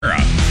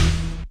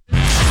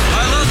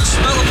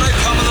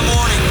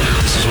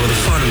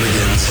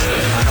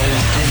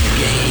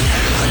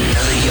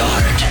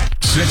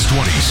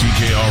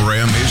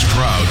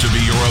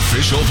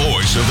official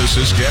voice of the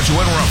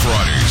Saskatchewan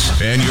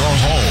Roughriders and your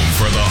home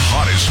for the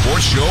hottest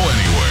sports show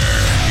anywhere.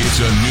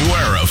 It's a new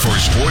era for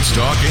sports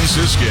talk in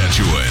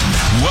Saskatchewan.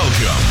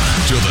 Welcome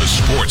to the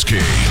Sports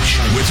Cage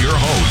with your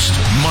host,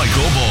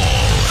 Michael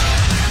Ball.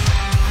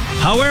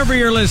 However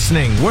you're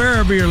listening,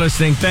 wherever you're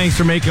listening, thanks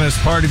for making us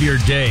part of your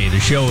day. The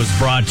show is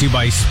brought to you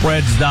by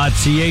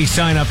Spreads.ca.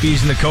 Sign up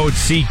using the code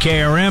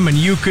CKRM, and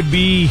you could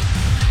be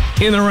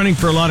in the running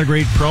for a lot of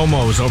great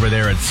promos over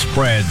there at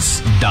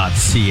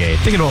Spreads.ca.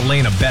 Thinking about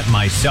laying a bet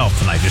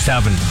myself, and I just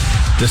haven't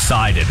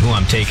decided who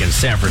I'm taking,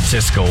 San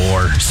Francisco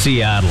or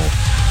Seattle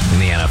in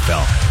the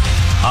NFL.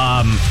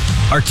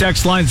 Our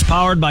text line's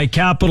powered by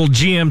Capital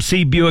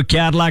GMC Buick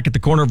Cadillac at the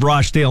corner of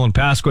Rochdale and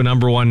Pasqua,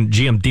 number one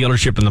GM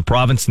dealership in the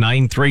province,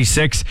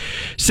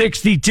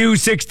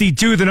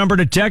 936-6262, the number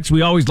to text.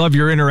 We always love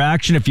your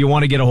interaction. If you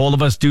want to get a hold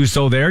of us, do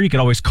so there. You can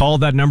always call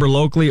that number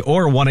locally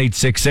or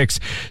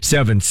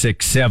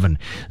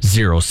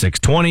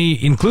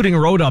 1-866-767-0620, including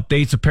road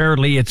updates.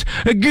 Apparently, it's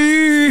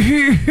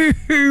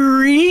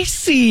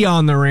greasy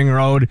on the ring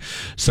road,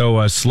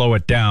 so slow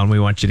it down. We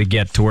want you to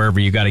get to wherever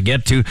you got to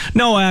get to.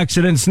 No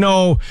accidents,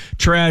 no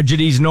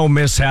tragedies, no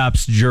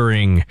mishaps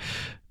during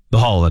the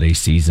holiday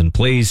season,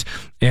 please.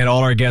 And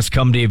all our guests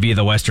come to you via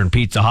the Western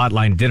Pizza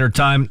Hotline. Dinner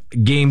time,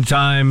 game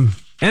time,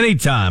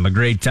 anytime. A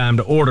great time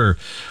to order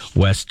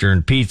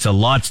Western Pizza.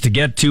 Lots to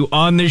get to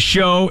on this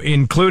show,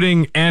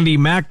 including Andy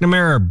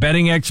McNamara, our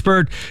betting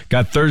expert.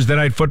 Got Thursday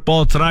Night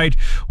Football tonight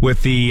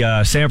with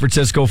the San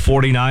Francisco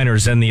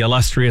 49ers and the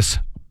illustrious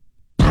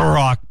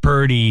Brock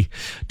Purdy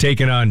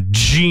taking on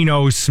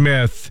Geno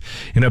Smith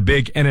in a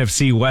big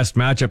NFC West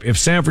matchup. If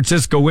San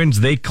Francisco wins,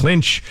 they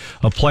clinch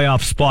a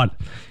playoff spot.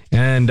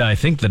 And I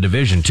think the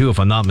division, too, if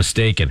I'm not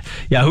mistaken.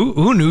 Yeah,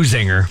 who knew,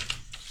 Zinger,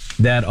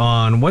 that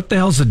on, what the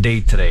hell's the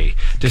date today?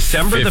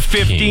 December the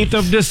 15th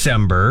of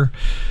December,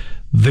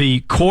 the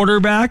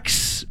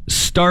quarterbacks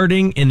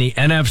starting in the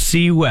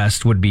NFC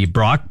West would be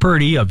Brock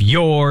Purdy of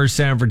your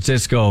San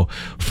Francisco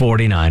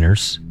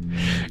 49ers,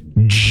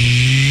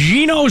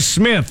 Geno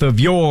Smith of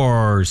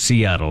your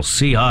Seattle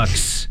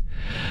Seahawks,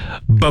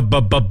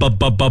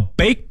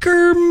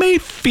 Baker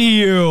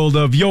Mayfield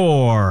of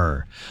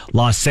your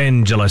Los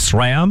Angeles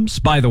Rams.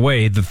 By the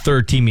way, the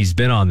third team he's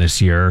been on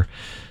this year.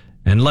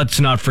 And let's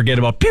not forget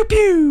about Colt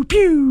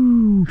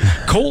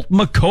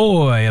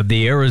McCoy of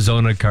the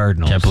Arizona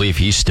Cardinals. Can't believe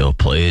he still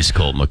plays,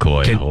 Colt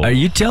McCoy. Are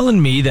you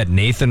telling me that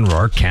Nathan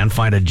Rourke can't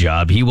find a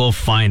job? He will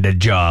find a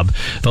job.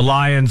 The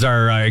Lions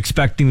are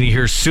expecting to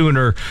hear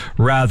sooner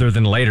rather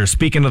than later.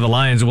 Speaking of the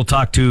Lions, we'll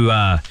talk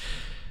to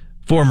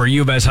former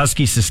U of S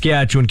Husky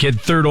Saskatchewan kid,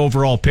 third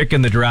overall pick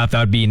in the draft. That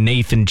would be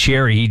Nathan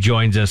Cherry. He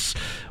joins us.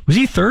 Was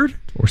he third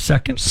or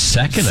second?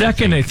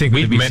 Second, I think.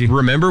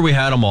 Remember we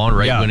had him on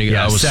when he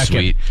was second,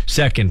 sweet.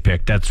 Second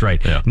pick, that's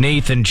right. Yeah.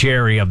 Nathan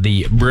Cherry of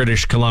the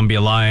British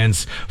Columbia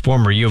Lions,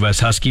 former U of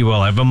S Husky.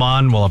 We'll have him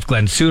on. We'll have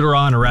Glenn Suter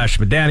on, Arash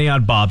Madani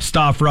on, Bob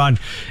Stauffer on,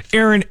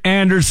 Aaron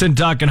Anderson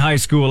talking high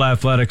school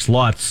athletics.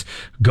 Lots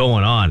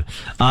going on.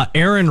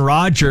 Aaron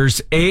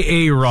Rodgers,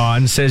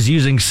 Ron, says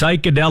using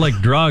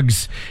psychedelic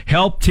drugs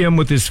helped him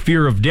with his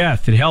fear of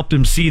death. It helped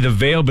him see the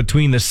veil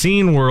between the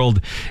seen world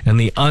and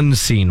the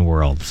unseen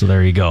world. So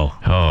there you go.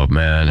 Oh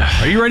man,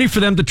 are you ready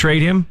for them to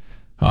trade him?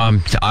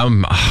 I'm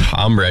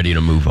ready to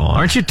move on.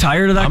 Aren't you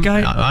tired of that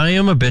guy? I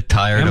am a bit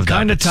tired of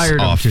that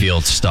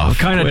off-field stuff. I'm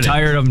kind of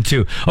tired of him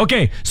too.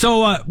 Okay,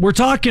 so we're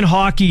talking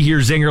hockey here,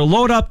 Zinger.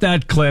 Load up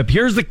that clip.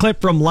 Here's the clip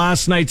from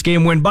last night's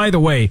game when, by the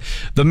way,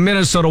 the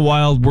Minnesota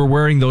Wild were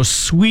wearing those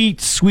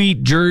sweet,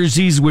 sweet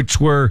jerseys which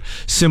were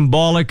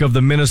symbolic of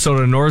the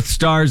Minnesota North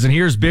Stars. And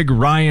here's big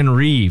Ryan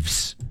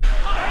Reeves.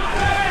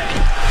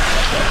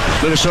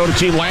 Minnesota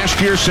team last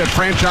year set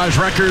franchise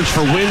records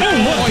for wins. Oh,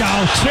 look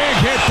out. Big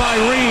hit by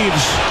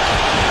Reeves.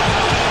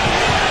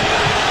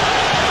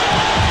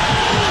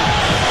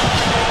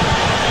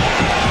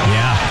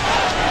 Yeah.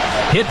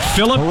 Hit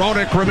Philip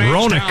Hronek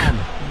remains down.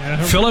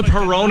 Philip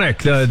Hronek,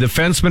 the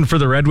defenseman for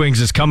the Red Wings,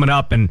 is coming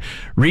up, and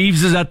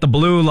Reeves is at the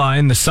blue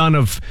line, the son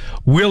of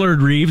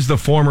Willard Reeves, the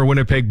former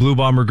Winnipeg Blue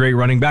Bomber great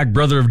running back,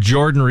 brother of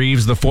Jordan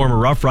Reeves, the former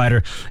Rough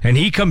Rider, and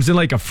he comes in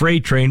like a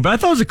freight train. But I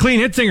thought it was a clean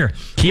hit, Singer.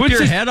 Keep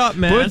your head up,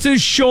 man. Puts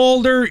his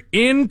shoulder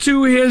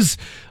into his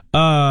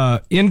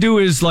upper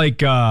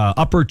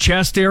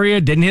chest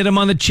area. Didn't hit him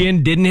on the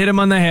chin, didn't hit him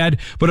on the head.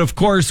 But of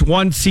course,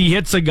 once he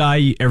hits a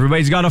guy,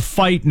 everybody's got to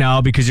fight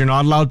now because you're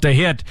not allowed to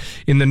hit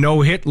in the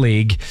no-hit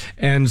league.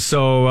 And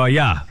so,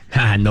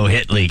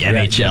 no-hit league,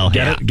 NHL.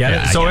 Get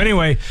it? So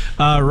anyway,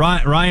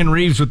 Ryan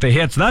Reeves with the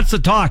hits. That's the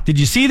talk. Did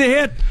you see the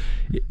hit?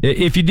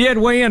 If you did,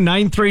 weigh in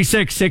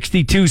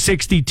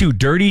 936-6262.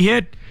 Dirty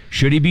hit?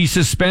 Should he be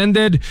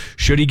suspended?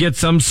 Should he get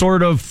some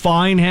sort of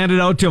fine handed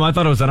out to him? I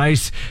thought it was a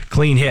nice,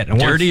 clean hit. And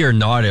dirty or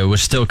not, it was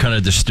still kind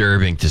of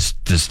disturbing to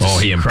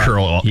see him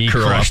curl up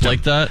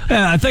like that.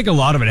 Yeah, I think a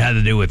lot of it had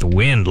to do with the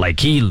wind. Like,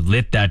 he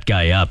lit that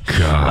guy up.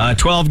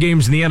 12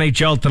 games in the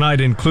NHL tonight,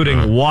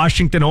 including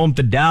Washington home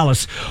to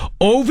Dallas.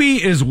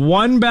 Ovi is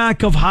one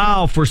back of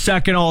Howe for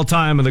second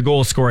all-time in the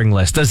goal-scoring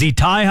list. Does he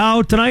tie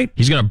Howe tonight?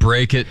 He's going to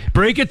break it.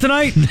 Break it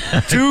tonight?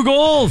 2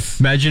 goals.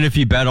 Imagine if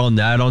you bet on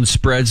that on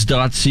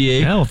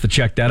spreads.ca. Yeah, we'll have to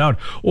check that out.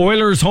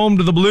 Oilers home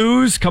to the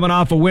Blues, coming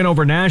off a win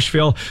over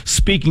Nashville.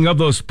 Speaking of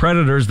those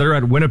Predators, they're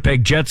at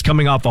Winnipeg. Jets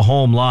coming off a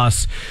home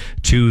loss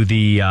to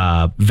the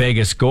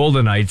Vegas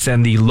Golden Knights,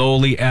 and the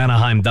lowly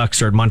Anaheim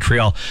Ducks are at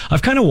Montreal.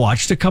 I've kind of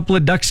watched a couple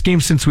of Ducks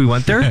games since we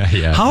went there.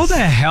 Yeah. How the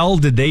hell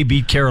did they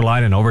beat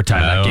Carolina in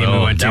overtime? That game we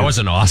went to? That was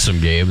an awesome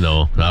game,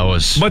 though.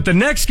 But the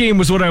next game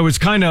was what I was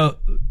kind of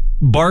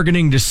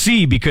bargaining to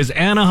see, because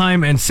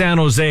Anaheim and San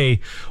Jose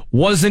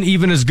wasn't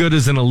even as good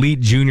as an elite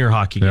junior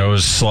hockey game. There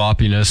was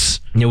sloppiness.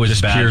 It was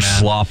just bad, pure man.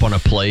 slop on a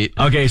plate.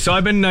 Okay, so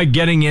I've been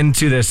getting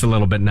into this a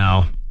little bit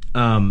now.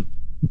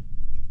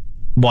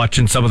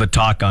 Watching some of the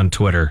talk on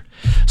Twitter.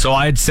 So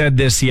I had said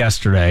this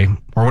yesterday,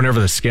 or whenever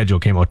the schedule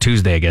came out,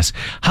 Tuesday, I guess.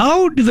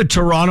 How do the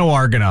Toronto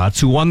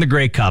Argonauts, who won the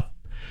Grey Cup,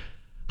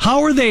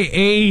 how are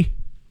they,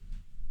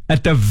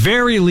 at the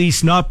very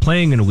least, not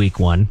playing in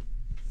week 1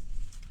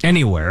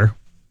 anywhere?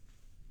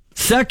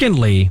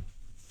 Secondly,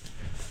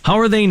 how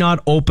are they not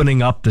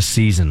opening up the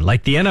season?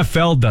 Like the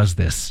NFL does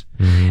this.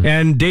 Mm-hmm.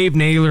 And Dave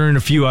Naylor and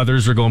a few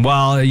others are going,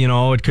 well,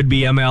 it could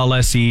be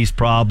MLSE's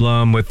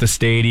problem with the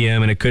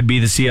stadium, and it could be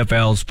the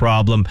CFL's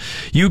problem.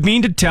 You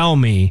mean to tell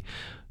me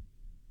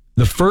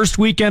the first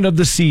weekend of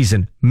the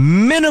season,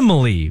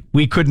 minimally,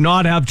 we could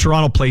not have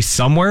Toronto play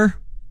somewhere?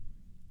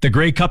 The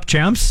Grey Cup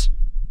champs?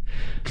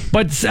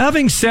 But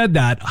having said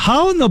that,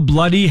 how in the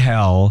bloody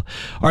hell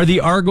are the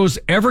Argos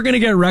ever going to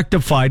get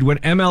rectified when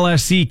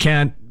MLSE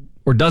can't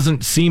or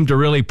doesn't seem to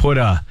really put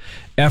a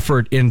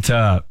effort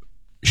into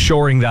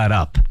shoring that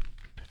up?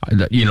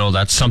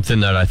 That's something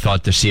that I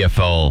thought the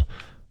CFL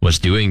was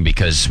doing,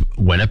 because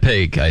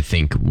Winnipeg, I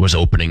think, was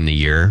opening the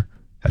year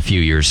a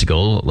few years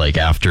ago, like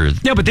after.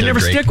 Yeah, but they never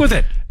stick with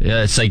it.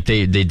 Yeah, it's like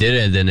they did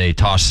it and then they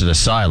tossed it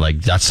aside.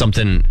 Like, that's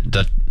something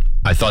that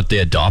I thought they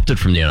adopted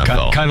from the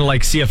NFL. Kind of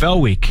like CFL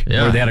week,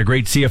 where they had a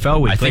great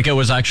CFL week. I think it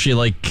was actually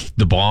like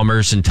the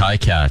Bombers and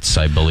Ticats,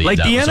 I believe. Like,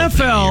 the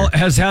NFL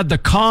has had the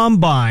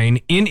Combine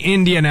in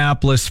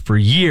Indianapolis for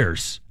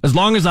years, as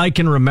long as I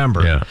can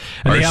remember. Yeah,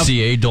 and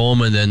RCA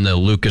Dome, and then the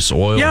Lucas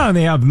Oil. Yeah, and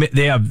they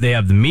have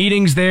the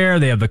meetings there.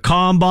 They have the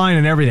Combine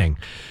and everything.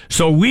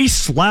 So we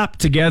slapped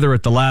together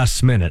at the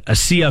last minute a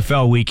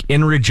CFL week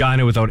in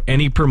Regina without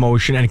any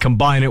promotion and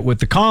combine it with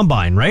the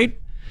Combine, right?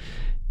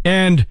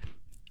 And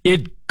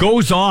it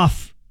goes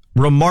off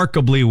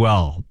remarkably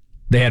well.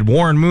 They had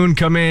Warren Moon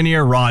come in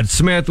here. Rod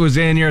Smith was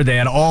in here. They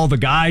had all the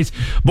guys.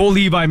 Bo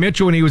Levi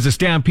Mitchell, when he was a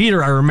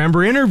Stampeder, I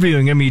remember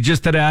interviewing him. He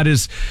just had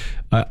his,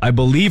 I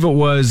believe it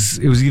was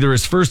either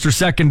his first or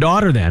second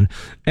daughter then,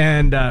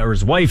 and or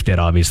his wife did,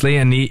 obviously.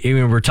 And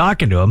we were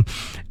talking to him,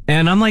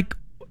 and I'm like,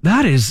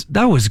 that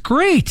was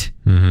great.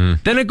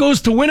 Mm-hmm. Then it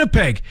goes to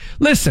Winnipeg.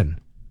 Listen,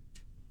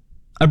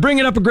 I bring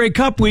it up a Grey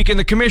Cup week, and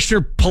the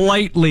commissioner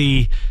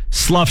politely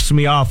sloughs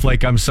me off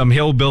like I'm some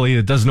hillbilly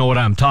that doesn't know what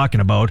I'm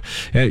talking about.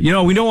 We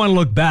don't want to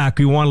look back.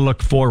 We want to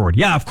look forward.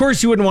 Yeah, of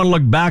course you wouldn't want to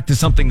look back to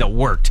something that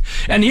worked.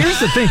 And here's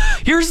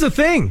the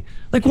thing.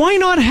 Like, why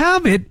not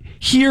have it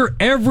here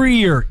every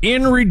year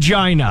in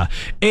Regina?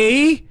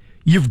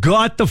 You've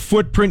got the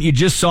footprint. You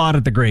just saw it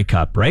at the Grey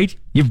Cup, right?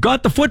 You've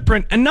got the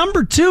footprint. And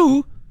number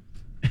 2,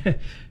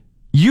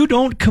 you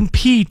don't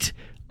compete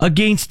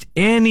against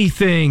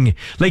anything.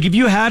 Like, if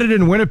you had it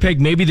in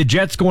Winnipeg, maybe the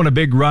Jets go on a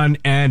big run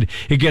and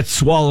it gets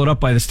swallowed up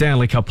by the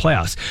Stanley Cup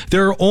playoffs.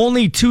 There are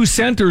only 2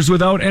 centers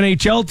without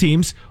NHL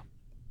teams: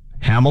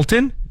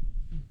 Hamilton,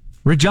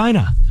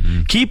 Regina.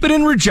 Keep it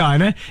in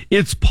Regina.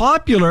 It's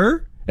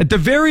popular. At the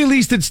very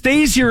least, it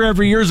stays here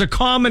every year as a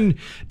common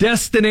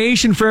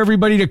destination for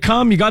everybody to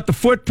come. You got the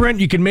footprint.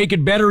 You can make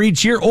it better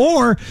each year.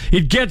 Or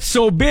it gets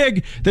so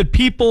big that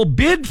people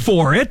bid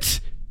for it,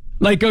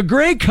 like a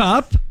Grey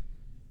Cup.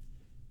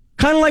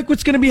 Kind of like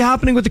what's going to be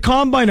happening with the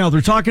Combine now.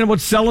 They're talking about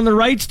selling the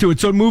rights to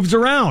it so it moves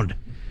around.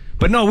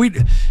 But no, it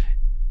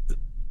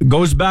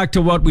goes back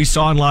to what we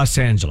saw in Los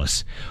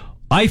Angeles.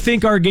 I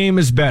think our game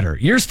is better.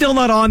 You're still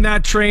not on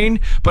that train,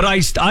 but I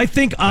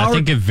think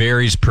it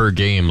varies per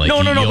game. Like,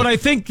 no, but I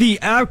think the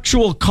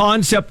actual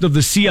concept of the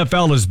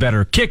CFL is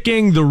better.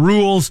 Kicking, the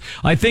rules.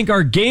 I think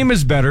our game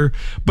is better,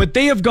 but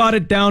they have got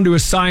it down to a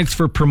science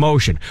for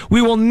promotion.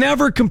 We will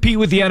never compete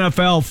with the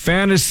NFL,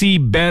 fantasy,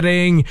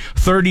 betting,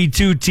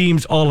 32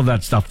 teams, all of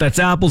that stuff. That's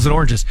apples and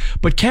oranges.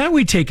 But can't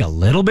we take a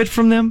little bit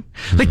from them?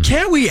 Like,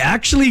 can't we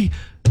actually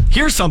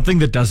hear something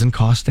that doesn't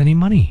cost any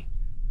money?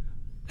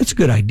 It's a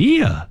good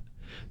idea.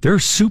 Their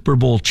Super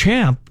Bowl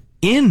champ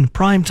in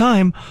prime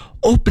time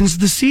opens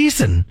the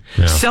season.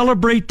 Yeah.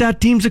 Celebrate that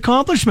team's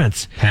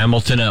accomplishments.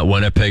 Hamilton at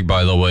Winnipeg,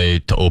 by the way,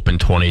 to open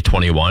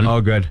 2021.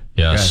 Oh, good.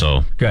 Yeah, Good.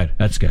 so. Good.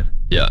 That's good.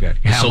 Yeah. Good.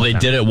 So they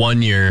did it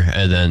 1 year,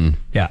 and then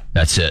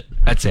that's it.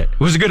 That's it. It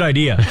was a good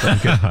idea.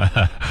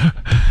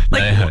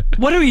 Like,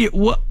 what do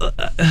you?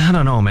 I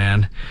don't know,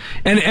 man.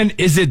 And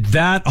is it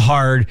that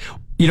hard?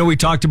 You know, we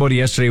talked about it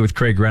yesterday with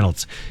Craig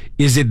Reynolds.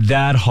 Is it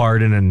that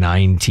hard in a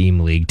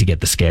 9-team league to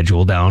get the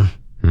schedule down?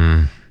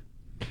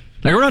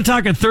 Like, we're not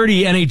talking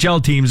 30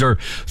 NHL teams or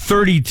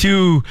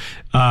 32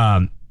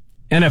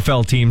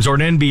 NFL teams or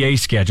an NBA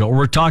schedule.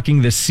 We're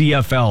talking the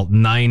CFL,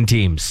 9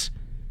 teams.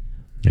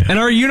 Yeah. And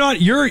are you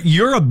not?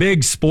 You're a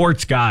big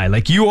sports guy.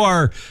 Like, you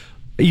are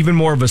even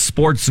more of a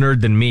sports nerd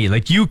than me.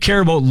 Like, you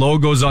care about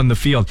logos on the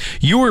field.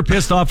 You were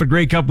pissed off at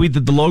Grey Cup week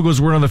that the logos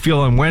weren't on the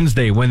field on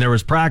Wednesday when there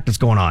was practice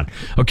going on.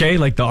 Okay,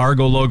 like the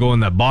Argo logo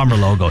and the Bomber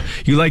logo.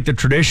 You like the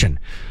tradition.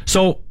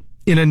 So,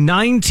 in a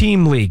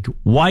 9-team league,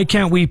 why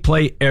can't we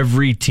play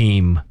every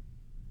team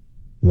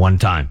one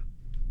time?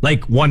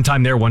 Like, one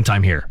time there, one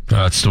time here.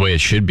 That's the way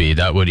it should be.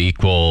 That would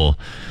equal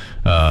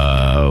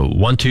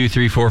 1, 2,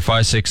 3, 4,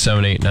 5, 6,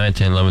 7, 8, 9,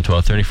 10, 11,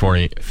 12, 13,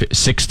 14,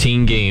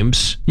 16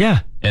 games. Yeah.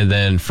 And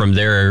then from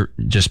there,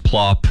 just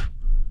plop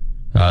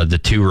the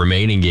 2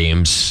 remaining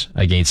games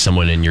against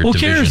someone in your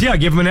division. Who cares? Yeah,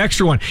 give them an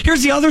extra one.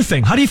 Here's the other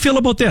thing. How do you feel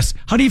about this?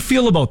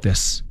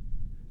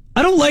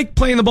 I don't like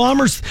playing the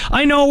Bombers.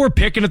 I know we're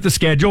picking at the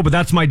schedule, but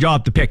that's my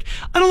job to pick.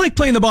 I don't like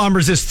playing the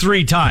Bombers this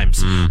 3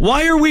 times.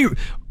 Why are we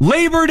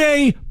Labor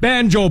Day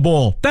Banjo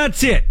Bowl?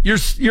 That's it.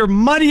 You're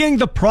muddying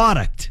the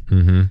product.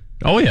 Mm-hmm.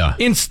 Oh yeah.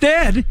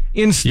 Instead,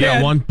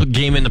 yeah, one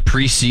game in the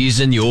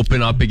preseason, you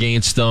open up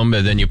against them,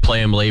 and then you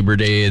play them Labor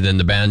Day, then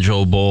the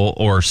Banjo Bowl,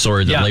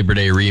 the Labor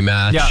Day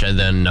rematch, and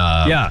then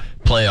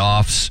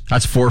playoffs.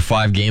 That's 4 or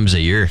 5 games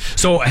a year.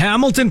 So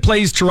Hamilton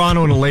plays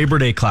Toronto in a Labor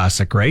Day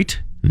Classic, right?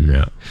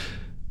 Yeah.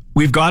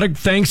 We've got a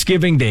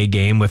Thanksgiving Day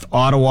game with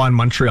Ottawa and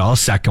Montreal,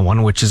 second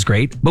one, which is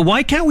great. But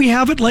why can't we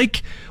have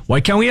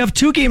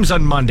 2 games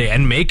on Monday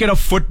and make it a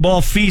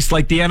football feast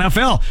like the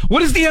NFL? What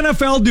does the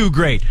NFL do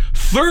great?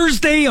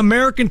 Thursday,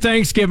 American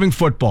Thanksgiving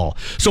football.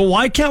 So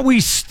why can't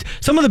we?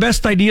 Some of the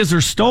best ideas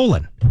are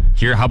stolen.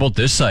 Here, how about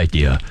this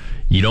idea?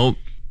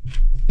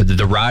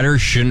 The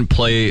Riders shouldn't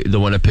play the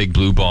Winnipeg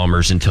Blue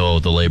Bombers until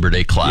the Labor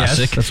Day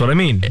Classic. Yes, that's what I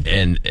mean.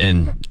 And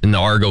the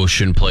Argos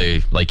shouldn't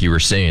play, like you were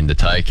saying, the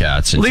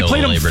Ticats until they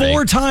played Labor them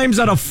 4 Day. times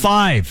out of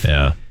 5.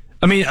 Yeah.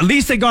 I mean, at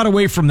least they got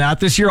away from that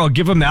this year. I'll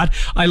give them that.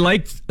 I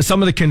liked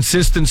some of the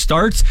consistent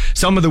starts,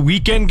 some of the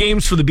weekend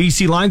games for the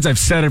BC Lions. I've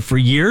said it for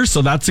years,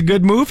 so that's a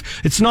good move.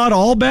 It's not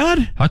all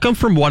bad. How come,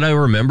 from what I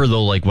remember,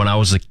 though, like when I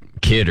was a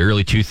kid,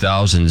 early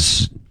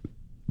 2000s,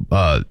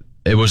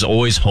 it was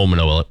always home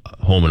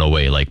and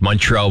away. Like,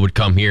 Montreal would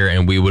come here,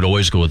 and we would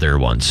always go there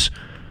once.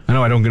 I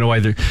know. I don't know why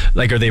they're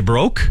like. Are they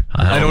broke?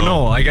 I don't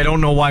know. Like, I don't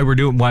know why we're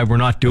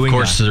not doing. Of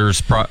course,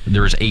 that.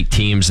 there was 8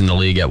 teams in the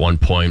league at one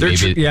point.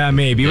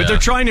 Maybe. But they're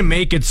trying to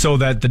make it so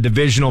that the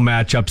divisional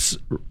matchups,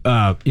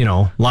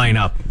 line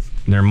up.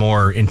 They're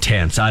more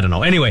intense. I don't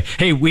know. Anyway,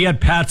 hey, we had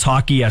Pats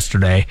hockey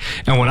yesterday,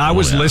 and when I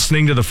was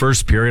listening to the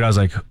first period, I was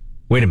like,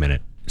 "Wait a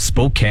minute!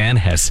 Spokane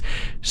has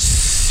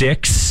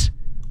 6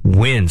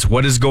 wins.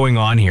 What is going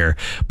on here?"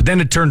 But then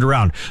it turned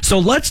around. So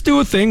let's do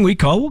a thing we'll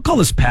call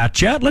this Pat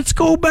Chat. Let's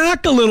go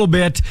back a little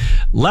bit.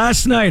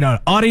 Last night on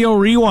Audio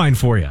Rewind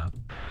for you.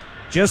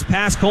 Just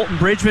past Colton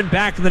Bridgman,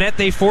 back in the net,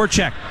 they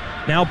forecheck.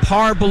 Now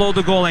Parr below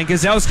the goal line.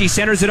 Gazowski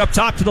centers it up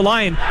top to the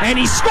line, and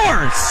he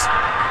scores!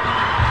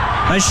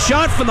 A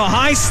shot from the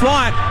high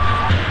slot.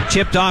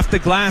 Chipped off the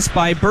glass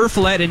by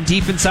Berfolet and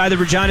deep inside the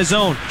Regina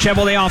zone.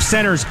 Chevrolet off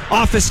centers.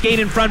 Off a skate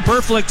in front.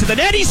 Berfolet to the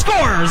net. He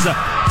scores!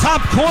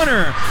 Top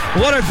corner.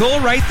 What a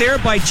goal right there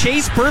by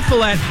Chase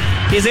Berfolet.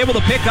 He is able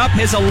to pick up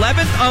his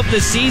 11th of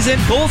the season.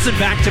 Goals in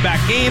back-to-back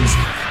games.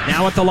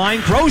 Now at the line,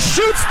 Crow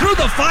shoots through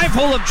the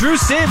 5-hole of Drew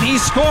Sim. He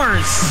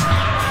scores.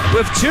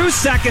 With 2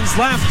 seconds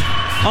left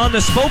on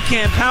the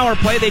Spokane power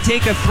play, they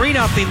take a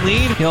 3-0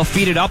 lead. He'll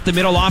feed it up the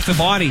middle off the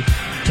body.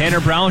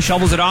 Tanner Brown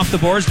shovels it off the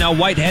boards. Now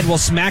Whitehead will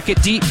smack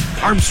it deep.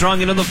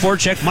 Armstrong into the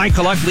forecheck.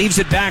 Michaluk leaves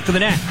it back to the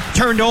net.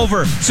 Turned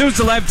over.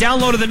 Suzdalev down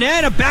low to the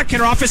net. A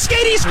backhander off his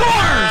skate. He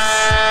scores!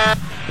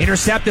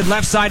 Intercepted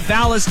left side.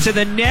 Vallis to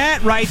the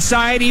net. Right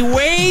side. He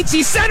waits.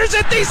 He centers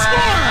it. They score!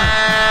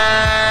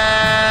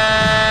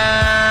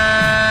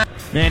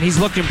 Man, he's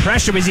looking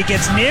pressure as he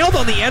gets nailed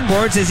on the end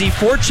boards as he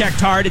forechecked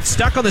hard. It's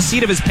stuck on the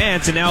seat of his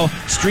pants and now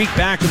streaked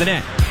back to the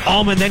net.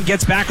 Allman then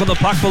gets back on the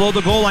puck below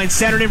the goal line,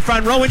 centered in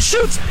front row and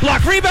shoots.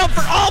 Block rebound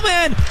for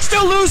Allman.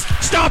 Still loose.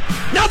 Stop.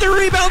 Another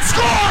rebound.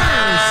 Scores!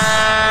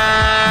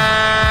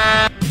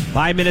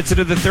 5 minutes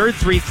into the third,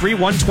 3-3,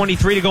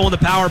 1:23 to go in the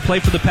power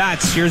play for the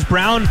Pats. Here's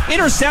Brown,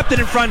 intercepted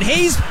in front.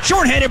 Hayes,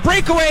 short-handed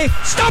breakaway,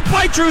 stopped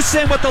by Drew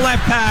Sim with the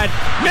left pad.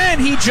 Man,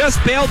 he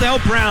just bailed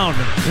out Brown.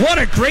 What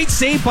a great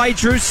save by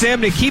Drew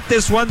Sim to keep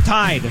this one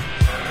tied.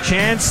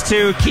 Chance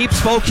to keep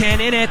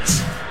Spokane in it.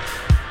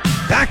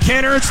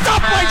 Backhander,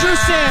 stopped by Drew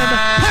Sim.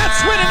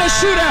 Pats win in a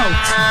shootout.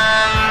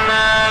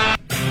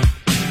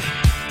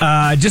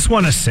 I just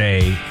want to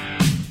say,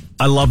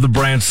 I love the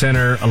Brandt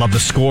Center. I love the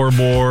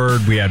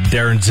scoreboard. We had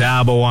Darren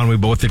Zabo on. We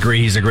both agree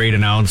he's a great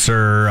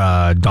announcer.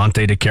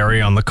 Dante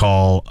DeCarry on the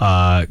call.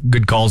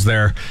 Good calls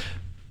there.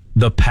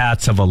 The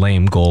Pats have a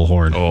lame goal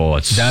horn. Oh,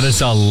 that is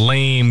a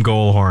lame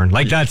goal horn.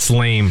 Like, that's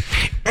lame.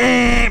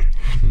 At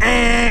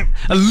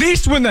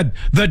least when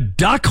the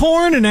duck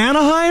horn in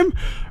Anaheim.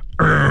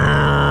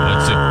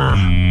 That's it.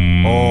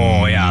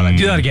 Oh, yeah.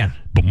 Do that again.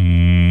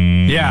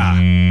 Yeah.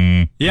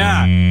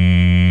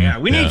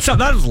 We need some.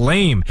 That was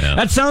lame. Yeah.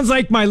 That sounds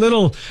like my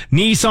little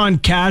Nissan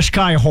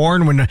Qashqai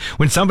horn when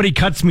somebody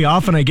cuts me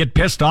off and I get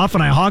pissed off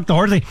and I honk the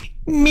horn. They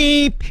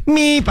meep,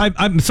 meep.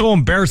 I'm so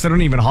embarrassed I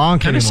don't even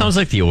honk anymore. Kind of sounds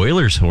like the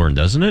Oilers horn,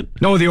 doesn't it?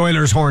 No, the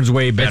Oilers horn's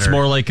way better. It's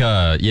more like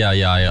I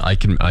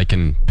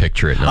can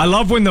picture it now. I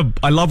love when the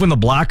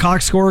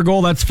Blackhawks score a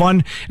goal. That's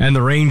fun. And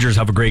the Rangers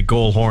have a great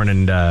goal horn.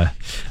 And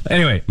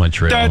anyway,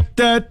 Montreal.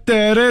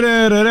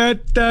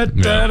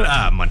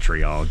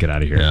 Montreal, get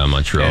out of here. Yeah,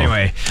 Montreal.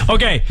 Anyway,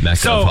 okay.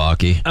 Mecca of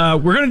hockey.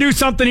 We're gonna do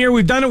something here.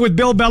 We've done it with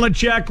Bill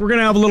Belichick. We're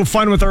gonna have a little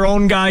fun with our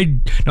own guy.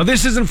 Now,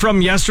 this isn't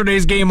from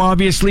yesterday's game,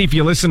 obviously, if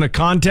you listen to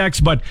context.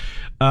 But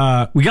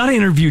we got to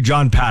interview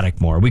John Paddock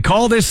more. We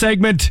call this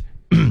segment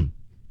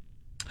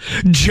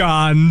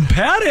John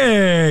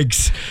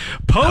Paddock's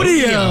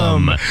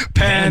Podium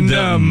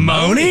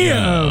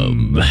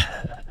Pandemonium.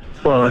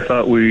 Well, I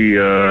thought we,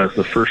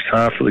 the first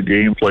half of the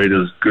game, played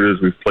as good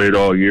as we've played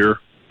all year.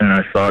 And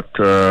I thought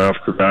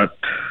after that,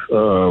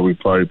 we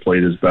probably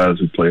played as bad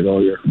as we played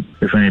all year.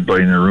 If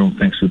anybody in the room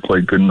thinks we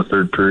played good in the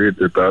third period,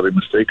 they're badly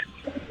mistaken.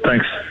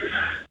 Thanks.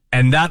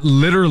 And that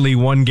literally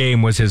one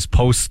game was his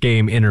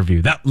post-game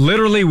interview. That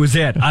literally was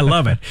it. I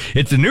love it.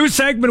 It's a new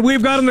segment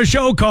we've got on the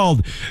show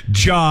called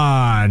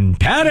John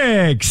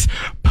Paddock's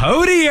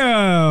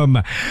Podium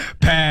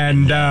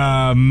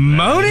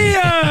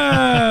Pandemonium.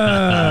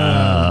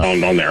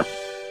 On there.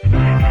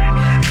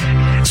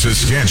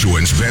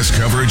 Saskatchewan's best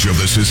coverage of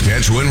the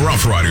Saskatchewan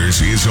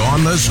Roughriders is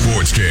on the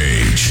Sports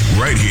Cage,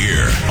 right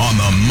here on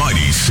the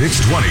mighty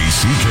 620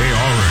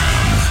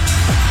 CKRM.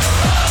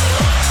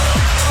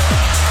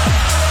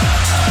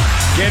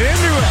 Get into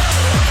it.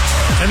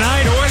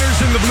 Tonight,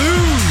 Oilers in the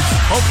Blues.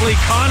 Hopefully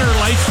Connor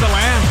lights the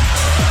lamp.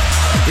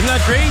 Isn't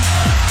that great?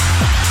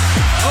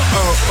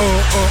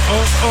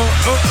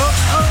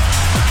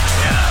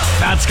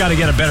 Yeah, Pat's got to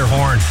get a better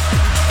horn.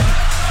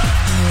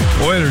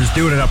 Oilers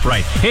doing it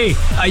upright. Hey,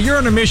 you're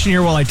on a mission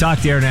here while I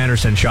talk to Aaron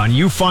Anderson, Sean.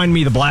 You find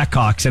me the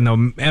Blackhawks and the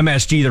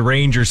MSG, the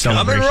Rangers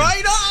celebration.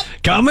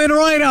 Coming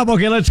right up.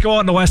 Okay, let's go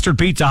on the Western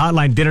Pizza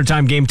Hotline. Dinner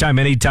time, game time,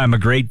 anytime. A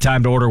great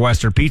time to order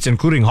Western Pizza,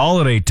 including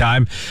holiday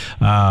time.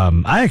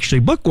 I actually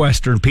booked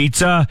Western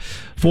Pizza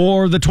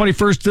for the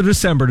 21st of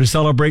December to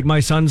celebrate my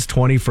son's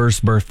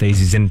 21st birthday.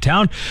 He's in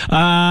town.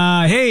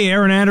 Hey,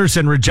 Aaron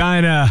Anderson,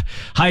 Regina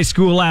High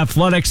School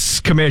Athletics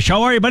Commish.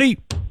 How are you, buddy?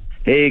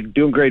 Hey,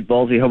 doing great,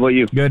 Ballsy. How about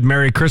you? Good.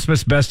 Merry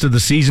Christmas. Best of the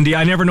season to you.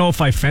 I never know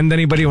if I offend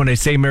anybody when I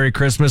say Merry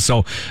Christmas,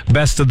 so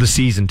best of the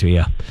season to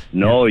you.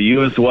 No,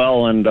 you as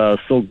well, and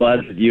so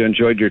glad that you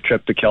enjoyed your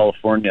trip to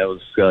California. It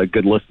was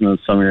good listening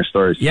to some of your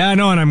stories. Yeah, I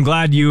know, and I'm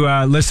glad you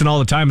listen all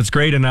the time. It's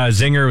great, and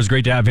Zinger, it was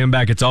great to have him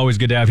back. It's always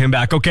good to have him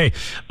back. Okay,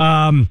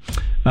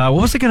 what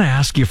was I going to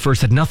ask you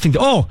first? Had nothing to...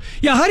 Oh,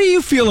 yeah, how do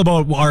you feel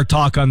about our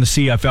talk on the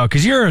CFL?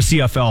 Because you're a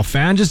CFL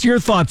fan. Just your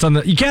thoughts on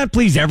the... You can't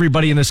please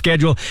everybody in the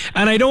schedule,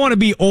 and I don't want to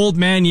be old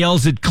man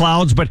yells at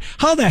clouds, but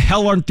how the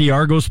hell aren't the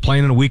Argos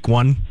playing in week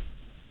one?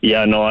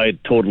 Yeah, no, I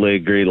totally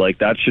agree. Like,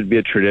 that should be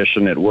a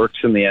tradition. It works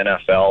in the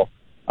NFL.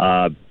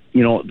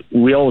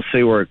 We always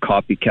say we're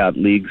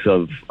copycat leagues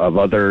of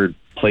other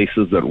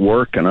places that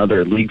work and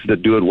other leagues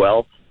that do it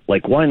well.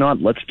 Like, why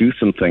not? Let's do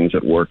some things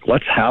at work.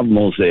 Let's have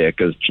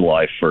Mosaic as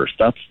July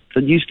 1st.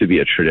 That used to be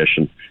a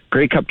tradition.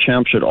 Grey Cup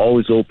champs should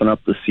always open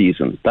up the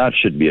season. That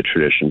should be a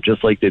tradition,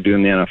 just like they do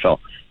in the NFL.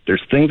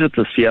 There's things that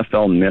the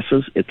CFL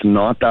misses. It's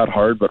not that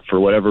hard, but for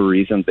whatever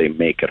reason, they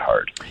make it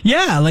hard.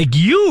 Yeah, like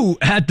you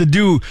had to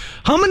do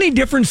how many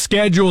different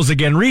schedules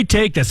again?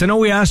 Retake this. I know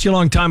we asked you a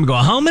long time ago.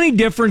 How many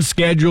different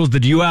schedules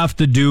did you have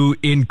to do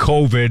in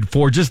COVID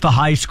for just the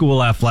high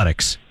school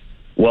athletics?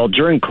 Well,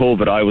 during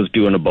COVID, I was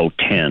doing about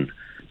 10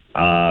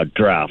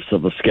 drafts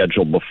of a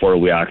schedule before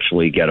we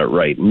actually get it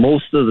right.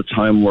 Most of the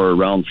time, we're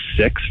around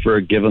 6 for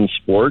a given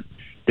sport.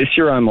 This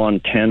year, I'm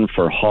on 10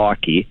 for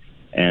hockey.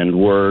 And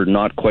we're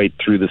not quite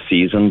through the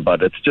season,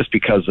 but it's just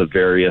because of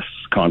various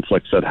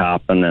conflicts that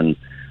happen and,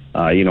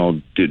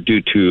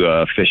 due to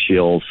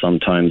officials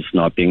sometimes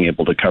not being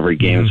able to cover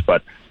games.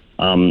 But,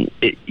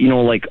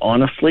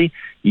 honestly,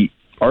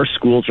 our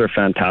schools are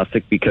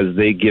fantastic because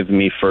they give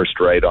me first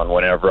right on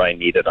whenever I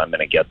need it, I'm going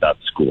to get that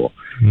school.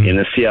 In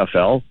the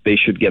CFL, they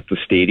should get the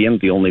stadium.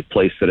 The only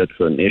place that it's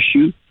an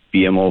issue,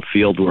 BMO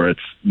Field, where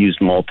it's used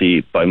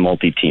by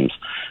multi teams.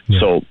 Yeah.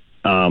 So,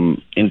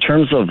 in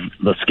terms of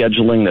the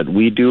scheduling that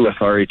we do with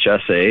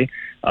RHSA,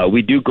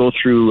 we do go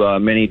through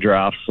many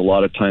drafts. A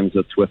lot of times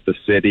it's with the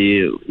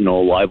city,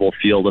 Leibel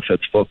Field if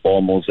it's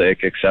football,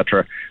 Mosaic,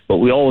 etc. But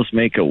we always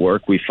make it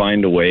work. We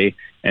find a way,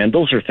 and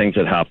those are things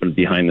that happen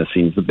behind the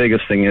scenes. The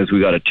biggest thing is we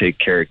got to take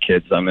care of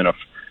kids. I'm in a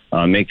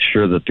make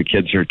sure that the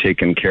kids are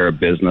taking care of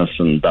business,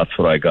 and that's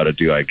what I got to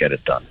do. I get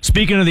it done.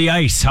 Speaking of the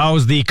ice,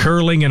 how's the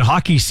curling and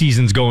hockey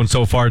seasons going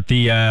so far at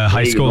the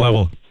high school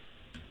level?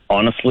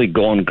 Honestly,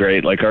 going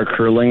great. Like our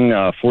curling,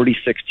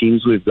 46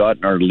 teams we've got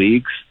in our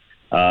leagues.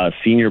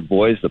 Senior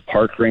boys, the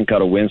Park Rink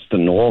out of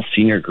Winston Knoll.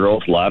 Senior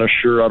girls,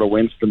 Latishire out of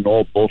Winston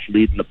Knoll, both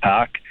leading the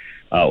pack.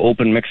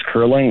 Open mixed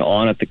curling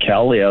on at the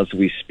Cali as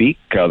we speak.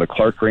 The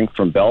Clark Rink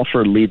from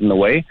Belford leading the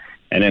way.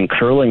 And in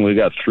curling, we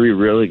got 3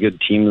 really good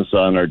teams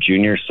on our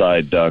junior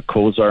side.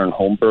 Kozar and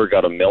Holmberg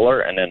out of Miller,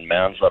 and then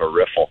Mans out of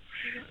Riffle.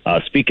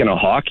 Speaking of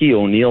hockey,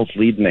 O'Neill's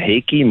leading the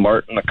Hakey.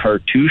 Martin the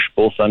Cartouche,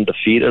 both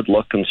undefeated,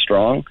 looking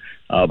strong.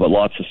 But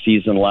lots of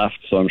season left,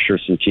 so I'm sure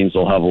some teams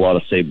will have a lot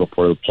to say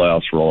before the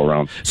playoffs roll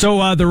around.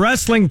 So the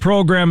wrestling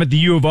program at the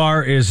U of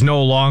R is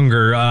no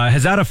longer.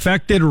 Has that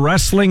affected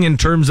wrestling in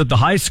terms of the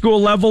high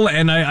school level?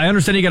 And I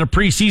understand you got a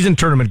preseason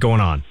tournament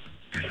going on.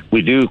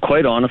 We do.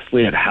 Quite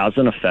honestly, it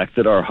hasn't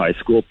affected our high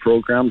school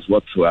programs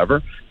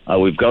whatsoever.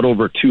 We've got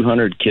over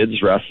 200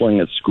 kids wrestling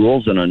at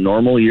schools. In a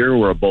normal year,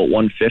 we're about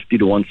 150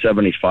 to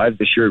 175.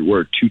 This year,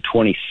 we're at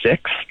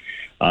 226.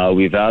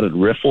 We've added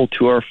Riffle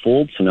to our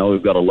fold, so now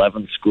we've got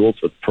 11 schools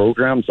with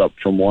programs, up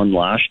from 1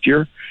 last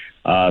year.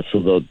 So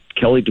the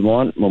Kelly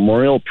DeMont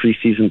Memorial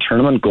preseason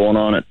tournament going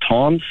on at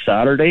Tom's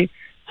Saturday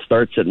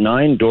starts at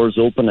 9. Doors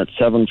open at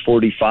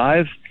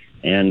 7:45,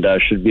 and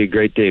should be a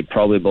great day.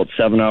 Probably about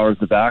 7 hours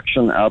of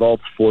action.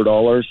 Adults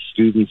 $4,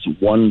 students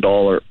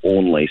 $1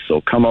 only. So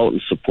come out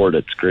and support it.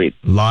 It's great.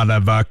 A lot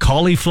of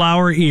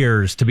cauliflower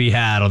ears to be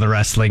had on the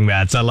wrestling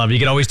mats. I love it. You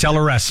can always tell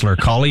a wrestler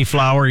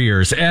cauliflower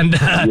ears. And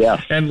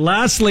yes. And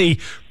lastly,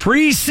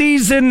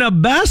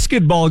 preseason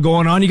basketball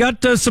going on. You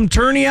got some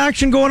tourney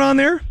action going on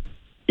there?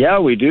 Yeah,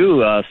 we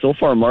do. So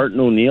far, Martin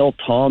O'Neill,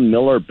 Tom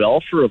Miller,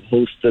 Belfer have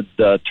hosted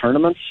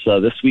tournaments.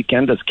 This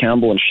weekend is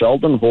Campbell and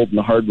Sheldon holding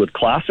the Hardwood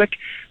Classic.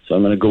 So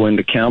I'm going to go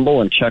into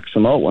Campbell and check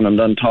some out when I'm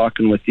done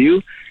talking with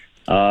you.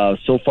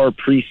 So far,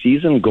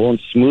 preseason going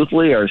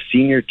smoothly. Our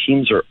senior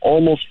teams are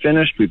almost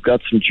finished. We've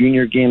got some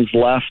junior games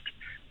left.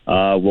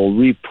 We'll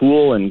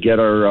repool and get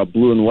our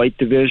blue and white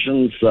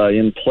divisions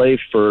in play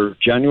for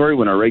January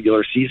when our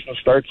regular season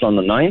starts on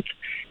the 9th.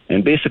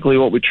 And basically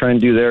what we try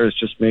and do there is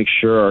just make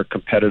sure our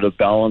competitive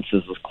balance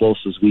is as close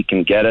as we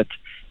can get it.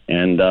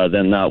 And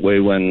then that way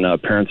when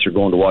parents are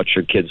going to watch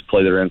their kids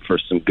play, they're in for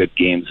some good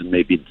games and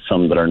maybe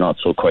some that are not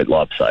so quite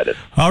lopsided.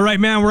 All right,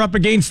 man, we're up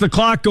against the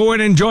clock. Go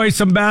and enjoy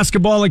some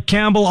basketball at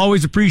Campbell.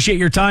 Always appreciate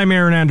your time,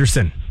 Aaron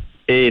Anderson.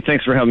 Hey,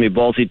 thanks for having me,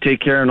 Ballsy. Take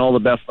care and all the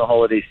best the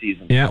holiday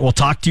season. Yeah, we'll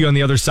talk to you on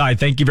the other side.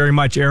 Thank you very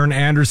much, Aaron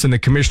Anderson, the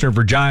Commissioner of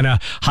Regina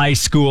High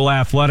School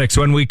Athletics.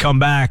 When we come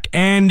back,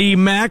 Andy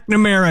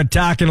McNamara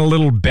talking a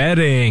little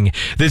betting.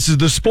 This is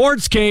the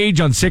Sports Cage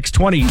on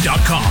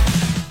 620.com.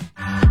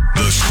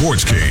 The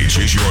Sports Cage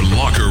is your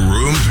locker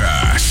room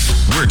pass.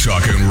 We're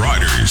talking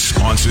Riders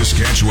on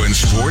Saskatchewan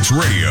Sports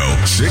Radio,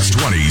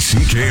 620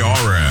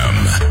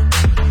 CKRM.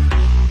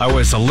 I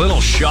was a little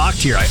shocked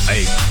here.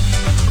 I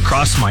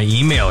across my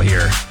email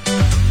here,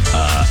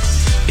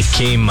 it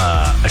came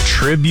a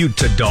tribute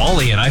to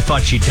Dolly, and I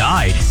thought she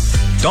died.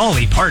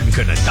 Dolly Parton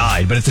couldn't have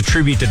died, but it's a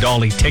tribute to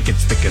Dolly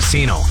Tickets, the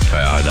casino.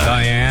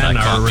 Diane,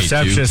 our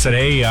receptionist, said,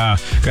 "Hey,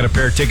 got a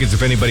pair of tickets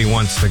if anybody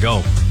wants to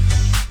go."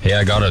 Hey,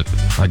 I got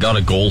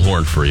a goal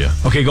horn for you.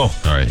 Okay, go. All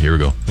right, here we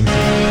go. Sounds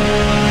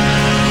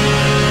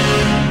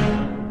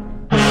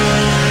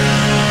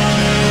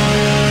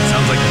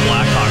like the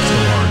Blackhawks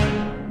goal horn.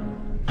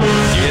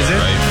 Is it?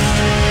 Right.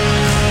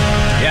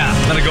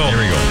 Yeah, let it go. Here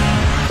we go.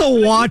 To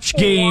watch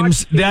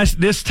games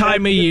this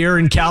time of year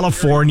in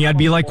California, I'd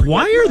be like,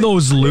 why are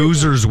those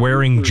losers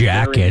wearing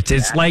jackets?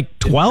 It's like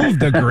 12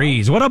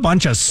 degrees. What a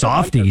bunch of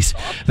softies.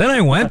 Then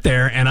I went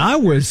there, and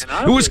it was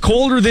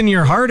colder than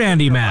your heart,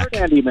 Andy Mac.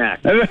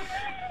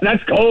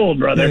 That's cold,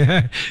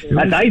 brother.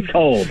 That's ice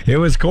cold. It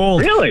was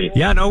cold. Really?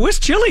 Yeah, no, it was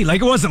chilly.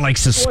 Like, it wasn't like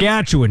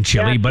Saskatchewan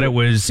chilly, but it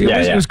was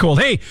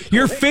cold. Hey,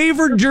 your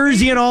favorite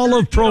jersey in all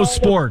of pro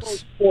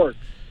sports?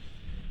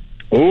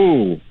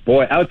 Ooh,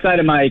 boy, outside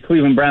of my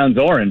Cleveland Browns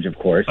orange, of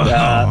course.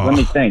 Let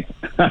me think.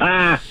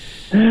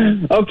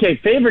 Okay,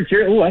 favorite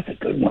jersey. Ooh, that's a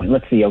good one.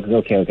 Let's see.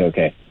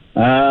 Okay.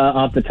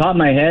 Off the top of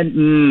my head,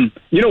 you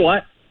know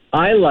what?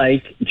 I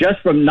like,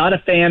 just from not a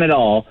fan at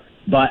all,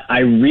 but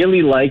I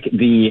really like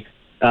the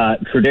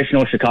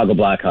traditional Chicago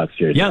Blackhawks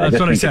jersey. Yeah, that's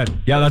what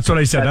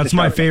I said. That's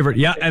my favorite.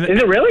 Yeah, and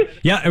is it really?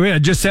 Yeah, I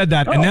just said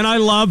that. And then I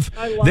love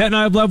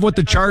what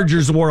the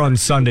Chargers wore on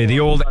Sunday. The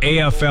old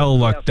AFL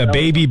look, the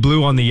baby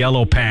blue on the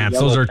yellow pants.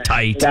 Those are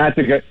tight. That's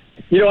a good.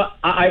 You know,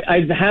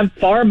 I have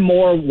far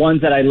more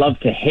ones that I love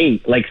to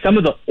hate, like some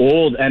of the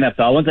old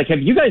NFL ones. Like,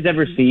 have you guys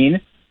ever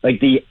seen like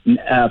the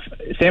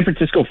San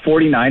Francisco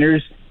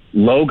 49ers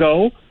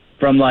logo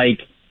from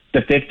like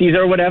the 50s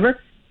or whatever?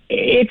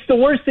 It's the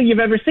worst thing you've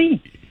ever seen.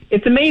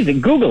 It's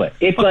amazing. Google it.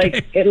 It's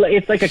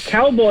it's like a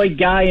cowboy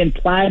guy in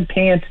plaid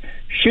pants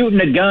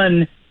shooting a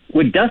gun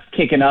with dust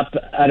kicking up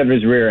out of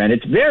his rear end.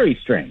 It's very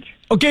strange.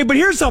 Okay, but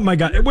here's something I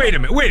got. Wait a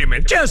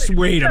minute. Just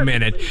wait a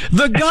minute.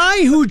 The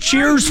guy who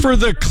cheers for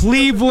the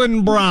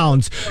Cleveland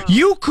Browns,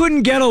 you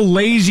couldn't get a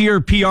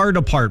lazier PR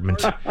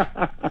department.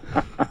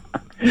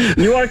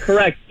 You are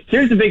correct.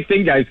 Here's the big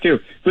thing, guys, too.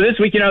 For this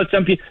week,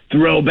 some people,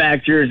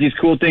 throwback jerseys,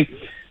 cool thing.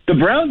 The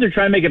Browns are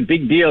trying to make a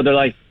big deal. They're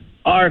like,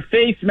 our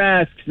face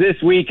masks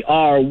this week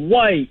are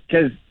white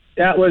because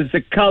that was the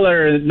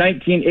color of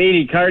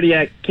 1980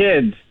 Cardiac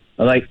Kids.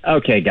 I'm like,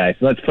 okay, guys,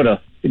 let's put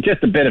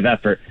just a bit of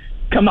effort.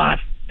 Come on.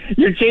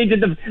 You're changing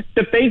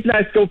the face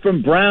masks go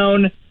from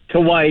brown to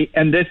white,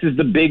 and this is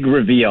the big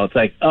reveal. It's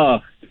like, oh,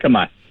 come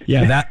on.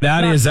 Yeah,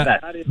 that is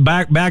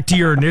back to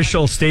your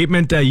initial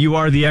statement. You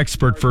are the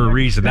expert for a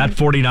reason. That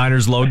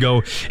 49ers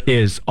logo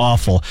is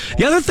awful.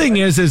 The other thing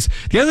is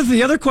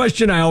the other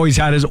question I always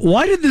had is,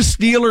 why did the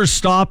Steelers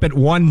stop at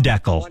one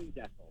decal?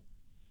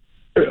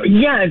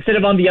 Yeah, instead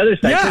of on the other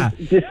side. Yeah.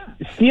 The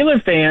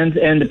Steeler fans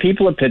and the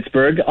people of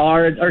Pittsburgh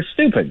are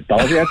stupid.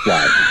 That's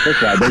why. They're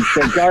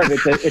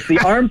garbage. It's the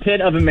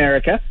armpit of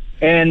America.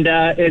 And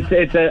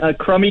it's a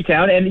crummy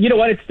town. And you know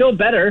what? It's still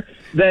better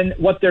than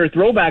what their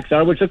throwbacks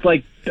are, which look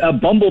like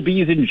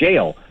bumblebees in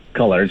jail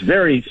colors.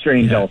 Very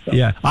strange also.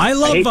 Yeah. I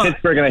hate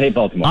Pittsburgh and I hate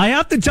Baltimore. I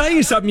have to tell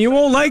you something. You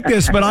won't like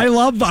this, but I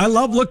love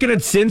looking at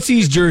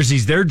Cincy's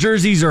jerseys. Their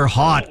jerseys are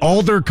hot.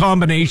 All their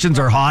combinations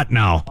are hot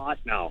now.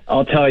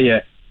 I'll tell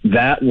you,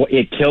 that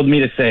it killed me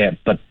to say it,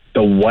 but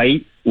the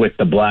white with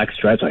the black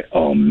stripes, like,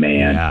 oh,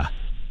 man. Yeah.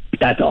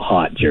 That's a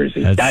hot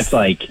jersey. That's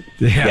like,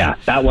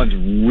 that one's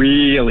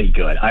really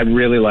good. I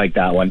really like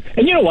that one.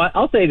 And you know what?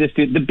 I'll say this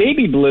too. The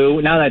baby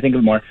blue, now that I think of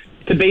it more,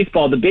 to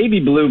baseball, the baby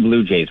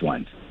Blue Jays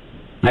ones.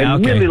 I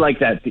really like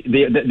that.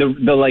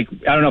 The like,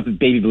 I don't know if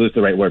baby blue is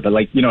the right word, but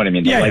like, you know what I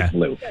mean? The light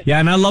blue. Yeah,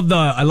 and I love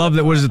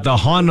that, what is it, the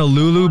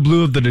Honolulu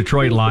blue of the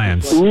Detroit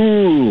Lions.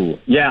 Ooh.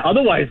 Yeah,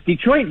 otherwise,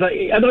 Detroit,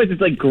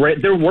 it's like gray.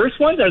 Their worst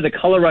ones are the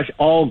Color Rush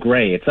all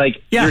gray. It's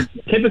like, you're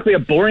typically a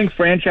boring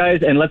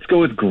franchise, and let's go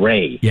with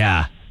gray.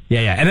 Yeah.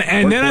 Yeah.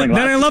 And then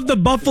I love the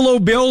Buffalo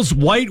Bills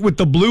white with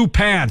the blue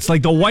pants.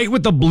 Like the white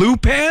with the blue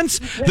pants,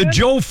 the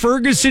Joe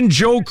Ferguson,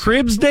 Joe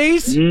Cribbs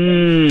days.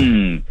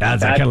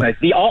 That's nice.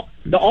 The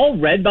all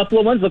red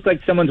Buffalo ones look like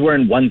someone's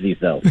wearing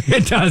onesies, though.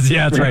 It does,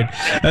 yeah,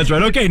 that's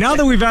right. Okay, now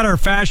that we've had our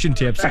fashion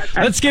tips,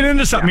 let's get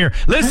into something here.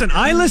 Listen,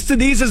 I listed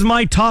these as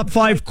my top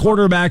 5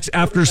 quarterbacks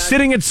after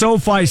sitting at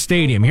SoFi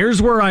Stadium.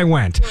 Here's where I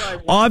went.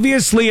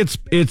 Obviously,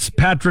 it's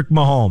Patrick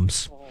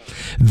Mahomes.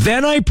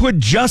 Then I put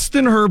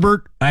Justin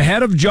Herbert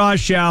ahead of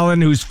Josh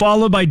Allen, who's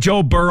followed by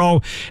Joe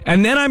Burrow.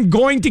 And then I'm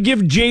going to give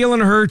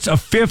Jalen Hurts a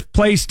 5th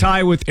place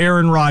tie with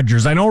Aaron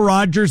Rodgers. I know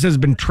Rodgers has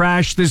been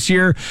trashed this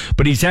year,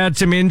 but he's had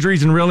some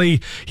injuries and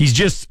really he's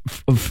just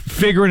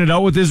figuring it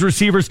out with his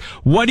receivers.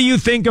 What do you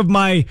think of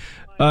my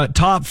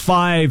top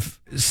 5/6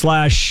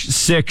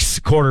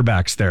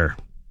 quarterbacks there?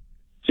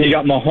 So you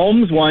got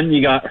Mahomes 1,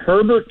 you got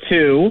Herbert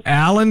 2.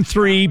 Allen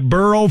 3,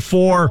 Burrow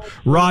 4,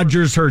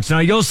 Rodgers, Hurts. Now,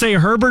 you'll say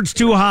Herbert's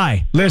too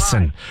high.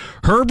 Listen,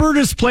 Herbert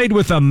has played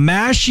with a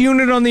mash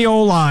unit on the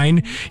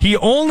O-line. He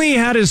only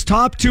had his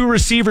top 2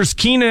 receivers,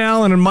 Keenan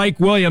Allen and Mike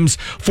Williams,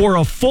 for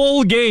a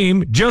full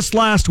game just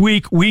last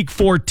week, week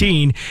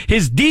 14.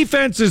 His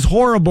defense is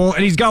horrible,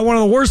 and he's got one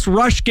of the worst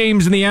rush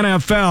games in the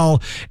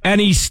NFL, and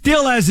he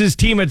still has his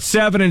team at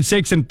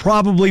 7-6 and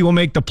probably will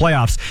make the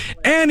playoffs.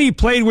 And he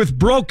played with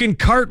broken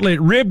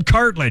rib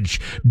cartilage.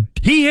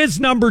 He is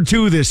number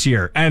 2 this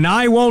year, and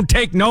I won't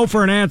take no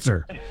for an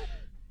answer.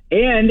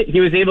 And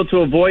he was able to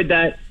avoid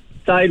that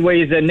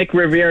sideways Nick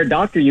Riviera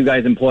doctor you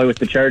guys employ with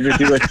the Chargers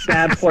who was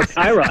stabbed for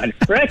Tyrod,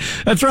 right?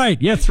 That's right.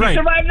 Yes, right. He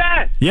survived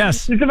that.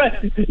 Yes. You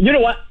know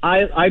what?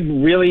 I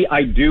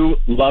do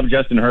love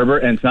Justin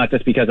Herbert, and it's not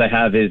just because I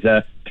have his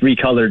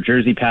 3-color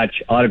jersey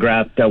patch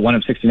autographed 1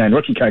 of 69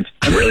 rookie cards.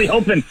 I'm really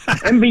hoping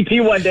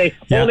MVP one day.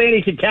 Old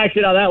Andy can cash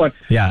in on that one.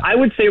 Yeah. I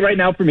would say right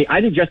now for me,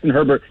 I think Justin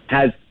Herbert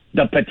has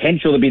the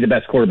potential to be the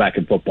best quarterback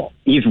in football.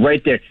 He's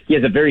right there. He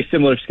has a very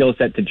similar skill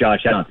set to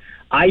Josh Allen.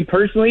 I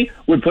personally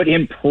would put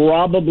him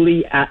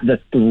probably at the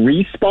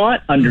 3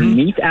 spot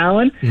underneath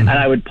Allen, and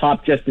I would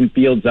pop Justin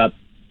Fields up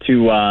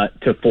to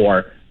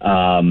 4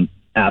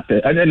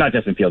 after not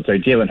Justin Fields, sorry,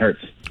 Jalen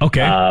Hurts.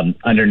 Okay.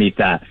 Underneath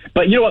that.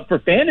 But you know what? For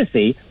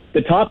fantasy,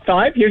 the top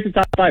 5, here's the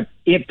top 5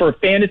 for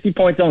fantasy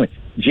points only.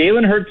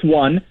 Jalen Hurts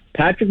 1,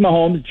 Patrick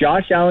Mahomes,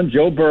 Josh Allen,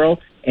 Joe Burrow,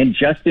 and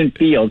Justin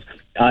Fields.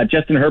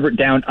 Justin Herbert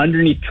down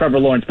underneath Trevor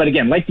Lawrence. But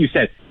again, like you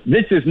said,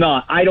 this is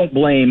not, I don't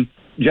blame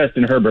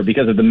Justin Herbert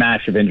because of the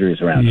mash of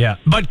injuries around him. Yeah.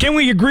 But can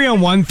we agree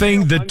on one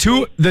thing? The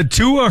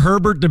Tua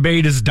Herbert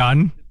debate is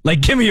done.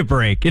 Like, give me a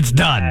break. It's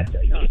done.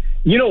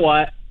 You know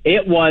what?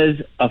 It was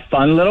a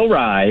fun little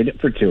ride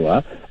for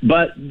Tua,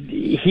 but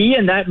he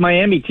and that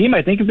Miami team,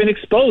 I think, have been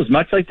exposed,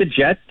 much like the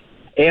Jets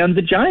and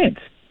the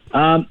Giants.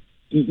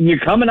 You're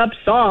coming up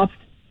soft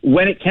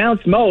when it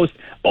counts most.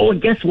 Oh,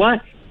 and guess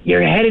what?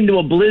 You're heading to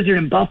a blizzard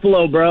in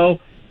Buffalo, bro.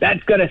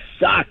 that's going to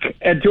suck.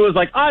 And Tua's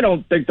like, I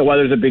don't think the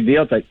weather's a big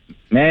deal. It's like,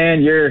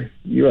 man,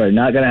 you are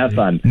not going to have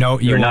fun. No,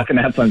 you're not going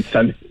to have fun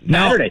Sunday.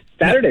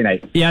 Saturday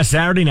night. Yeah,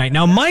 Saturday night.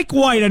 Now, Mike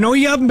White, I know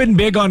you haven't been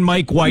big on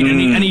Mike White,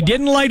 and he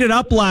didn't light it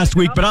up last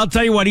week, but I'll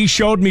tell you what, he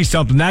showed me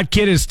something. That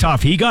kid is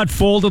tough. He got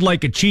folded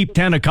like a cheap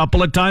 10 a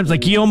couple of times.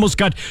 Like, he almost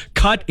got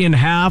cut in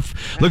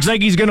half. Looks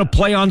like he's going to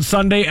play on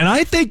Sunday, and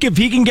I think if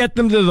he can get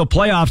them to the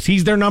playoffs,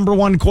 he's their number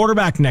one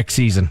quarterback next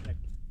season.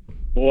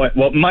 Boy,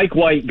 well, Mike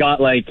White got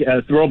like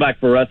a throwback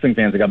for wrestling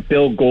fans, like a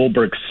Bill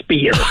Goldberg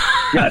spear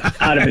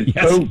out of his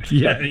boot.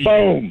 Yeah.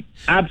 Boom.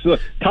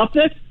 Absolute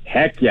toughness?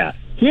 Heck yeah.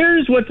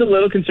 Here's what's a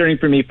little concerning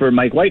for me for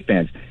Mike White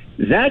fans.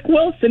 Zach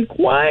Wilson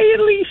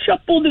quietly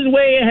shuffled his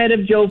way ahead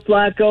of Joe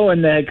Flacco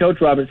and the head coach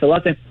Robert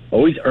Saleh,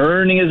 always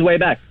earning his way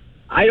back.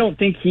 I don't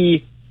think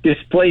he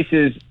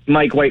displaces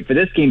Mike White for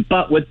this game,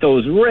 but with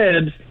those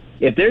ribs,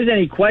 if there's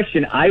any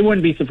question, I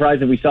wouldn't be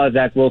surprised if we saw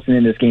Zach Wilson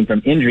in this game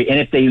from injury. And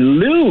if they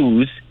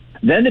lose,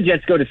 then the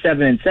Jets go to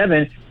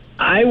 7-7.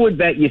 I would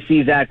bet you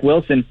see Zach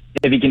Wilson,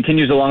 if he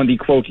continues along the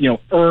quote,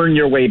 earn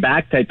your way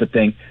back type of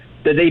thing,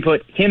 that they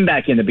put him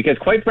back in there. Because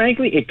quite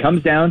frankly, it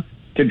comes down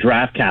to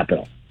draft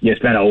capital. You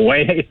spend a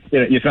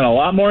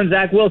lot more on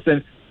Zach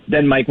Wilson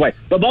than Mike White.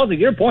 But Baldy,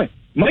 to your point,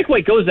 Mike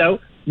White goes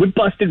out with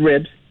busted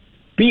ribs,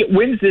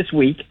 wins this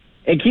week,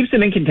 and keeps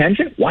them in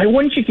contention. Why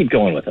wouldn't you keep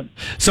going with them?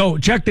 So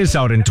check this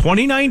out. In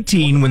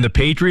 2019, when the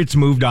Patriots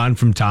moved on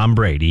from Tom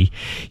Brady,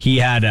 he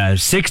had a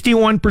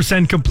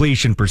 61%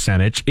 completion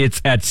percentage.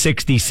 It's at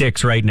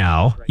 66 right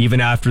now, even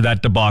after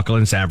that debacle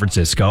in San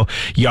Francisco.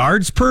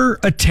 Yards per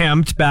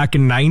attempt back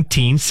in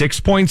 19,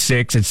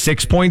 6.6. It's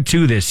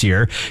 6.2 this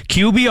year.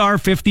 QBR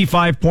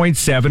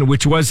 55.7,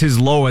 which was his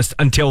lowest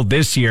until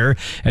this year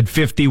at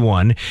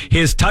 51.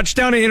 His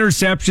touchdown to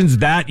interceptions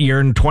that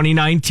year in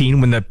 2019,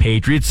 when the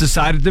Patriots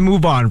decided to move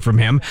on from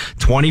him,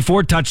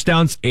 24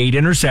 touchdowns, 8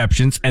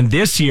 interceptions, and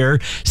this year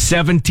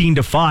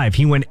 17-5.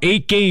 He went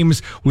 8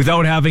 games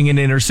without having an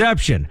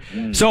interception.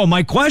 So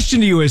my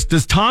question to you is,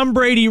 does Tom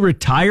Brady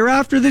retire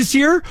after this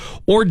year,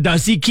 or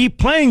does he keep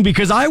playing?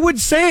 Because I would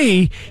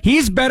say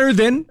he's better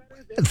than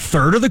a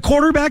third of the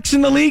quarterbacks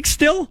in the league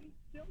still.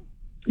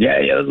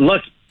 Yeah,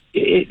 look,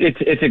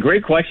 it's a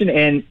great question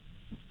and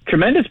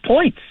tremendous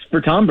points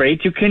for Tom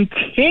Brady to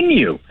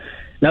continue.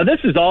 Now,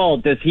 this is all,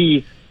 does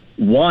he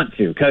want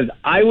to? Because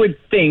I would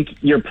think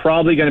you're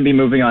probably going to be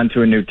moving on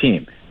to a new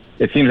team.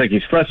 It seems like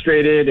he's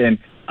frustrated, and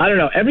I don't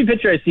know, every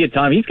picture I see of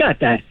Tom, he's got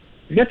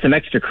some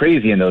extra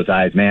crazy in those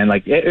eyes, man.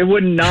 Like it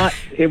would not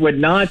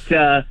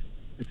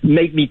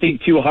make me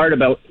think too hard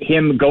about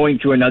him going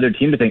to another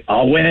team to think,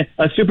 I'll win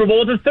a Super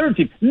Bowl with a third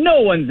team.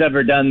 No one's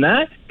ever done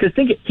that, because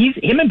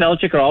him and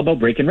Belichick are all about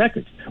breaking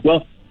records.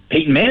 Well,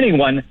 Peyton Manning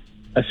won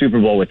a Super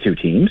Bowl with 2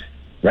 teams,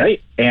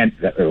 right? And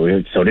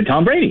so did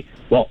Tom Brady.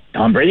 Well,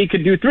 Tom Brady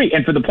could do 3.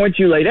 And for the points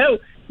you laid out,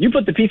 you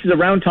put the pieces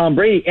around Tom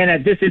Brady, and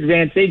at this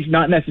advanced age,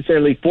 not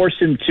necessarily force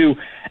him to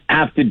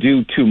have to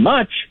do too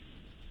much.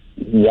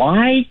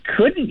 Why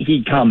couldn't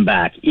he come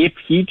back if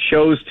he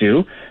chose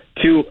to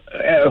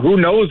who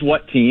knows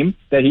what team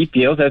that he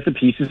feels has the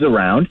pieces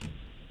around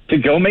to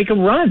go make a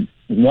run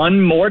one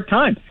more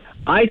time?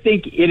 I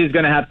think it is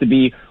going to have to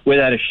be,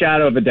 without a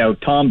shadow of a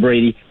doubt, Tom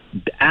Brady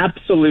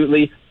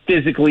absolutely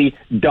physically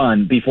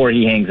done before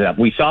he hangs it up.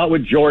 We saw it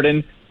with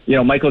Jordan.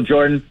 Michael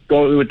Jordan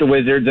going with the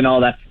Wizards and all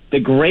that. The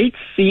greats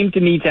seem to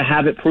need to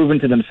have it proven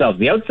to themselves.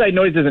 The outside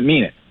noise doesn't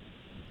mean it.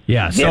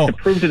 Yeah, they have to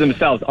prove to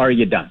themselves, are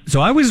you done?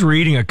 So I was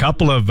reading a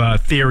couple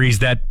of theories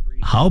that,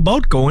 how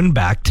about going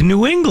back to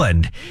New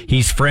England?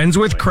 He's friends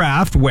with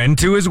Kraft, went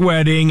to his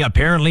wedding.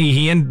 Apparently,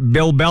 he and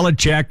Bill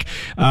Belichick,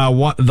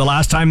 the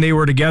last time they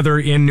were together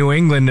in New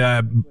England,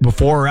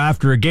 before or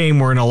after a game,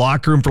 were in a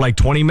locker room for like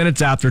 20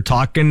 minutes after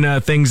talking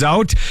things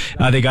out.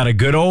 They got a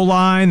good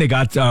O-line. They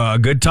got a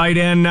good tight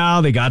end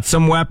now. They got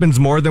some weapons,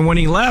 more than when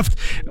he left.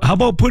 How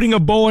about putting a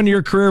bow on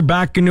your career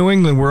back in New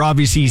England, where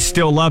obviously he's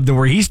still loved and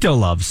where he still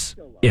loves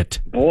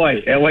it?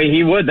 Boy,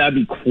 he would. That'd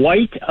be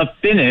quite a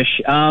finish.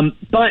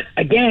 But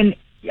again,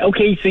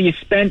 okay, so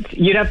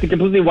you'd have to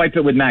completely wipe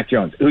it with Mac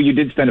Jones, who you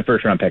did spend a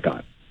first round pick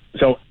on.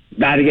 So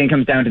that again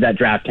comes down to that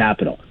draft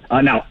capital.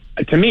 Now,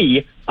 to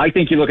me, I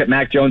think you look at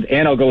Mac Jones,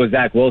 and I'll go with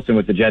Zach Wilson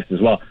with the Jets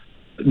as well.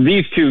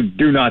 These two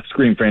do not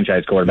scream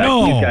franchise quarterbacks.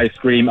 No. These guys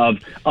scream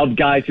of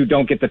guys who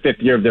don't get the 5th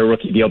year of their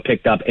rookie deal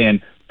picked up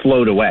and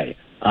float away.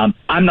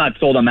 I'm not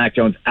sold on Mac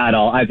Jones at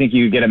all. I think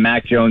you could get a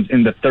Mac Jones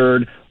in the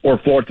 3rd or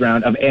 4th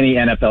round of any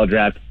NFL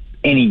draft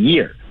any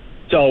year.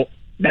 So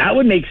that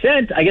would make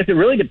sense. I guess it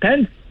really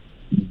depends.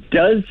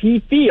 Does he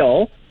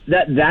feel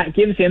that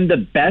gives him the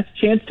best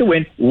chance to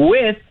win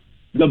with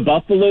the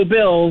Buffalo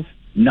Bills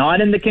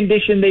not in the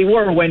condition they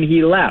were when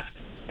he left?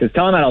 Because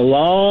Tom had a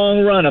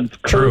long run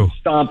of curb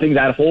stomping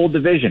that whole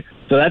division.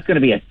 So that's going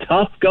to be a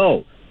tough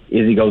go.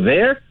 Is he go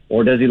there,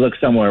 or does he look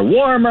somewhere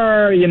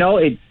warmer?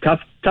 It's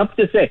tough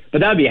to say. But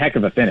that would be a heck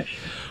of a finish.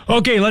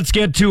 Okay, let's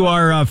get to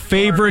our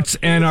favorites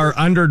and our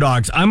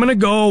underdogs. I'm going to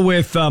go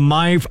with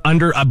my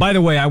by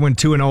the way, I went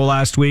 2-0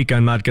 last week.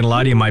 I'm not going to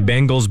lie to you. My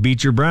Bengals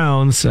beat your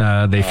Browns.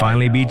 They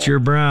finally beat your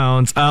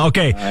Browns.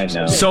 Okay,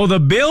 so the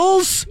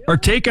Bills are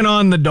taking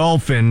on the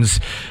Dolphins.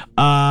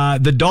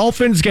 The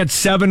Dolphins get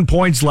 7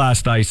 points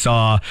last I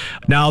saw.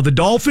 Now, the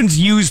Dolphins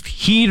used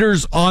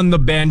heaters on the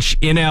bench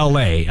in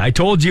L.A. I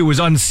told you it was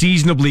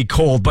unseasonably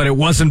cold, but it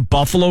wasn't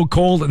Buffalo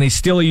cold, and they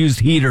still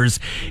used heaters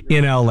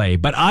in L.A.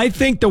 But I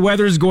think the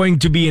weather's going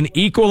to be an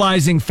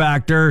equalizing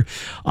factor.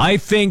 I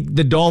think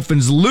the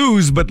Dolphins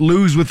lose, but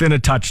lose within a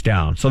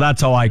touchdown. So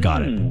that's how I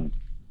got it.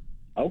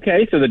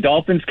 Okay, so the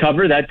Dolphins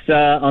cover. That's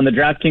on the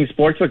DraftKings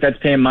Sportsbook. That's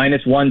paying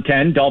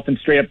 -110. Dolphins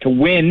straight up to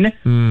win,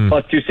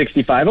 plus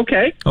 265.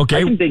 Okay, I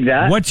can dig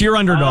that. What's your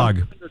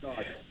underdog?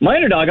 My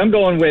underdog, I'm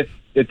going with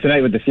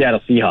tonight with the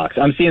Seattle Seahawks.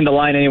 I'm seeing the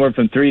line anywhere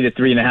from 3 to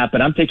 3.5,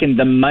 but I'm taking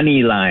the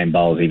money line,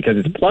 Ballsy, because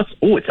it's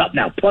it's up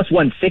now, plus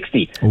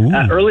 160.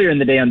 Earlier in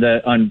the day on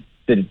the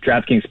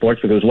DraftKings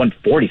Sportsbook, it was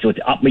 140, so it's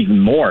up even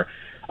more.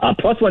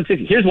 Plus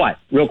 160. Here's why,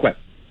 real quick.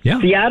 Yeah.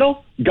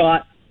 Seattle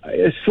got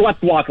a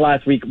swept walk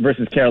last week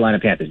versus Carolina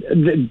Panthers.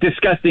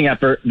 Disgusting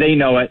effort. They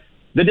know it.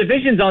 The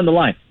division's on the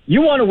line.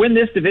 You want to win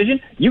this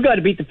division, you got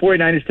to beat the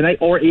 49ers tonight,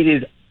 or it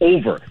is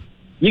over.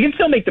 You can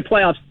still make the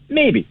playoffs,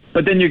 maybe,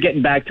 but then you're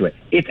getting back to it.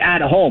 It's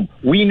at home.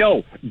 We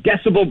know.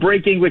 Decibel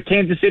breaking with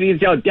Kansas City and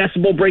Seattle.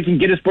 Decibel breaking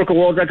Guinness Book of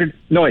World Record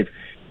noise.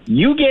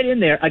 You get in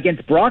there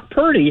against Brock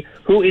Purdy,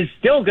 who is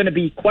still going to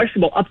be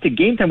questionable up to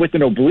game time with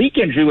an oblique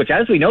injury, which,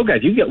 as we know,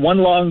 guys, you get one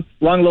wrong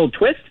little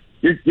twist,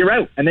 you're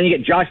out. And then you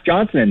get Josh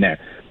Johnson in there.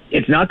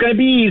 It's not going to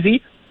be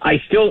easy.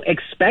 I still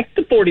expect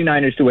the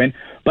 49ers to win,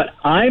 but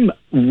I'm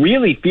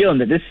really feeling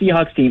that this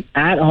Seahawks team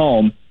at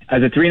home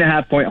as a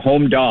 3.5-point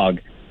home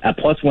dog at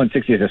plus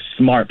 160 is a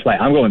smart play.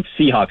 I'm going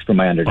Seahawks for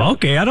my underdog.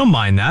 Okay, I don't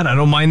mind that. I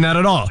don't mind that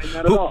at all.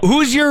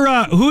 Who's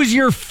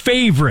your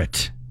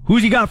favorite?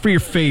 Who's you got for your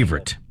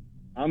favorite?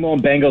 I'm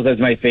going Bengals as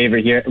my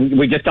favorite here.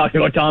 We just talked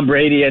about Tom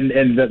Brady and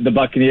the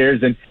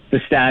Buccaneers and the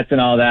stats and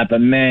all that,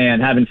 but man,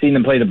 having seen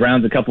them play the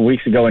Browns a couple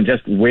weeks ago and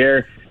just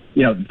where,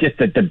 just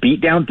the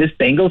beat down this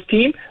Bengals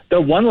team, their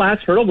one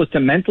last hurdle was to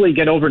mentally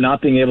get over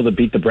not being able to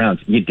beat the Browns.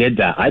 You did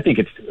that. I think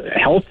it's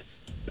health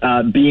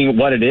being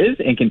what it is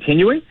and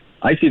continuing.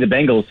 I see the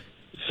Bengals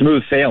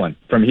smooth sailing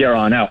from here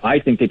on out. I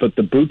think they put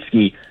the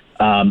bootski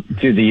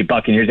to the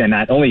Buccaneers, and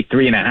at only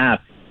 3.5.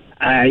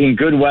 In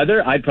good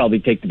weather, I'd probably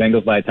take the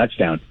Bengals by a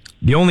touchdown.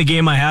 The only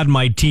game I had on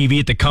my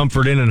TV at the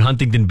Comfort Inn in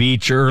Huntington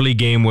Beach early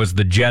game was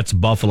the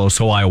Jets-Buffalo,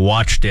 so I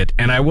watched it.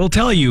 And I will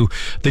tell you,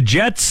 the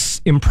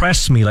Jets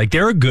impressed me. Like,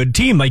 they're a good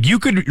team. Like, you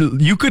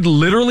could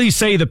literally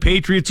say the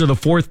Patriots are the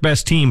fourth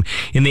best team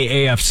in the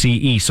AFC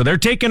East. So they're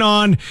taking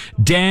on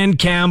Dan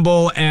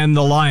Campbell and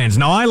the Lions.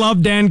 Now, I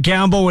love Dan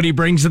Campbell, what he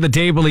brings to the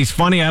table. He's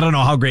funny. I don't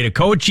know how great a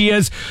coach he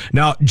is.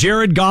 Now,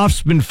 Jared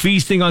Goff's been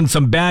feasting on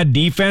some bad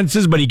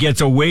defenses, but he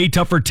gets a way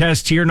tougher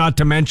test here, not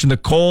to mention the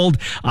cold.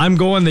 I'm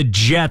going the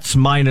Jets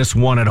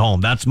 -1 at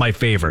home. That's my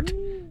favorite.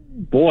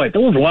 Boy,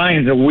 those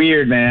Lions are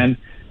weird, man.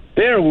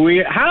 They're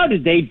weird. How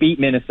did they beat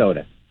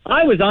Minnesota?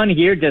 I was on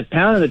here just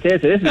pounding the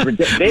table. This is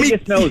ridiculous.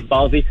 Vegas knows,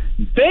 Ballsy.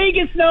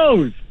 Vegas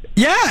knows.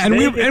 Yeah, and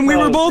we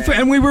were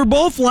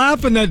both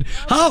laughing that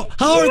how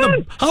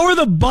are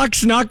the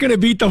Bucs not going to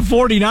beat the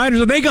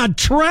 49ers? They got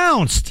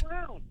trounced.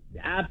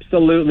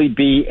 Absolutely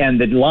beat, and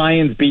the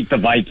Lions beat the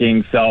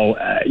Vikings. So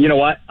you know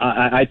what?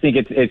 I think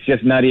it's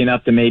just nutty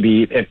enough to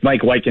maybe, if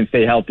Mike White can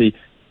stay healthy,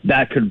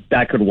 that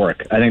could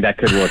work. I think that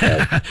could work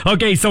out.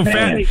 Okay, so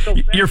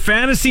your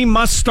fantasy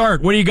must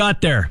start. What do you got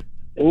there?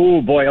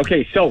 Oh, boy.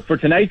 Okay, so for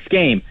tonight's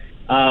game,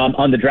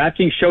 on the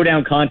DraftKings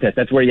Showdown contest,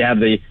 that's where you have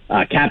the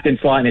captain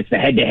slot and it's the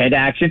head-to-head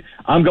action.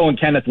 I'm going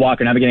Kenneth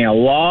Walker, and I've been getting a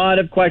lot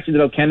of questions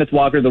about Kenneth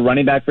Walker, the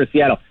running back for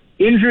Seattle.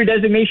 Injury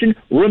designation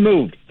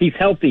removed. He's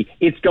healthy.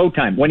 It's go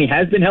time. When he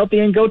has been healthy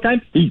in go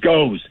time, he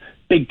goes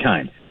big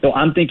time. So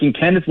I'm thinking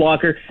Kenneth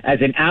Walker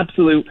as an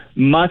absolute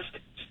must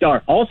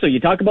start. Also, you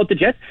talk about the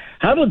Jets.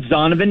 How about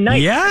Zonovan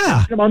Knight? Yeah. I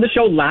talked him on the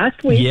show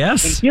last week.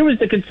 Yes. And here was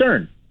the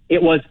concern.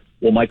 It was,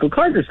 well, Michael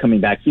Carter's coming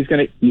back. He's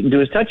going to eat into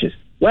his touches.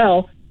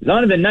 Well,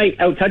 Zonovan Knight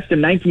out-touched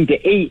him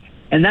 19-8,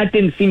 and that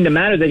didn't seem to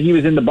matter that he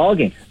was in the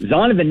ballgame.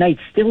 Zonovan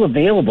Knight's still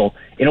available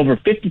in over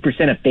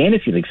 50% of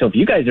fantasy leagues. So if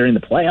you guys are in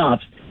the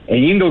playoffs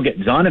and you can go get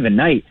Zonovan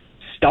Knight,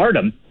 start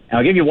him. And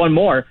I'll give you one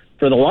more.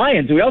 For the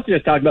Lions, we also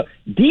just talked about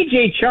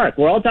DJ Chark.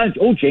 We're all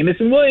talking,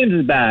 Jamison Williams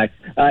is back.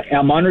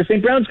 Amon-Ra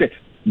St. Brown's great.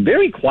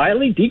 Very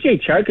quietly,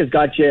 DJ Chark has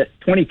got you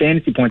 20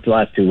 fantasy points the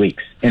last 2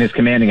 weeks and is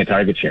commanding a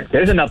target share.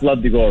 There's enough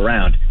love to go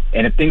around.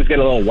 And if things get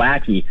a little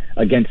wacky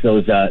against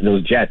those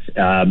Jets,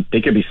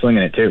 they could be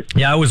slinging it too.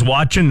 Yeah, I was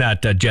watching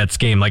that Jets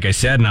game, like I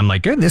said, and I'm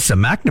like, this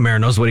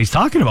McNamara knows what he's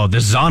talking about.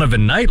 This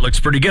Zonovan Knight looks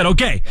pretty good.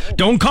 Okay,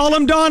 don't call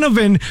him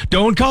Donovan.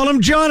 Don't call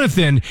him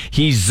Jonathan.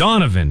 He's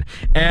Zonovan.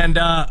 And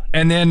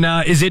then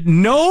is it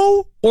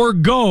no or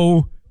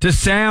go to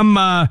Sam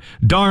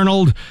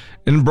Darnold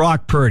and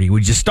Brock Purdy?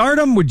 Would you start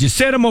him? Would you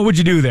sit him? What would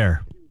you do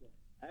there?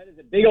 That is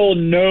a big old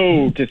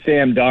no to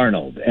Sam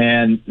Darnold.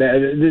 And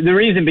the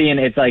reason being,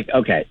 it's like,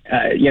 okay,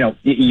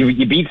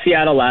 you beat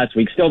Seattle last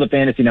week. Still, the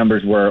fantasy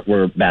numbers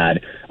were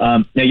bad.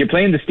 Now, you're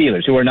playing the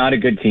Steelers, who are not a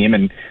good team,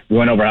 and we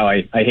went over how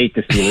I hate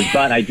the Steelers,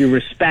 but I do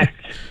respect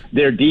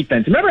their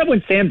defense. Remember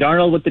when Sam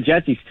Darnold with the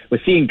Jets, he was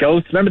seeing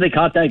ghosts? Remember they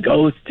caught that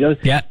ghost?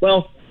 Yeah.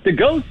 Well, the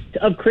ghosts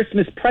of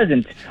Christmas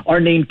present are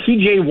named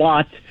T.J.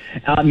 Watt,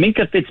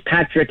 Minka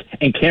Fitzpatrick,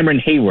 and Cameron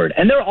Hayward.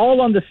 And they're all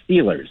on the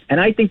Steelers.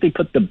 And I think they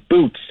put the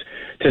boots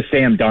to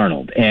Sam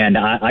Darnold. And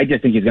I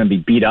just think he's going to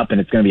be beat up,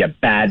 and it's going to be a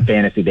bad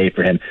fantasy day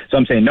for him. So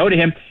I'm saying no to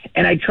him.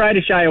 And I try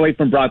to shy away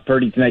from Brock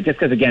Purdy tonight just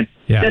because, again,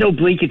 that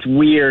oblique, it's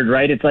weird,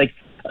 right? It's like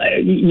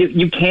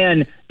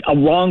a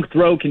wrong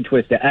throw can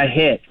twist it, a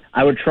hit.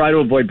 I would try to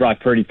avoid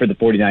Brock Purdy for the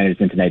 49ers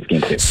in tonight's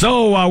game, too.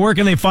 So where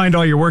can they find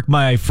all your work,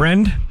 my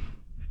friend?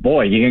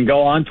 Boy, you can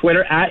go on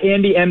Twitter at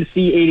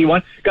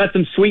AndyMC81. Got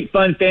some sweet,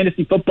 fun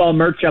fantasy football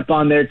merch up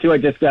on there, too. I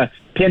just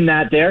pinned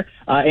that there.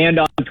 And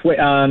on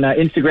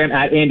Instagram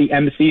at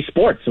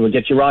AndyMCSports. So we'll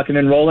get you rocking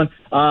and rolling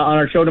on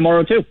our show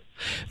tomorrow, too.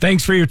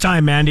 Thanks for your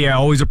time, Andy. I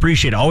always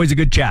appreciate it. Always a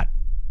good chat.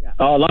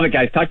 Oh, love it,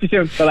 guys. Talk to you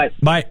soon. Bye-bye.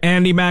 By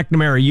Andy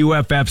McNamara,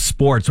 UFF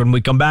Sports. When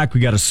we come back, we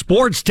got a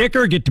sports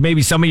ticker. Get to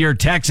maybe some of your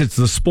texts. It's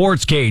the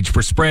Sports Cage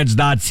for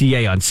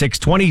spreads.ca on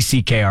 620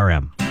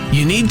 CKRM.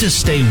 You need to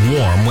stay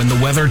warm when the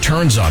weather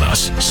turns on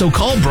us. So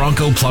call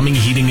Bronco Plumbing,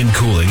 Heating, and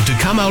Cooling to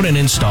come out and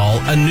install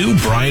a new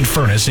Bryant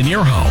furnace in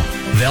your home.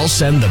 They'll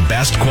send the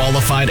best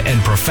qualified and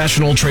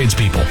professional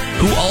tradespeople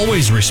who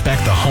always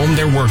respect the home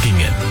they're working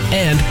in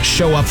and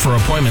show up for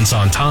appointments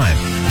on time.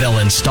 They'll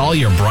install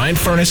your Bryant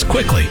furnace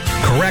quickly,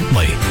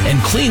 correctly,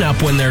 and clean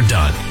up when they're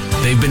done.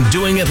 They've been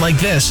doing it like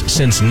this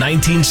since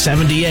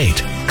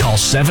 1978. Call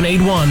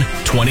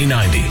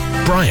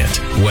 781-2090. Bryant,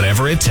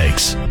 whatever it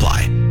takes.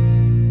 Apply.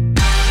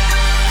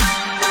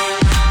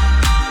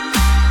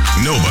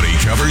 Nobody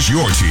covers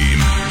your team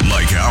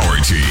like our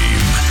team.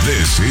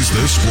 This is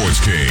the Sports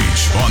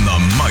Cage on the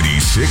mighty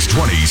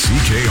 620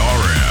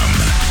 CKRM.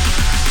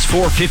 It's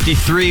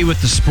 4:53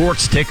 with the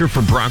sports ticker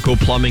for Bronco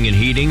Plumbing and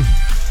Heating,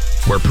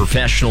 where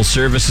professional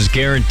service is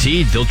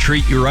guaranteed. They'll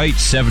treat you right.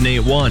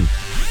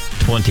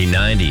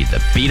 781-2090.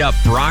 The beat-up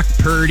Brock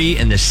Purdy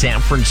and the San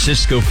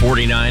Francisco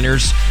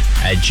 49ers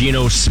at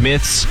Geno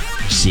Smith's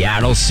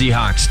Seattle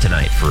Seahawks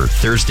tonight for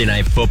Thursday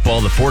Night Football.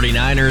 The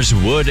 49ers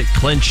would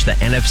clinch the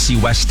NFC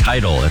West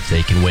title if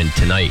they can win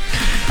tonight.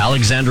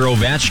 Alexander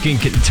Ovechkin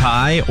can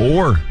tie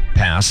or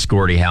pass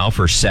Gordie Howe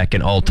for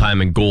second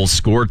all-time in goals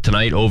scored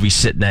tonight. Ovi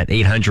sitting at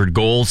 800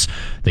 goals.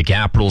 The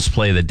Capitals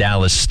play the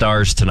Dallas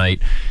Stars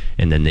tonight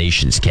in the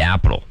nation's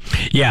capital.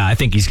 Yeah, I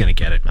think he's going to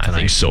get it tonight. I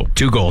think so.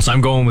 2 goals.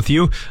 I'm going with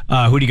you.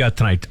 Who do you got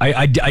tonight?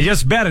 I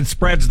just bet at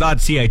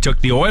spreads.ca. I took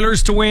the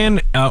Oilers to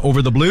win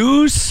over the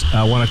Blues.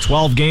 Won at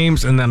 12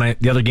 games. And then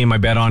the other game I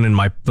bet on in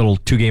my little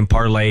 2-game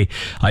parlay,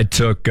 I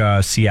took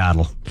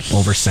Seattle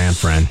over San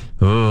Fran.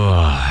 Oh,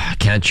 I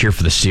can't cheer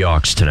for the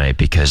Seahawks tonight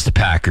because the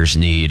Packers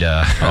need.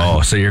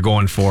 So you're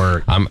going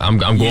for? I'm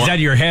going. Is that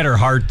your head or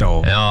heart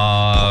though?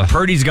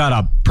 Purdy's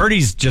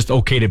just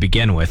okay to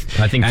begin with.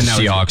 I think the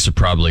Seahawks are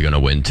probably going to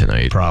win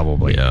tonight.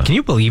 Probably. Yeah. Can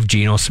you believe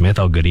Geno Smith?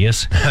 How good he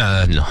is?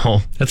 No,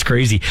 that's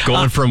crazy.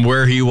 Going from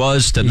where he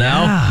was to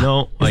now.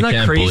 No, Isn't I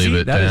can't believe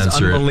it. That is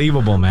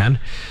unbelievable, man.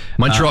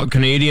 Montreal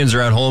Canadiens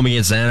are at home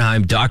against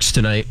Anaheim Ducks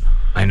tonight.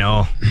 I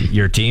know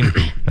your team.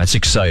 That's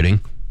exciting.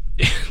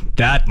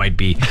 That might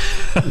be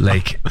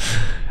like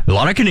a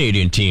lot of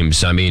Canadian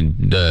teams. I mean,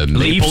 the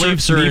Maple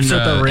Leafs are in the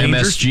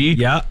MSG.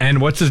 Yeah,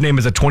 and what's his name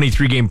is a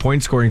 23-game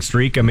point scoring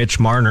streak. Mitch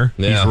Marner.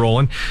 Yeah. He's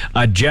rolling.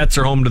 Jets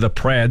are home to the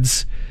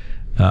Preds.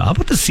 How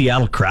about the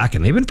Seattle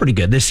Kraken? They've been pretty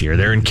good this year.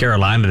 They're in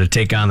Carolina to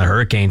take on the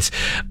Hurricanes.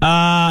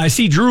 I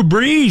see Drew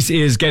Brees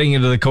is getting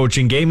into the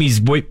coaching game.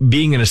 He's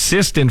being an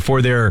assistant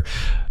for their,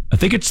 I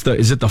think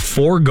is it the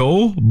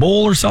 4-Go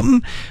Bowl or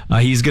something?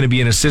 He's going to be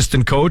an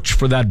assistant coach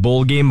for that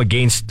bowl game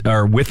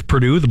with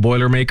Purdue, the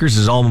Boilermakers,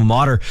 his alma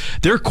mater.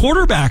 Their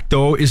quarterback,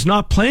 though, is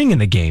not playing in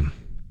the game.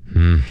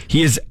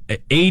 He is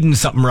Aiden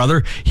something or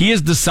other. He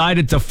has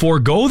decided to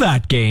forego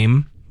that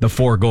game, the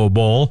 4-Go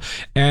Bowl,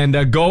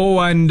 and go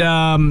and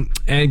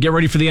get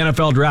ready for the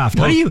NFL draft.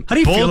 How do you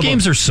feel? Bowl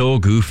games are so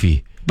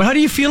goofy. But how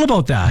do you feel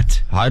about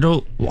that? I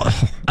don't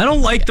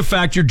like the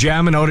fact you're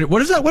jamming out.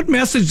 What is that? What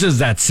message does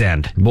that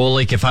send? Well,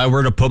 like if I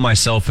were to put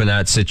myself in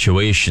that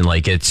situation,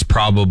 like it's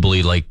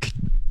probably like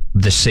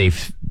the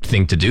safe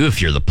thing to do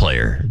if you're the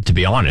player. To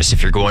be honest,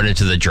 if you're going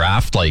into the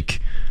draft, like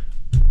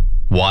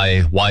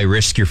why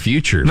risk your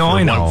future? No,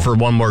 I know. For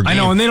one more game. I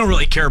know, and they don't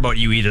really care about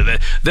you either.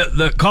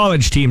 The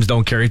college teams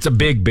don't care. It's a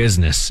big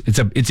business. It's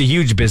a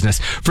huge business.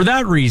 For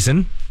that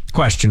reason,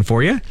 question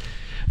for you.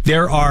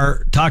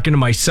 Talking to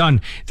my son,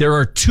 there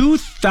are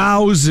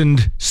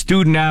 2,000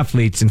 student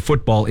athletes in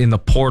football in the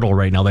portal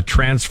right now, the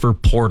transfer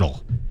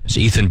portal. Is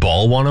Ethan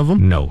Ball one of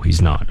them? No,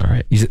 he's not. All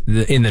right. He's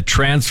in the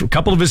transfer. A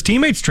couple of his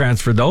teammates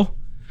transferred, though.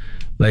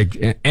 Like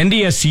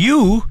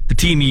NDSU, the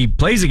team he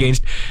plays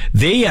against,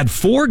 they had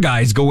 4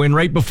 guys go in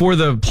right before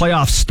the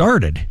playoffs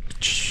started.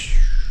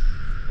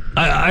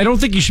 I don't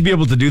think you should be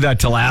able to do that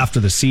till after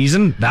the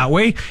season that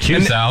way.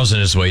 2,000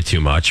 is way too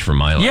much for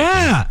my life.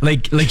 Yeah,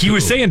 like he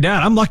was saying,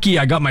 Dad, I'm lucky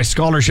I got my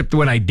scholarship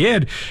when I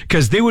did,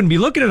 because they wouldn't be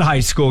looking at high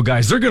school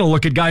guys. They're going to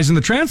look at guys in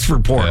the transfer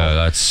portal.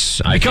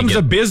 It becomes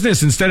a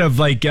business instead of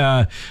like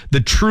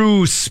the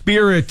true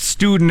spirit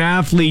student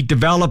athlete.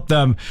 Develop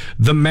them,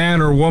 the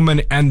man or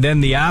woman, and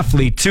then the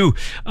athlete too.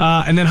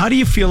 And then how do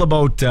you feel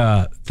about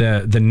the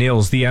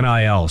NILs, the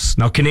NILs?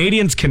 Now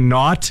Canadians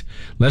cannot,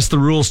 unless the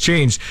rules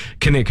change,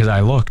 because I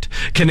looked.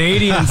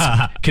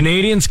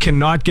 Canadians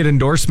cannot get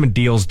endorsement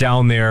deals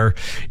down there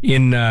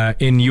in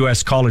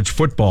U.S. college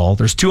football.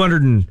 There's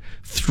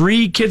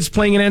 203 kids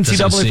playing in NCAA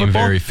football. Doesn't seem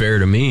very fair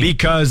to me.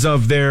 Because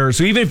of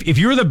so even if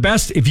you're the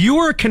best, if you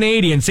were a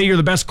Canadian, say you're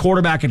the best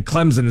quarterback at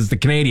Clemson as the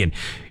Canadian,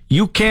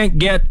 you can't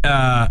get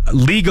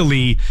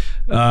legally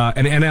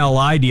an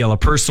NLI deal, a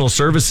personal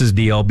services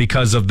deal,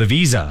 because of the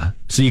visa.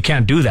 So you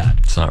can't do that.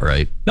 It's not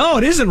right. No,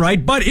 it isn't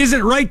right. But is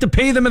it right to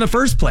pay them in the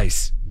first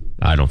place?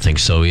 I don't think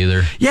so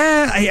either.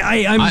 Yeah,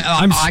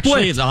 I'm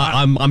split. Actually,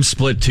 I'm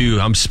split too.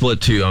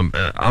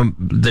 I'm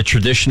the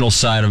traditional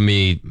side of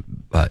me.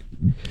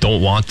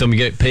 Don't want them to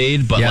get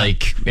paid, but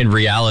like in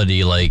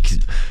reality, like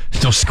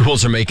those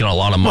schools are making a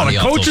lot of money.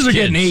 Well, the coaches are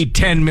getting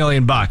 $8-10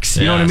 million. You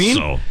know what I mean?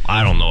 So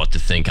I don't know what to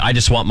think. I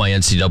just want my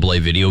NCAA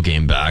video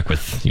game back.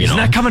 Isn't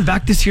that coming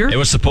back this year? It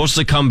was supposed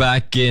to come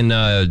back in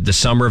the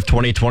summer of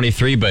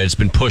 2023, but it's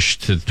been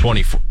pushed to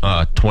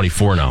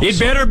 24 now. It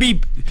better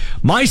be.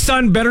 My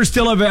son better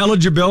still have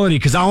eligibility,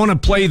 because I want to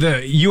play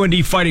the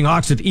UND Fighting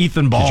Hawks with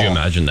Ethan Ball. Could you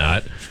imagine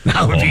that?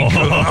 That would be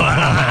cool.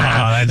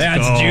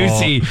 That's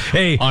juicy.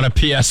 Hey, on a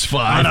PS5.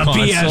 On a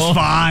console.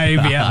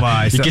 PS5,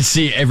 yeah. You can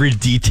see every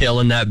detail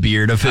in that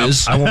beard of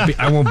his. I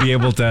won't be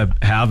able to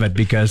have it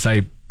because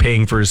I'm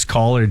paying for his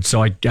college,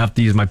 so I have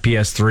to use my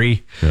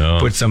PS3. Yeah.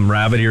 Put some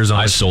rabbit ears on.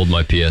 I sold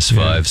my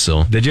PS5,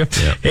 so. Did you?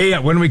 Yeah. Hey,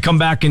 when we come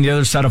back in the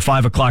other side of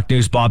 5 o'clock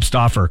news, Bob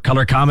Stauffer,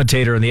 color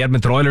commentator in the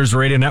Edmonton Oilers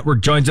Radio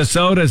Network, joins us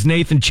out as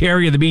Nathan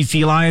Cherry of the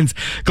BC Lions,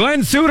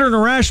 Glenn Suter and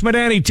Arash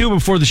Madani too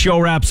before the show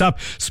wraps up.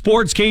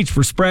 Sports Cage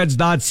for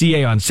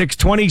Spreads.ca on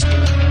 620.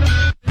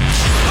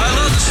 I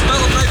love the smell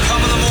of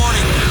napalm in the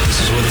morning. This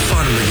is where the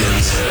fun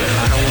begins.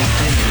 I don't want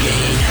them to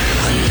gain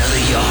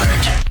another yard.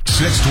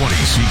 620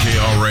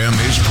 CKRM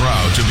is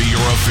proud to be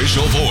your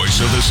official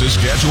voice of the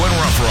Saskatchewan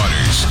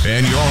Roughriders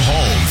and your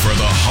home for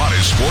the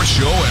hottest sports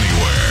show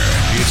anywhere.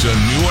 It's a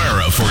new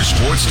era for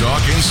sports talk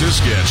in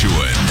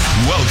Saskatchewan.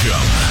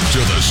 Welcome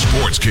to the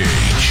Sports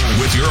Cage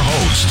with your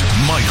host,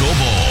 Michael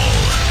Ball.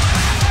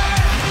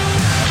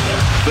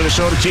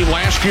 Minnesota team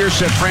last year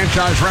set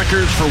franchise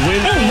records for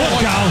wins. Oh,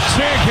 look out.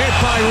 Big hit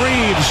by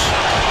Reeves.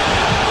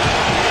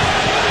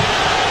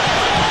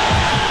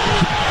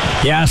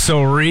 Yeah,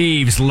 so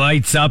Reeves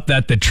lights up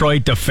that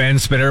Detroit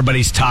defenseman.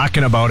 Everybody's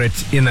talking about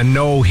it in the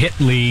no-hit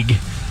league.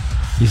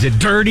 Is it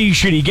dirty?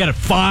 Should he get a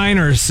fine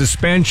or a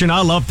suspension?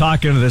 I love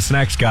talking to this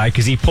next guy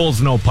because he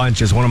pulls no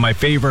punches. One of my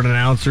favorite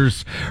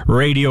announcers,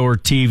 radio or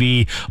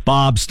TV,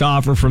 Bob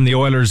Stauffer from the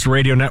Oilers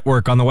Radio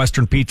Network on the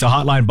Western Pizza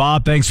Hotline.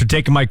 Bob, thanks for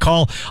taking my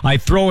call. I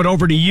throw it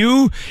over to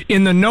you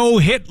in the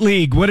no-hit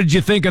league. What did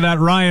you think of that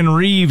Ryan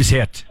Reeves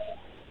hit?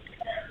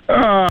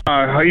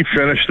 How you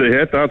finished the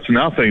hit, that's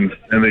nothing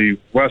in the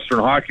Western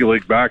Hockey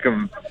League back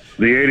in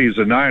the 80s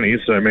and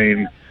 90s. I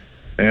mean,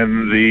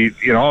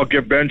 and I'll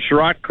give Ben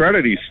Sherratt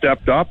credit. He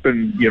stepped up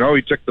and,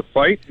 he took the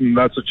fight, and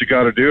that's what you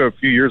got to do. A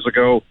few years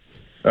ago,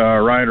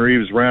 Ryan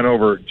Reeves ran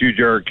over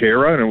Jujhar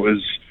Khaira, and it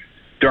was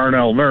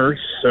Darnell Nurse.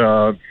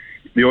 The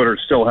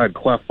Oilers still had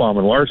Klefbom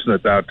and Larson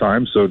at that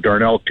time, so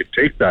Darnell could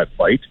take that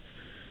fight.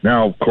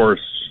 Now, of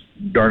course,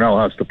 Darnell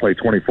has to play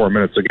 24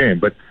 minutes a game,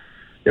 but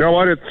you know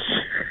what? It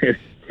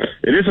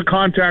is a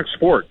contact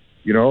sport.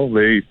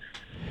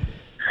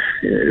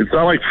 It's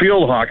not like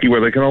field hockey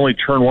where they can only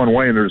turn one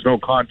way and there's no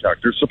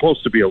contact. There's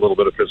supposed to be a little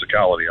bit of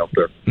physicality out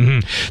there.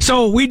 Mm-hmm.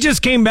 So we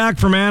just came back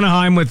from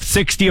Anaheim with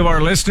 60 of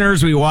our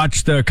listeners. We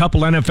watched a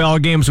couple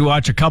NFL games. We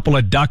watched a couple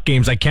of Duck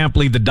games. I can't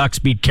believe the Ducks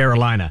beat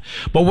Carolina.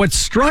 But what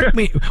struck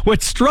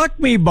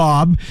me,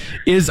 Bob,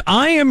 is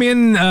I am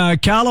in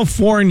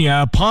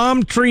California,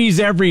 palm trees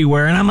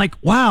everywhere, and I'm like,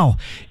 wow,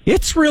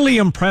 it's really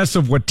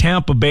impressive what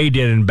Tampa Bay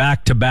did in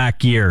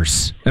back-to-back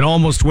years and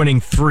almost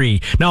winning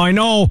 3. Now, I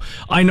know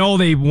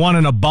they won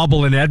in a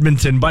bubble in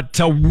Edmonton, but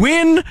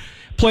to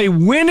play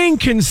winning,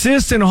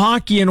 consistent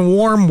hockey in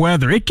warm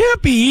weather, it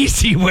can't be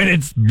easy when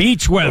it's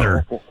beach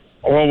weather.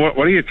 Well, what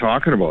are you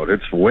talking about?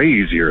 It's way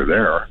easier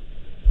there.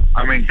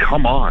 I mean,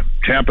 come on.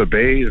 Tampa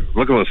Bay,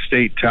 look at the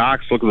state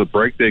tax, look at the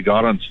break they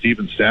got on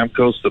Steven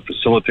Stamkos to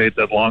facilitate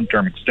that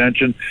long-term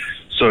extension.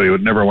 So he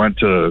would never went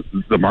to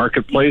the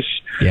marketplace.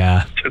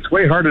 Yeah. It's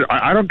way harder.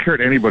 I don't care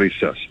what anybody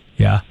says.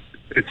 Yeah.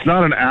 It's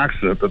not an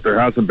accident that there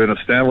hasn't been a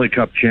Stanley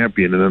Cup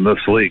champion in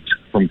this league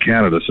from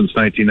Canada since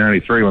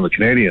 1993 when the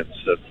Canadians,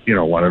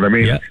 won it. I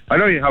mean, I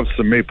know you have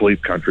some Maple Leaf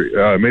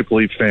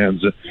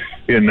fans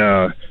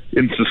in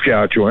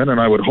Saskatchewan, and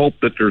I would hope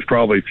that there's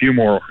probably a few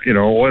more,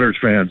 Oilers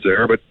fans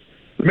there. But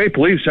the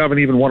Maple Leafs haven't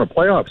even won a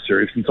playoff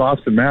series since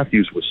Austin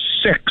Matthews was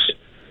 6.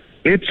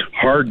 It's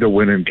hard to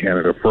win in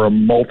Canada for a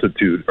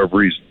multitude of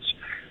reasons.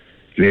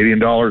 Canadian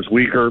dollar's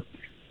weaker.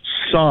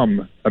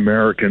 Some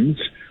Americans,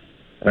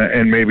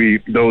 and maybe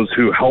those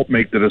who help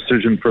make the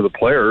decision for the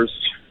players,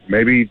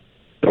 maybe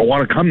don't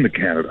want to come to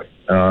Canada.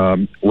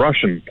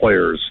 Russian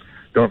players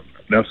don't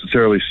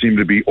necessarily seem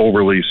to be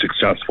overly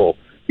successful.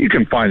 You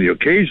can find the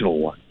occasional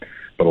one,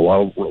 but a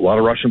lot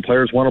of Russian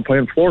players want to play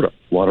in Florida.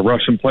 A lot of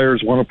Russian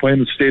players want to play in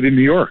the state of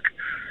New York.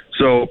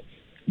 So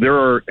there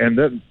are, and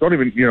then don't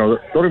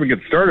even get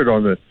started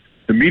on the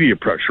media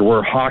pressure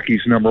where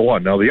hockey's number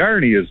one. Now the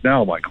irony is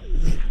now, Michael,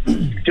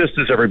 just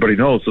as everybody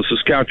knows, the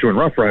Saskatchewan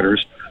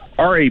Roughriders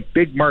are a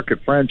big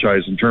market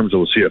franchise in terms of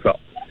the CFL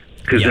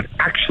because it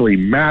actually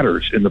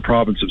matters in the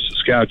province of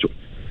Saskatchewan.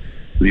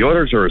 The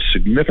Oilers are a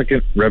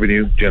significant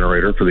revenue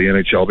generator for the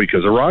NHL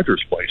because of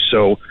Rogers Place.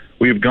 So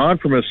we've gone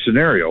from a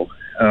scenario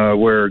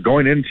where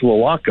going into a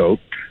lockout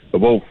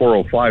of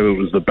 0405, it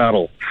was the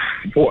battle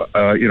for,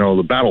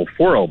 the battle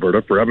for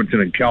Alberta, for Edmonton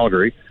and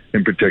Calgary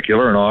in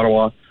particular, and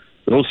Ottawa.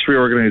 Those three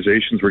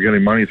organizations were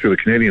getting money through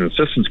the Canadian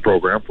Assistance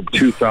Program from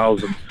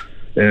 2000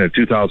 and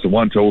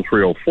 2001 to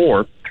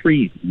 0304,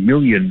 $3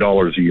 million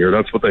a year.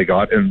 That's what they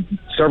got, and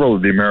several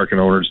of the American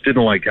owners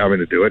didn't like having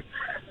to do it.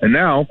 And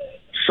now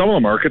some of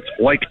the markets,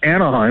 like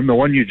Anaheim, the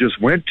one you just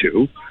went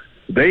to,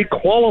 they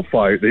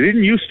qualify. They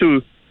didn't used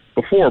to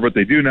before, but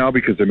they do now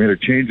because they made a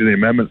change in the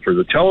amendment for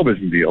the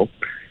television deal.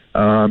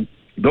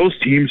 Those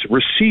teams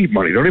receive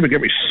money. Don't even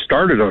get me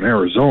started on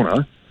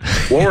Arizona.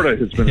 Florida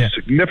has been a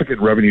significant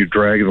revenue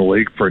drag in the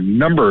league for a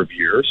number of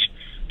years.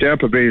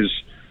 Tampa Bay has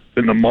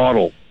been the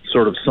model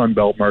sort of Sun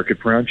Belt market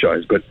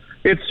franchise, but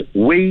it's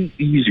way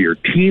easier.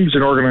 Teams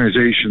and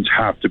organizations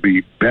have to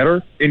be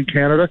better in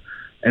Canada,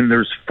 and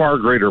there's far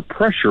greater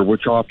pressure,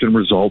 which often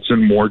results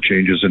in more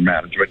changes in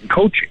management and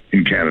coaching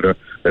in Canada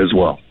as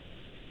well.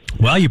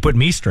 Well, you put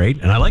me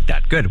straight, and I like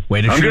that. Good.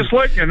 Way to I'm just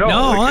letting you know.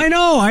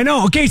 No, I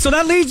know. Okay, so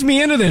that leads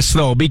me into this,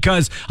 though,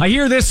 because I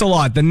hear this a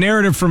lot. The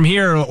narrative from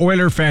here,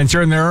 Oiler fans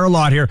here, and there are a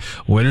lot here.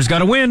 Oilers got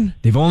to win.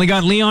 They've only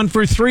got Leon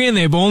for 3, and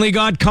they've only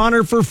got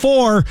Connor for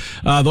 4.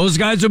 Those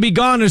guys will be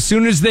gone as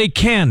soon as they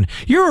can.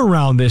 You're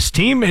around this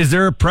team. Is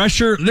there a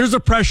pressure? There's a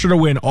pressure to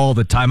win all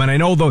the time, and I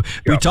know, though,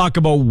 we talk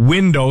about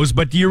windows,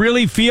 but do you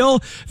really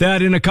feel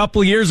that in a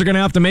couple of years they're going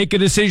to have to make a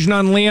decision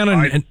on Leon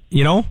and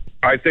you know?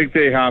 I think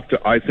they have to.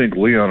 I think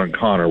Leon and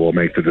Connor will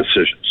make the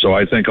decision. So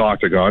I think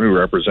Octagon, who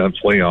represents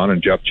Leon,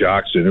 and Jeff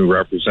Jackson, who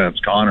represents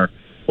Connor,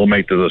 will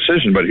make the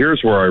decision. But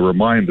here's where I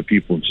remind the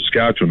people in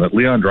Saskatchewan that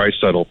Leon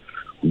Draisaitl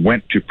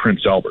went to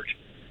Prince Albert.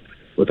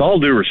 With all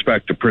due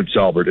respect to Prince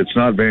Albert, it's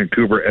not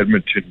Vancouver,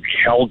 Edmonton,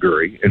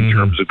 Calgary in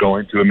terms of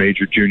going to a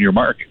major junior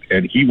market.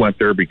 And he went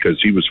there because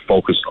he was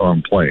focused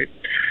on playing.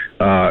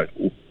 Connor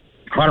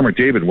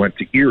McDavid went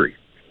to Erie.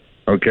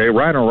 Okay,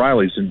 Ryan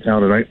O'Reilly's in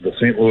town tonight, the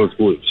St. Louis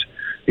Blues.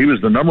 He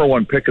was the number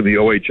 1 pick in the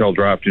OHL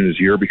draft in his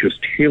year because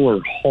Taylor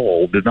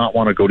Hall did not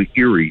want to go to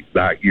Erie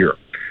that year.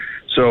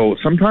 So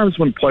sometimes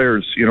when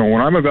players,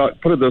 when I'm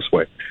about, put it this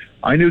way,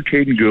 I knew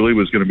Caden Gooley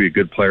was going to be a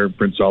good player in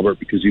Prince Albert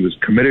because he was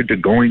committed to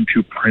going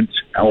to Prince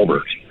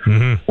Albert.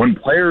 When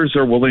players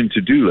are willing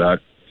to do that,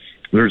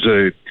 there's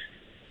a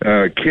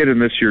kid in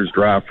this year's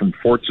draft from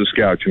Fort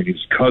Saskatchewan.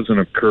 He's cousin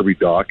of Kirby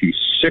Dach. He's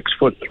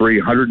 6'3",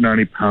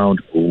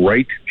 190-pound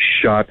right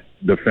shot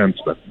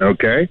defenseman.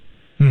 Okay.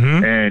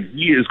 And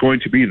he is going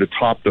to be the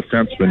top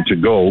defenseman to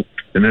go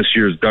in this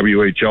year's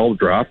WHL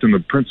draft. And the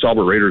Prince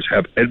Albert Raiders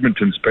have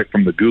Edmonton's pick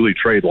from the Gooley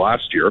trade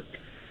last year,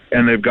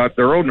 and they've got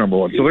their own number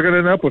 1. So they're going to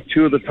end up with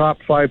 2 of the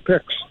top 5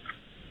 picks.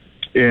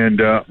 And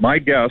my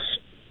guess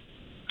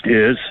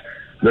is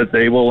that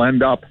they will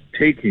end up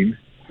taking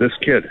this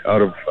kid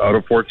out of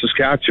Fort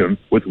Saskatchewan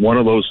with one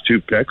of those 2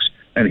 picks,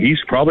 and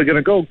he's probably going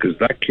to go because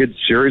that kid's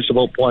serious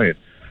about playing.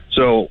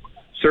 So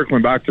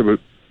circling back to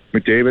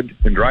McDavid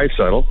and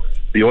Draisaitl,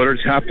 the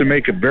Oilers have to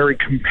make a very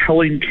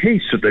compelling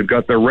case that they've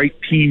got the right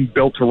team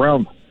built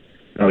around them.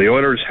 Now, the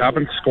Oilers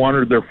haven't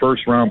squandered their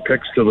first-round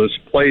picks to this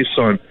place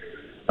on,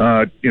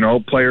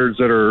 players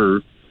that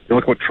are.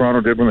 Look what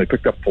Toronto did when they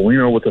picked up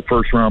Foligno with the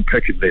first-round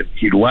pick.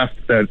 He left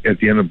that at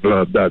the end of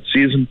that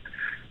season.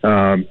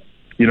 By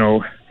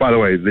the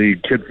way, the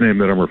kid's name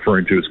that I'm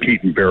referring to is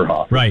Keaton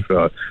Bearhoff. Right.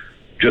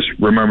 Just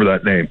remember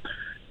that name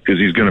because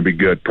he's going to be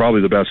good.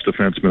 Probably the best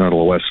defenseman out of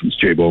the West since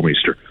Jay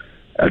Bouwmeester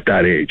at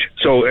that age.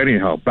 So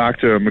anyhow,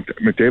 back to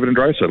McDavid and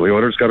Draisaitl. The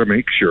Oilers got to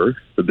make sure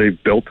that they've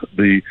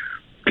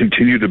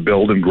continue to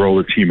build and grow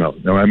the team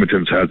out. Now,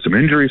 Edmonton's had some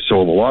injuries, so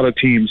have a lot of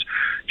teams.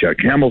 Jack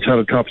Campbell's had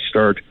a tough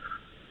start.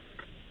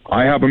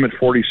 I have them at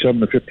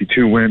 47 to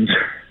 52 wins.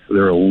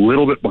 They're a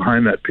little bit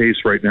behind that pace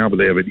right now, but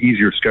they have an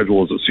easier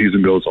schedule as the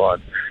season goes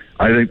on.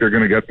 I think they're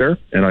going to get there,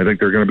 and I think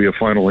they're going to be a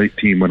Final 8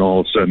 team when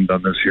all is said and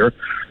done this year,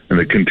 and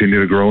they continue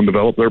to grow and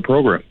develop their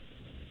program.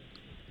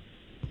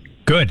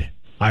 Good.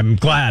 I'm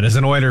glad as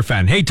an Oiler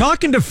fan. Hey,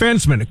 talking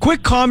defenseman, a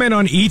quick comment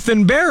on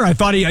Ethan Bear. I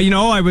thought I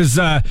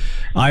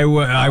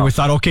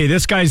thought, okay,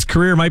 this guy's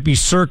career might be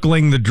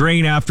circling the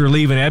drain after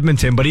leaving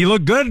Edmonton, but he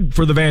looked good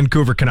for the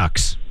Vancouver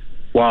Canucks.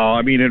 Well,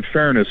 I mean, in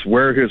fairness,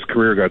 where his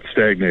career got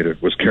stagnated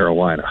was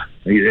Carolina.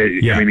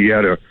 He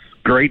had a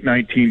great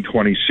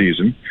 1920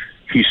 season.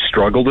 He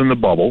struggled in the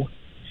bubble.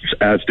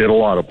 as did a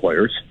lot of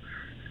players.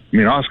 I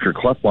mean, Oscar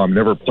Klefbom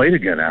never played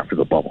again after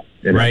the bubble,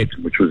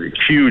 which was a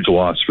huge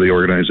loss for the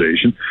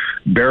organization.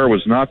 Bear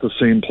was not the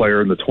same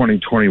player in the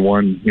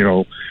 2021,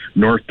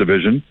 North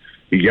Division.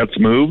 He gets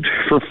moved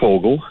for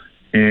Fogle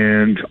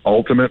and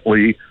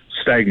ultimately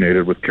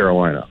stagnated with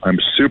Carolina. I'm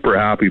super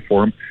happy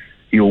for him.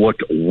 He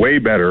looked way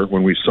better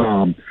when we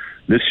saw him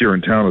this year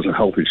in town as a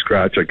healthy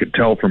scratch. I could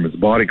tell from his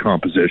body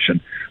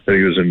composition that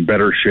he was in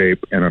better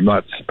shape, and I'm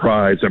not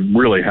surprised. I'm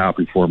really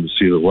happy for him to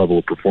see the level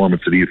of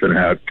performance that Ethan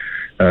had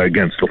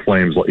against the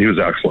Flames. He was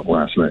excellent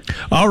last night.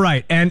 All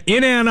right, and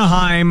in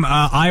Anaheim,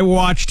 I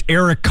watched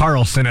Erik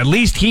Karlsson. At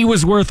least he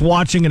was worth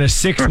watching in a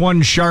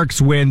 6-1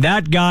 Sharks win.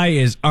 That guy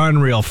is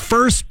unreal.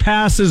 First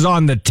passes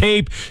on the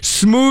tape,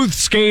 smooth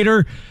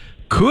skater.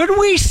 Could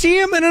we see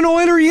him in an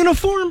Oiler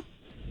uniform?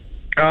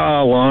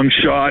 Long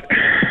shot.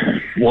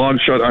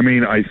 I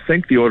mean, I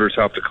think the Oilers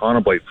have to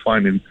contemplate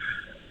finding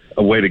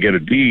a way to get a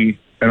D,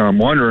 and I'm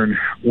wondering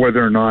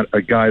whether or not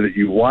a guy that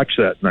you watch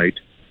that night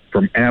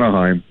from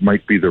Anaheim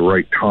might be the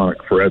right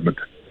tonic for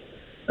Edmonton,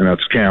 and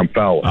that's Cam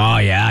Fowler. Oh,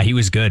 yeah, he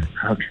was good.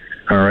 All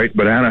right,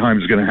 but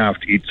Anaheim's going to have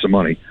to eat some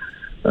money,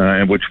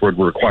 and which would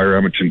require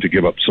Edmonton to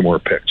give up some more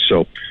picks.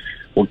 So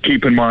we'll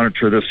keep and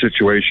monitor this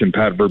situation.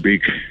 Pat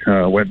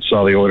Verbeek went and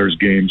saw the Oilers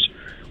games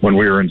when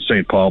we were in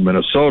St. Paul,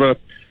 Minnesota,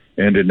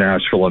 and in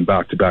Nashville on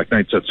back-to-back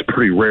nights. That's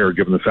pretty rare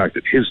given the fact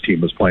that his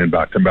team is playing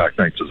back-to-back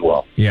nights as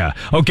well. Yeah.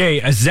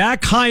 Okay,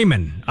 Zach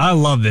Hyman. I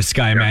love this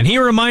guy, man. He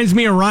reminds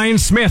me of Ryan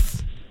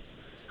Smith.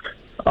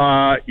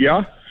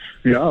 Yeah.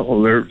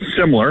 Well, they're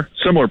similar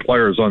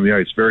players on the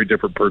ice, very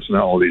different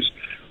personalities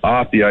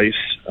off the ice.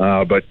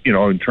 But,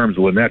 in terms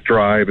of the net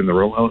drive and the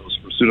relentless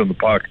pursuit on the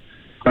puck,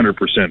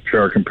 100%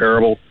 fair,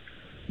 comparable.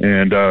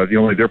 And the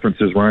only difference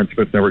is Ryan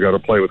Smith never got to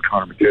play with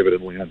Connor McDavid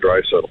and Leon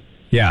Draisaitl.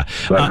 Yeah.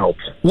 That helps.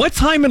 What's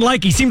Hyman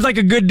like? He seems like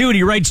a good dude.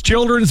 He writes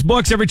children's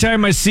books. Every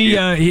time I see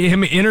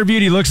him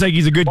interviewed, he looks like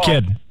he's a good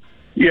kid.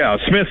 Yeah,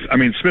 Smith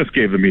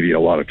gave the media a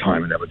lot of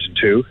time in Edmonton,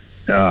 too.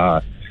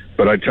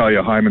 But I tell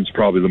you, Hyman's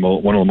probably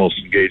one of the most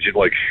engaging,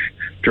 in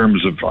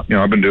terms of,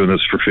 I've been doing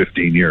this for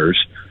 15 years.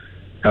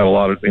 Had a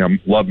lot of,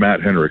 love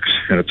Matt Hendricks,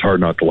 and it's hard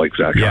not to like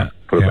Zach Hyman.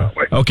 Put it that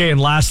way. Okay, and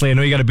lastly, I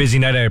know you got a busy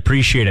night. I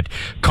appreciate it.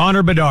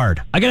 Connor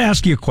Bedard, I got to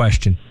ask you a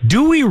question.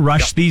 Do we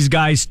rush these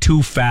guys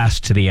too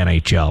fast to the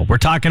NHL? We're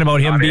talking about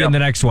him being the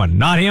next one.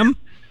 Not him?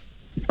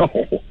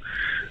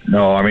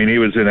 No, I mean, he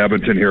was in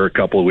Edmonton here a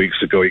couple of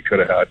weeks ago. He could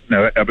have had.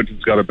 Now,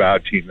 Edmonton's got a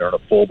bad team. They're in a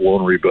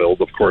full-blown rebuild.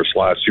 Of course,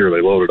 last year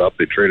they loaded up.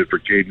 They traded for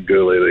Caden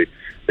Goulet.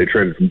 They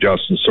traded from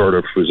Justin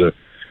Sorda, who's a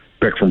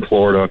pick from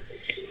Florida.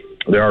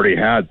 They already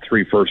had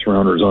 3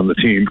 first-rounders on the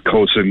team,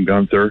 Kosin,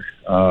 Gunther,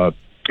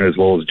 as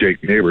well as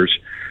Jake Neighbors.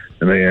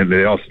 And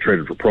they also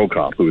traded for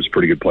Prokop, who was a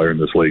pretty good player in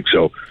this league.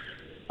 So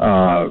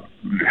the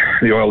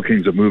Oil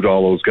Kings have moved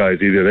all those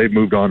guys. Either they've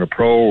moved on to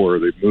pro or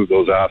they've moved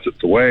those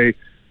assets away.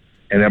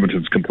 And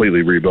Edmonton's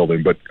completely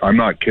rebuilding. But I'm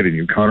not kidding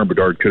you. Connor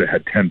Bedard could have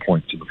had 10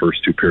 points in the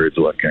first 2 periods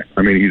of that game.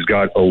 I mean, he's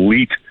got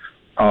elite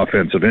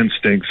offensive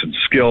instincts and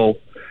skill.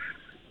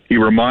 He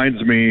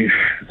reminds me,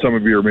 some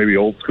of you are maybe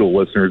old school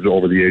listeners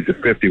over the age of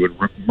 50, with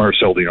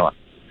Marcel Dion.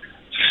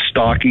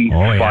 Stocky,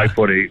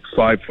 5'8",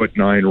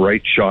 5'9",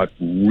 right shot,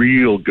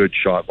 real good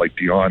shot like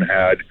Dion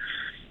had.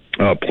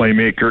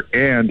 Playmaker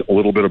and a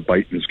little bit of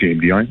bite in his game.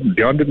 Dion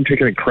didn't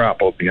take any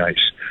crap out the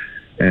ice.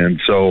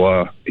 And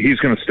so he's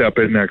going to step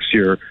in next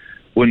year.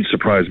 Wouldn't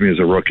surprise me as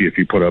a rookie if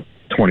he put up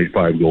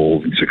 25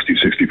 goals and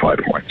 65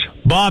 points.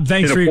 Bob,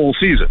 thanks for full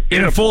season.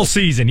 In a full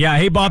season. Yeah.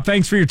 Hey, Bob,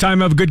 thanks for your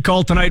time. Have a good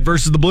call tonight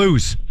versus the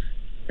Blues.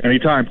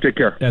 Anytime. Take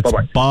care. That's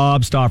Bye-bye.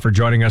 Bob Stauffer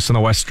joining us on the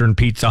Western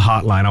Pizza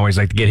Hotline. I always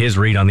like to get his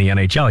read on the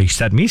NHL. He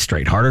set me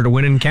straight. Harder to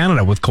win in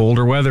Canada with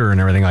colder weather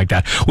and everything like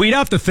that. We'd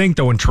have to think,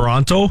 though, in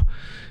Toronto,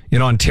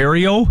 in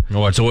Ontario.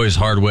 Oh, it's always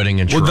hard winning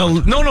in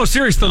Toronto. No,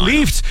 serious. The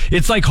Leafs,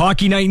 it's like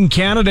hockey night in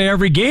Canada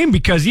every game,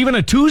 because even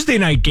a Tuesday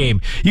night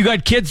game, you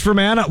got kids from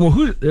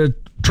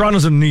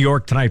Toronto's in New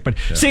York tonight, but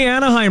say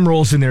Anaheim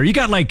rolls in there. You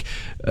got like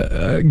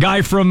a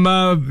guy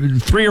from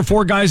 3 or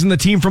 4 guys in the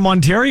team from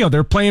Ontario.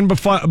 They're playing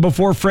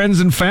before friends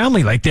and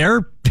family. Like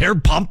they're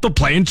pumped to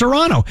play in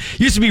Toronto.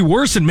 Used to be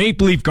worse in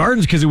Maple Leaf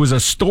Gardens because it was a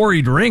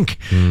storied rink.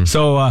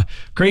 So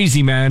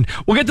crazy, man.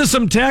 We'll get to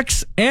some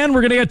texts, and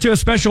we're going to get to a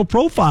special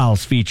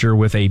profiles feature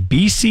with a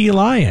BC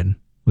Lion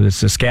with a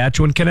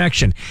Saskatchewan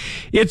connection.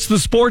 It's the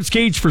Sports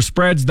Cage for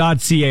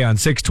Spreads.ca on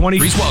 620.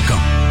 Please welcome.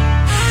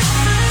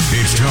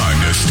 It's time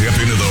to step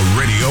into the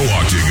radio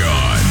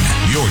octagon.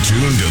 You're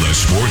tuned to the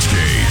Sports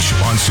Cage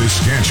on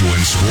Saskatchewan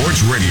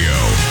Sports Radio,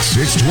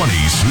 620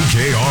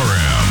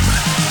 CKRM.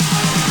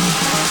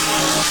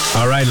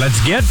 All right, let's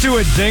get to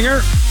it,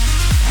 Dinger.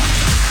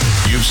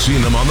 You've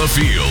seen them on the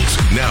field.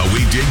 Now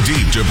we dig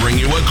deep to bring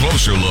you a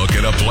closer look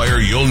at a player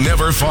you'll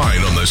never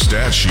find on the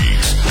stat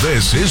sheet.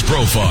 This is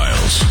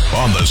Profiles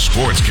on the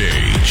Sports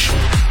Cage.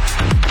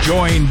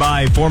 Joined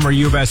by former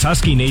U of S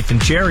Husky Nathan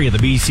Cherry of the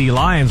BC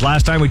Lions.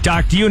 Last time we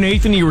talked to you,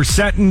 Nathan, you were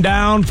sitting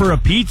down for a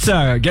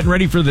pizza, getting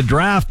ready for the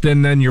draft,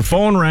 and then your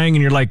phone rang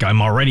and you're like,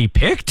 I'm already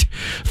picked?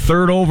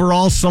 3rd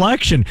overall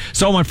selection.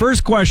 So my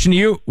first question to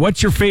you,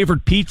 what's your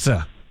favorite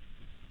pizza?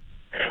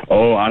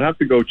 Oh, I'd have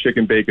to go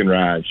chicken bacon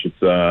ranch. It's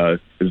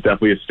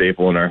definitely a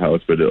staple in our house,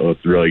 but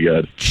it's really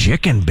good.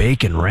 Chicken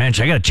bacon ranch.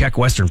 I got to check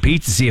Western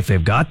Pizza to see if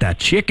they've got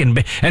that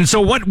and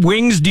so what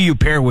wings do you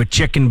pair with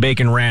chicken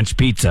bacon ranch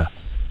pizza?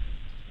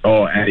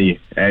 Oh,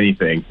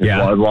 anything.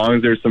 Yeah. As long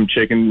as there's some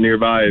chicken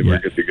nearby, we're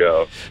good to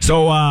go.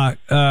 So,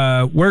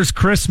 where's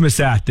Christmas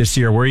at this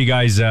year? Where are you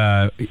guys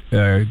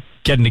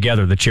getting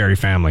together, the Cherry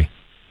family?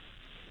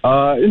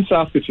 In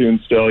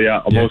Saskatoon still,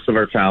 yeah. Most of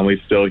our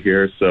family's still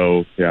here,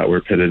 so yeah, we're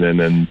pitted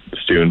in and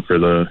stewing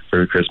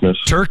for Christmas.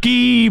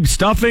 Turkey,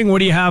 stuffing, what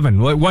are you having?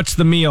 What's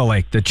the meal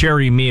like, the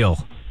Cherry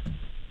meal?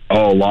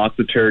 Oh, lots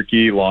of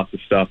turkey, lots of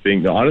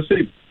stuffing.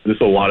 Honestly,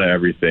 there's a lot of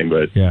everything,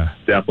 but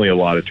definitely a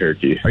lot of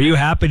turkey. Are you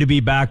happy to be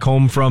back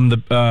home from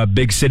the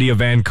big city of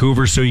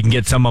Vancouver so you can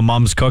get some of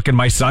Mom's cooking?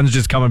 My son's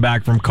just coming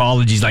back from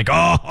college. He's like,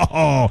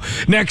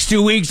 next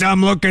 2 weeks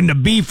I'm looking to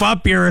beef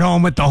up here at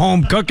home with the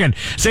home cooking.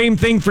 Same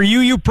thing for you,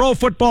 you pro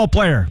football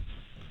player.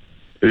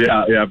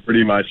 Yeah,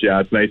 pretty much.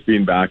 Yeah, it's nice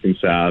being back in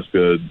Sask,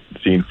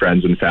 seeing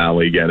friends and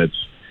family again. It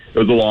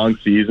was a long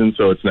season,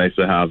 so it's nice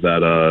to have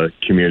that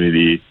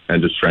community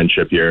and just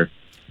friendship here.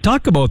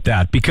 Talk about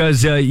that,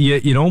 because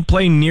you don't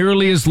play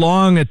nearly as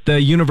long at the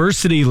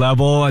university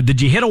level.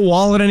 Did you hit a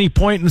wall at any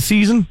point in the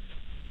season?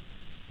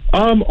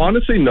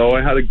 Honestly, no.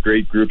 I had a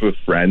great group of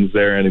friends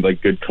there and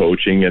good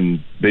coaching,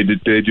 and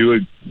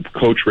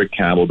Coach Rick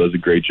Campbell does a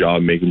great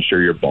job making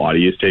sure your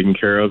body is taken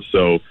care of.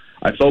 So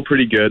I felt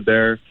pretty good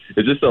there.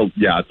 It's just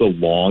it's a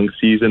long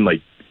season.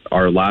 Like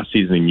our last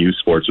season in U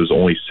Sports was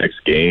only 6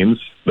 games,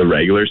 the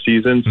regular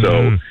season.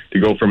 So to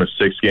go from a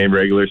 6-game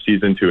regular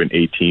season to an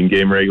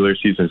 18-game regular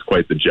season is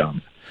quite the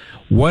jump.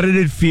 What did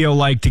it feel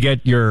like to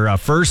get your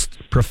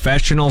first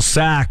professional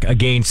sack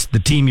against the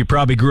team you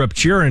probably grew up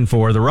cheering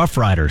for, the Rough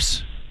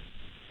Riders?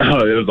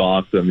 Oh, it was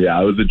awesome.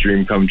 Yeah, it was a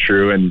dream come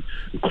true. And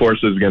of course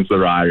it was against the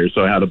Riders.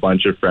 So I had a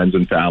bunch of friends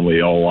and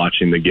family all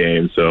watching the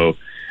game. So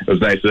it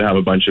was nice to have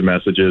a bunch of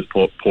messages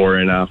pour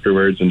in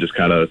afterwards and just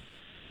kind of,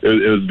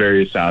 it was a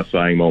very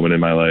satisfying moment in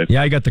my life.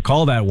 Yeah, I got to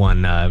call that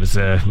one.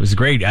 It was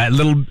great. I had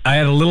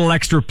a little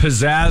extra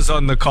pizzazz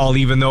on the call,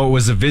 even though it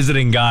was a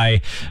visiting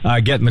guy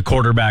getting the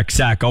quarterback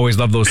sack. Always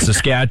love those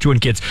Saskatchewan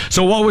kids.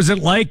 So what was it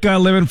like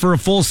living for a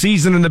full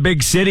season in the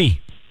big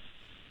city?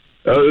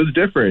 It was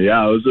different.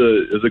 Yeah, it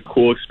was a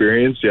cool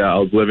experience. Yeah, I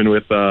was living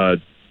with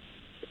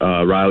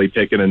Riley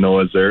Pickett and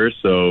Noah Zur,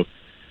 so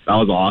that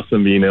was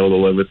awesome being able to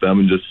live with them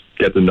and just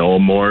get to know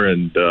them more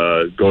and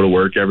go to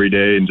work every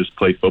day and just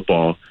play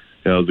football.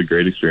 Yeah, it was a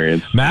great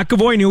experience.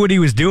 McAvoy knew what he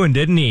was doing,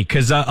 didn't he?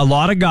 Because a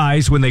lot of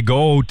guys, when they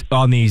go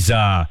on these,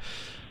 the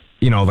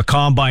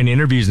combine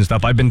interviews and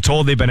stuff, I've been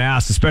told they've been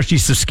asked, especially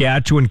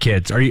Saskatchewan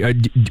kids,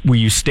 will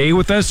you stay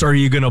with us, or are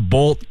you going to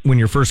bolt when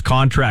your first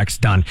contract's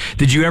done?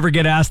 Did you ever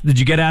get asked? Did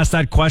you get asked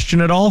that question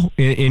at all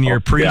in your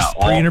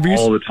pre-interviews?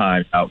 All the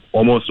time.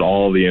 Almost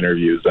all the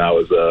interviews. That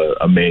was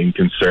a main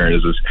concern.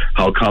 Is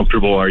how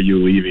comfortable are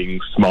you leaving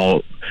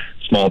small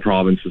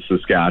province of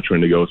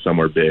Saskatchewan to go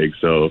somewhere big?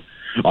 So.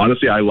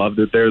 Honestly, I loved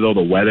it there, though.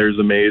 The weather's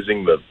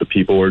amazing. The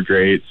people were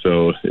great,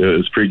 so it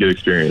was a pretty good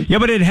experience. Yeah,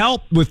 but it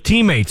helped with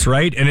teammates,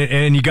 right?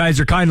 And you guys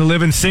are kind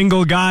of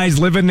single guys,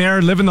 living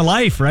there, living the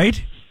life,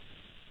 right?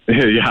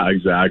 Yeah,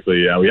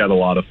 exactly. Yeah, we had a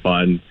lot of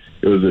fun.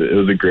 It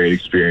was a great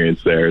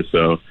experience there.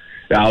 So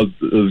yeah,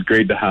 it was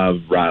great to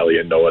have Riley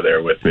and Noah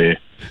there with me.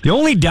 The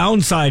only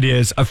downside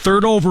is a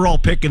 3rd overall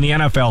pick in the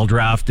NFL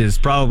draft is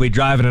probably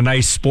driving a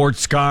nice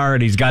sports car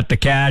and he's got the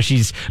cash.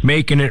 He's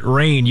making it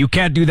rain. You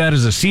can't do that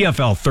as a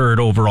CFL 3rd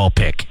overall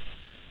pick.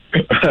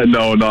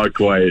 No, not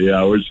quite.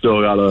 Yeah, we're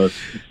still got a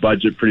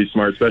budget pretty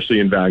smart, especially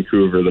in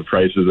Vancouver. The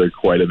prices are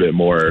quite a bit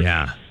more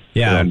on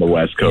the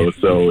West Coast.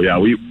 So, yeah,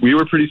 we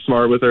were pretty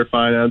smart with our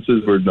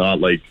finances. We're not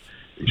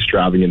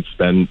extravagant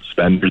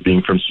spenders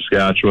being from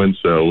Saskatchewan,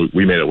 so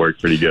we made it work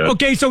pretty good.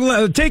 Okay,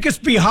 so take us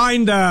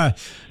behind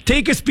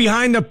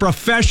the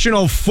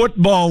professional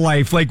football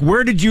life.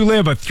 Where did you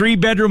live? A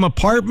 3-bedroom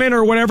apartment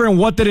or whatever, and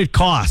what did it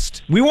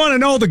cost? We want to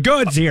know the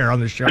goods here on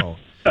the show.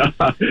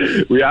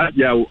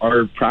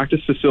 Our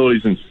practice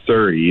facility's in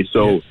Surrey,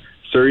 so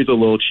Surrey's a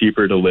little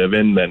cheaper to live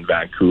in than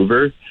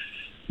Vancouver.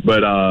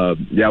 But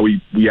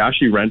we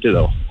actually rented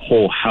a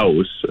whole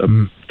house, a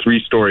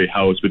 3-story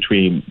house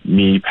between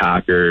me,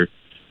 Packer,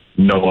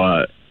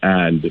 Noah,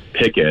 and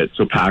Pickett.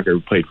 So Packer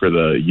played for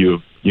the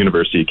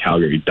University of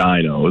Calgary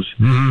Dinos.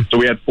 Mm-hmm. So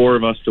we had 4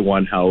 of us to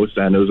one house,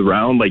 and it was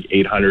around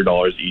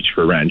 $800 each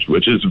for rent,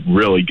 which is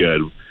really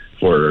good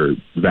for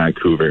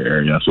Vancouver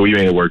area. So we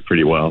made it work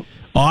pretty well.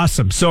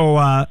 Awesome.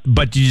 So,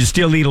 but did you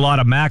still eat a lot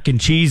of mac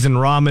and cheese and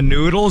ramen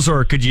noodles,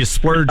 or could you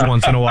splurge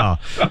once in a while?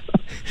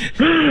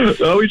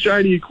 Well, we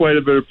tried to eat quite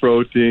a bit of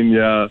protein,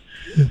 yeah.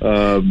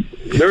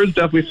 There was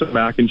definitely some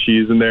mac and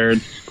cheese in there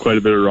and quite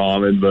a bit of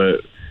ramen,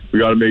 but we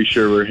got to make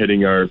sure we're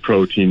hitting our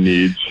protein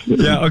needs.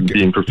 Yeah, okay.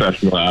 Being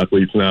professional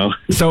athletes now.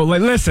 So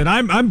listen,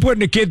 I'm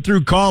putting a kid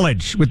through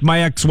college with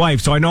my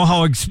ex-wife, so I know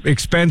how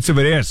expensive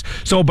it is.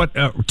 So, but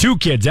 2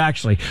 kids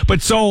actually.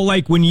 But so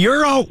like when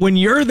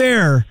you're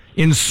there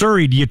in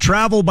Surrey, do you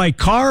travel by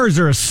car? Is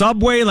there a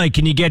subway? Like,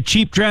 can you get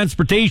cheap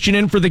transportation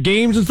in for the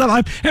games and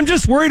stuff? I'm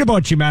just worried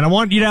about you, man. I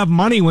want you to have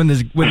money when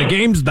the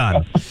game's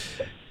done.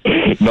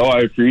 No, I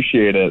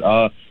appreciate it.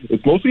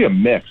 It's mostly a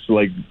mix.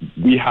 Like,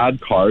 we had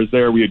cars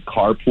there. We had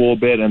carpool a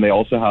bit, and they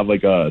also have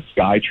like a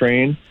sky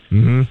train.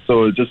 Mm-hmm.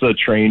 So it's just a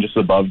train just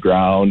above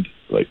ground,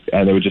 like,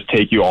 and it would just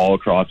take you all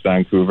across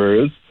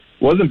Vancouver. It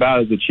wasn't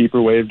bad as a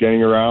cheaper way of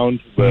getting around,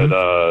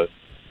 but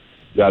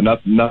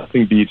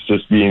nothing beats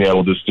just being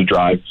able just to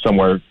drive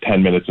somewhere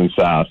 10 minutes in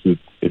SAS.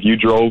 If you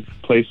drove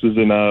places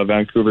in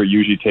Vancouver, it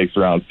usually takes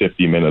around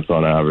 50 minutes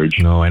on average.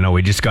 No, I know.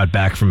 We just got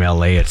back from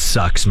LA. It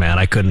sucks, man.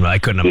 I couldn't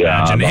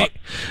imagine.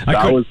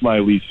 That was my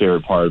least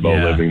favorite part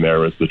about living there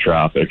was the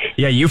traffic.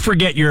 Yeah, you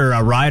forget your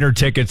rider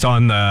tickets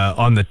on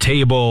the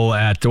table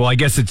at, well, I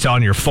guess it's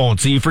on your phone.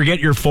 So you forget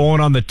your phone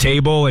on the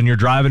table and you're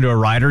driving to a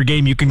rider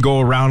game. You can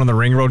go around on the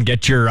ring road and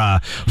get your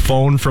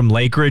phone from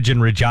Lakeridge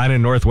and Regina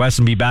and Northwest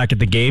and be back at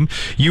the game.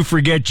 You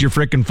forget your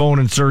freaking phone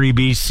in Surrey,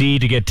 BC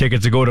to get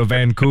tickets to go to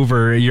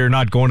Vancouver. You're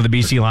not going to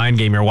the BC Lion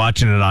game. You're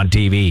watching it on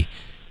TV.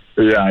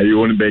 Yeah, you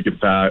wouldn't make it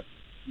back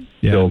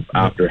till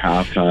after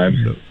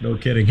halftime. No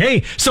kidding.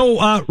 Hey,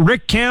 so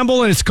Rick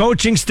Campbell and his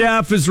coaching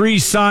staff has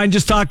re-signed.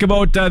 Just talk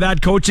about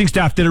that coaching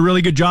staff. Did a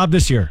really good job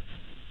this year.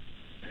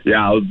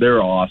 Yeah,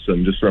 they're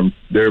awesome.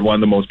 They're one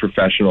of the most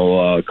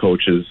professional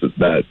coaches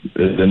that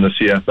is in the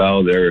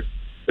CFL.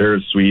 They're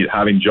sweet.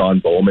 Having John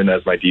Bowman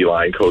as my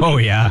D-line coach. Oh,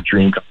 yeah.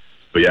 Dream.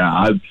 But yeah,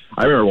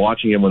 I remember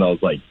watching him when I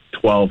was like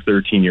 12,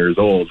 13 years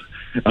old.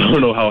 I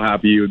don't know how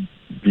happy you would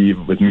be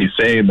with me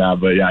saying that,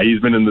 but yeah, he's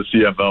been in the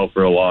CFL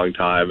for a long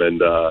time, and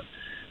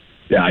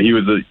he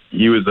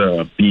was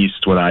a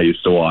beast when I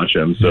used to watch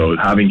him. So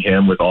having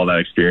him with all that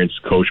experience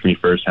coach me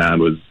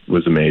firsthand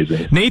was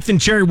amazing. Nathan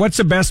Cherry, what's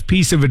the best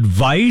piece of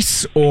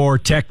advice or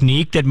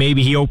technique that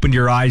maybe he opened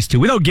your eyes to,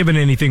 without giving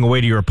anything away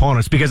to your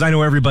opponents? Because I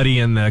know everybody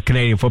in the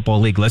Canadian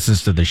Football League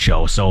listens to the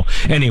show. So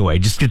anyway,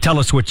 just to tell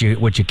us what you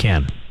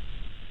can.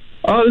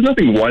 There's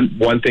nothing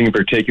one thing in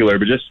particular,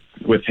 but just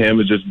with him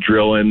is just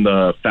drilling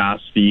the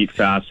fast feet,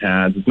 fast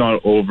hands. It's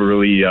not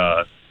overly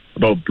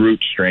about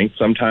brute strength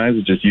sometimes.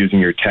 It's just using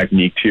your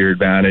technique to your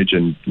advantage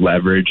and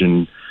leverage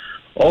and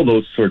all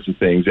those sorts of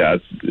things. Yeah,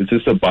 it's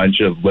just a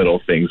bunch of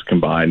little things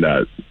combined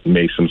that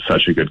makes him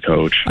such a good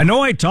coach. I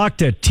know I talked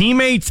to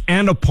teammates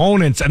and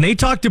opponents, and they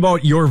talked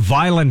about your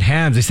violent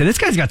hands. They said, this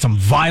guy's got some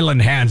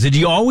violent hands. Did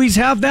you always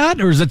have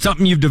that, or is it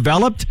something you've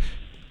developed?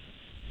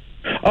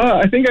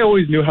 I think I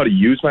always knew how to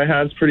use my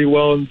hands pretty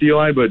well in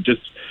D-line, but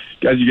just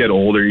as you get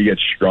older, you get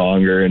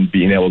stronger, and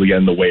being able to get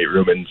in the weight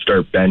room and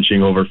start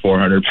benching over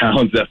 400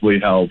 pounds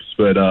definitely helps.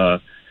 But I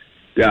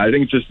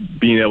think just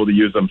being able to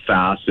use them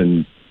fast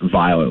and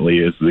violently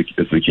is the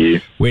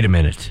key. Wait a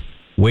minute.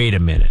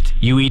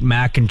 You eat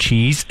mac and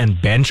cheese and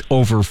bench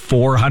over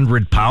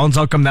 400 pounds?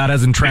 How come that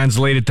hasn't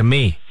translated to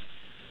me?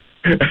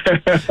 You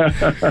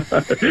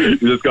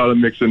just got to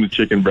mix in the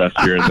chicken breast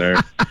here and there.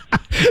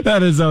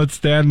 That is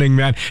outstanding,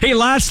 man. Hey,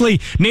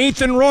 lastly,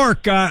 Nathan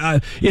Rourke,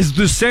 is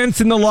the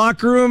sense in the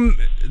locker room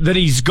that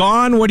he's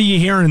gone? What are you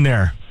hearing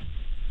there?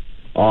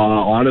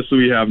 Honestly,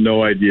 we have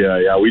no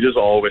idea. Yeah, we just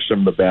all wish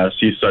him the best.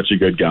 He's such a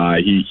good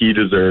guy. He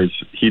deserves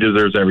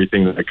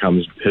everything that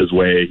comes his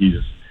way. He's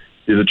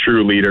a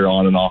true leader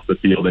on and off the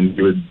field, and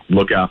he would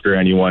look after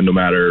anyone no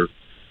matter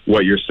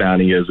what your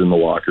standing is in the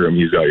locker room.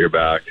 He's got your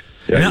back.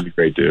 Yeah, he's a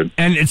great dude.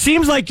 And it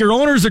seems like your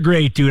owner's a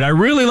great dude. I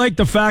really like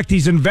the fact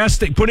he's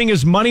investing, putting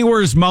his money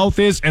where his mouth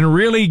is, and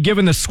really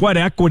giving the sweat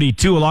equity,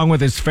 too, along with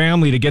his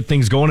family to get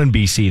things going in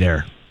BC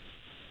there.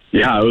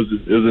 Yeah, it was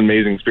an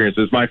amazing experience.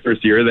 It was my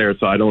first year there,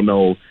 so I don't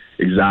know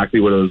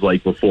exactly what it was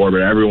like before,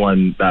 but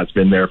everyone that's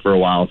been there for a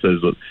while says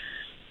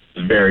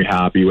very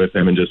happy with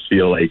him and just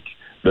feel like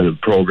the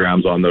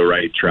program's on the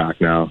right track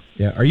now.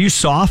 Yeah. Are you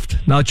soft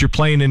now that you're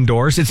playing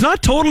indoors? It's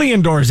not totally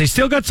indoors. They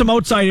still got some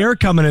outside air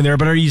coming in there,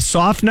 but are you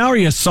soft now? Are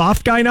you a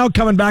soft guy now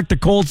coming back to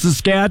cold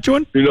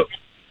Saskatchewan? You know,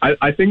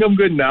 I think I'm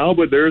good now,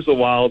 but there's a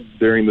while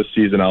during the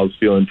season I was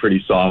feeling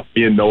pretty soft.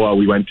 Me and Noah,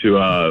 we went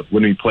to,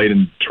 when we played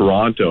in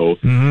Toronto,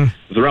 it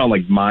was around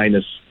like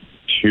 -2,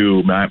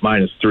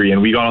 -3,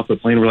 and we got off the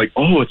plane and we're like,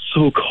 oh, it's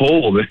so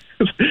cold.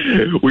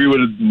 We would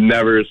have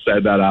never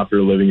said that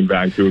after living in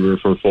Vancouver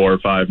for 4 or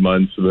 5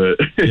 months, but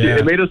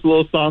it made us a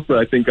little soft, but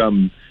I think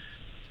I'm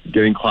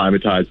getting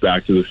climatized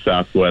back to the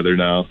Sask weather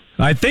now.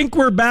 I think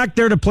we're back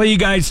there to play you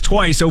guys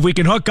twice, so if we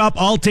can hook up,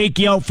 I'll take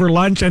you out for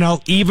lunch, and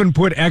I'll even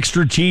put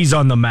extra cheese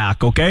on the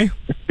mac, okay?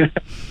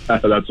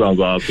 That sounds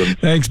awesome.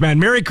 Thanks, man.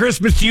 Merry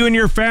Christmas to you and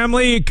your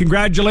family.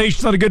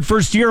 Congratulations on a good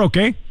first year,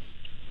 okay?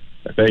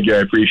 Thank you. I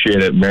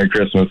appreciate it. Merry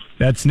Christmas.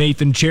 That's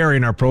Nathan Cherry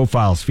in our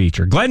Profiles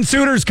feature. Glenn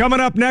Sooners coming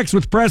up next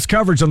with press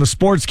coverage on the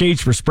Sports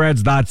Cage for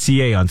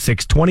Spreads.ca on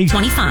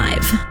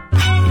 620-25.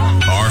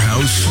 Our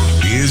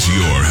house is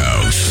your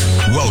house.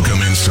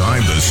 Welcome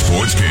inside the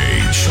Sports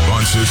Cage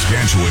on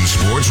Saskatchewan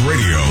Sports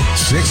Radio,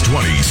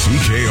 620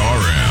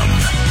 CKRM.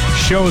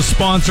 Show is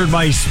sponsored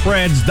by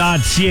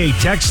Spreads.ca.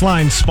 Text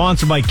line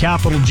sponsored by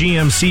Capital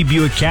GMC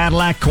Buick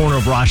Cadillac, corner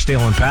of Rochdale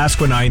and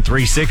Pasqua,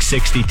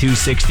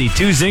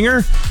 936-6262.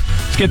 Zinger,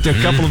 let's get to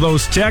a couple of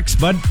those texts,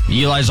 bud.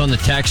 Eli's on the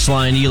text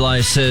line.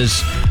 Eli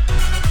says,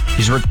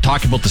 we're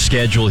talking about the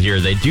schedule here.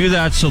 They do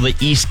that so the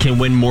East can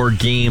win more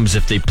games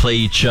if they play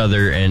each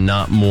other and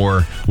not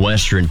more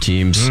Western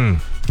teams.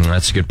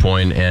 That's a good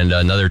point. And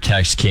another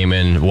text came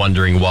in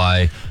wondering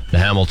why the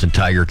Hamilton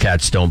Tiger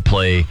Cats don't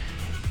play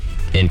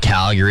in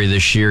Calgary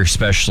this year,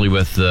 especially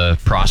with the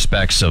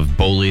prospects of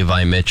Bo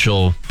Levi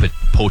Mitchell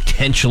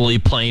potentially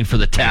playing for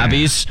the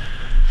Tabbies.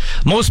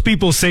 Most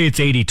people say it's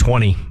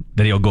 80-20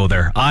 that he'll go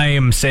there. I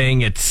am saying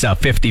it's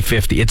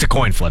 50-50. It's a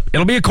coin flip.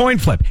 It'll be a coin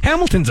flip.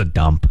 Hamilton's a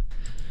dump.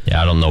 Yeah,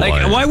 I don't know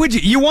why. Why would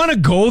you want to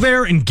go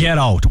there and get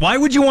out? Why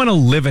would you want to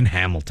live in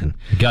Hamilton?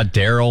 We got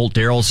Daryl.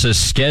 Daryl says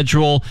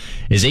schedule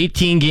is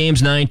 18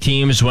 games, 9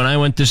 teams. When I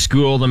went to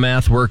school, the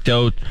math worked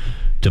out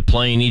to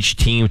playing each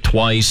team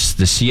twice.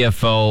 The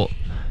CFL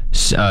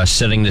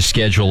setting the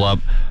schedule up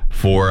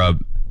for a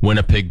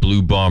Winnipeg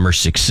Blue Bomber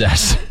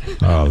success.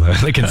 Oh,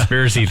 the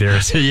conspiracy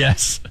theorists.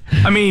 Yes.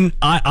 I mean,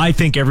 I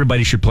think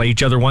everybody should play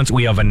each other once.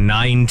 We have a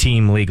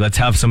 9-team league. Let's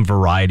have some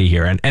variety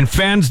here. And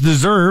fans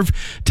deserve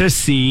to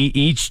see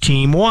each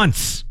team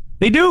once.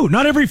 They do.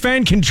 Not every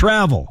fan can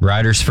travel.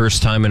 Riders'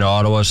 first time in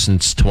Ottawa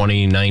since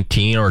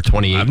 2019 or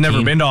 2018. I've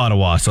never been to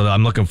Ottawa, so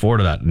I'm looking forward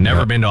to that.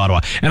 Never been to Ottawa.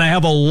 And I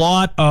have a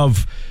lot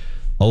of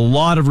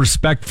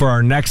respect for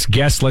our next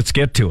guest. Let's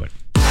get to it.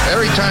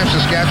 Every time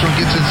Saskatchewan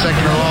gets in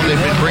second or long, they've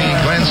been bringing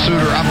Glenn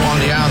Suter up on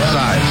the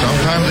outside.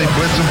 Sometimes they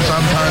blitz him,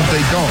 sometimes they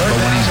don't. But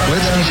when he's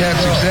blitzed, he's had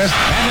success.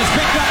 And it's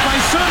picked up by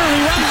Suter.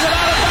 He runs it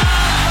out of bounds.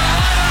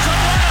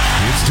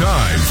 It's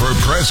time for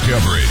press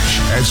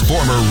coverage as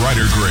former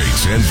Rider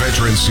greats and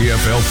veteran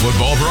CFL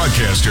football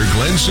broadcaster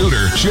Glenn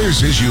Suter shares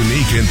his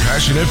unique and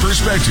passionate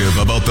perspective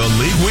about the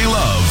league we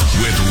love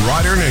with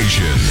Rider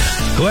Nation.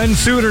 Glenn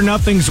Suter,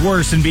 nothing's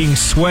worse than being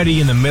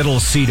sweaty in the middle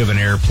seat of an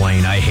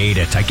airplane. I hate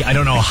it. I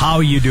don't know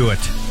how you do it.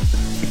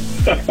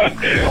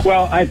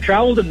 Well, I've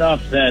traveled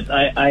enough that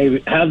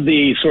I have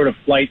the sort of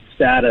flight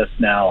status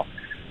now.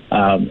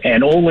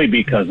 And only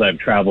because I've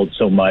traveled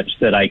so much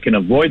that I can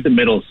avoid the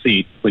middle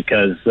seat,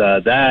 because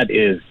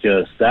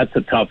that's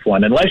a tough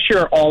one. Unless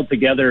you're all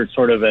together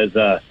sort of as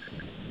a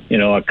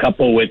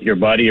couple with your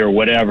buddy or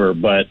whatever.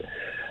 But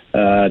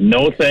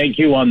no thank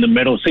you on the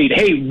middle seat.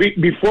 Hey,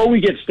 before we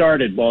get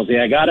started, Ballsy,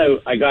 I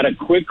gotta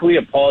quickly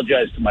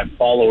apologize to my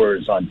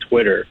followers on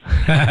Twitter.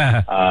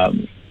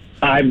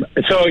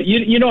 So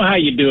you know how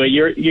you do it.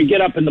 You get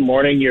up in the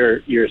morning,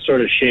 you're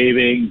sort of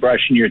shaving,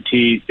 brushing your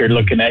teeth, you're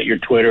looking at your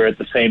Twitter at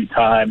the same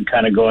time,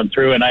 kind of going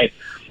through. And I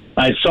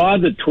saw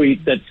the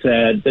tweet that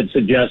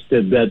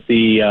suggested that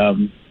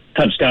the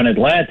Touchdown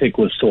Atlantic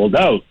was sold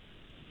out,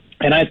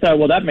 and I thought,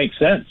 well, that makes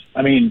sense.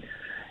 I mean,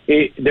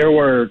 there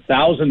were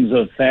thousands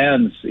of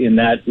fans in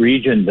that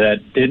region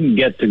that didn't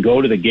get to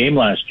go to the game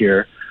last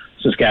year,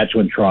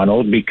 Saskatchewan,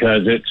 Toronto,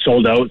 because it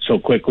sold out so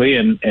quickly,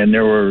 and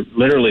there were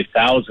literally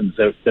thousands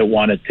that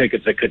wanted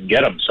tickets that couldn't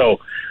get them. So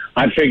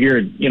I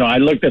figured, I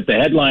looked at the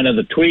headline of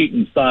the tweet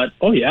and thought,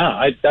 oh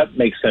yeah, that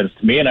makes sense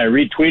to me. And I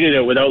retweeted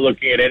it without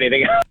looking at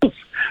anything else,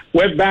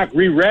 went back,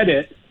 reread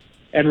it,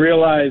 and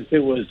realized it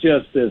was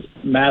just this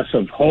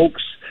massive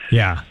hoax.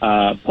 Yeah.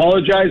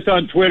 Apologized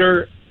on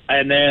Twitter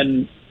and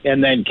then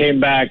came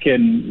back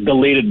and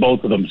deleted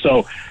both of them.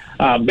 So,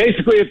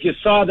 basically, if you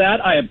saw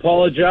that, I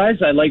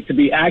apologize. I like to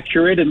be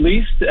accurate, at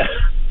least,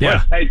 when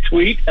I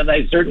tweet, and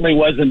I certainly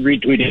wasn't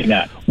retweeting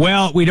that.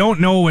 Well, we don't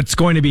know what's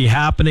going to be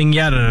happening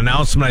yet. An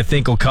announcement, I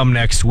think, will come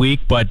next week.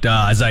 But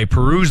as I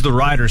perused the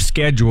Rider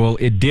schedule,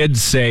 it did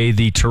say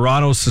the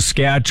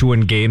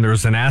Toronto-Saskatchewan game. There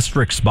was an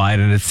asterisk by it,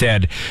 and it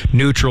said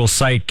neutral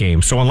site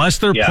game. So unless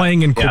they're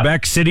playing in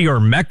Quebec City or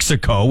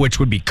Mexico,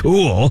 which would be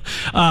cool,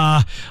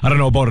 I don't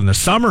know about in the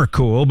summer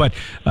cool, but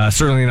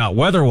certainly not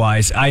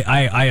weather-wise,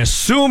 I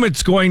assume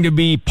it's going to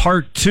be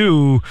part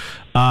 2,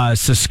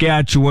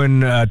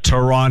 Saskatchewan,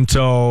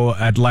 Toronto,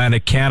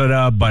 Atlantic,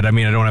 Canada, but I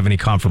mean, I don't have any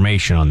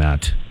confirmation on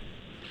that.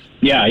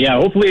 Yeah.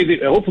 Hopefully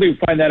we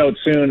find that out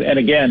soon. And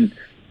again,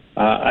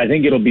 I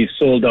think it'll be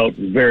sold out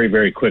very,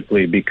 very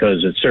quickly,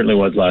 because it certainly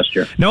was last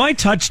year. Now, I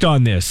touched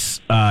on this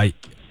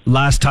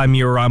last time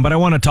you were on, but I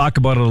want to talk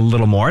about it a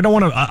little more.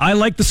 I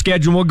like the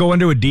schedule. We'll go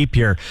into it deep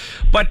here,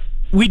 but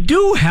we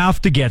do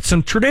have to get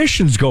some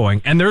traditions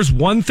going. And there's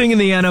one thing in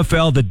the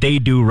NFL that they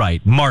do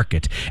right,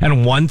 market.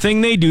 And one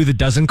thing they do that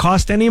doesn't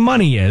cost any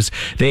money is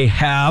they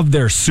have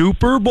their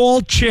Super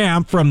Bowl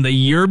champ from the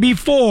year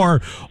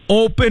before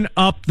open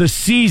up the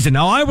season.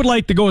 Now, I would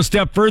like to go a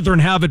step further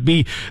and have it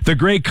be the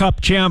Grey Cup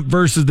champ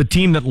versus the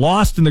team that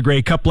lost in the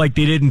Grey Cup like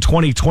they did in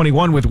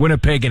 2021 with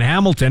Winnipeg and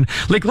Hamilton.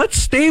 Like, let's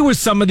stay with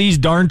some of these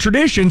darn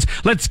traditions.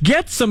 Let's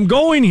get some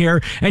going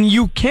here. And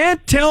you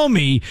can't tell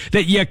me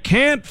that you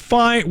can't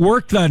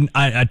work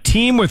a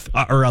team with,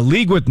 or a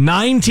league with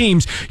 9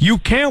 teams. You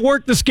can't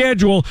work the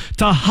schedule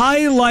to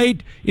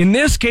highlight, in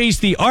this case,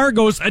 the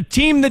Argos, a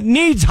team that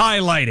needs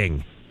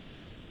highlighting.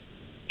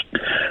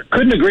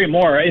 Couldn't agree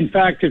more. In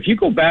fact, if you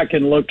go back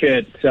and look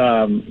at,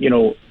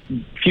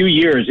 few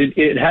years,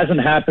 it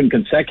hasn't happened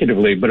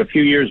consecutively, but a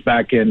few years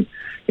back in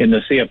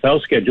the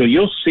CFL schedule,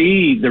 you'll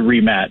see the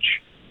rematch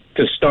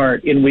to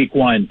start in week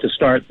 1 to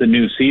start the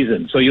new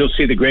season. So you'll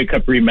see the Grey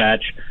Cup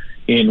rematch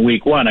in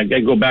week 1. I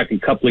go back a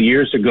couple of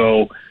years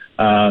ago.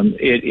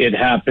 It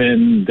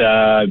happened,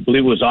 I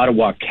believe it was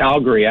Ottawa,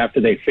 Calgary,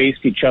 after they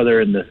faced each other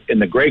in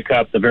the Grey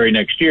Cup the very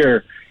next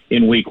year.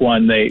 In week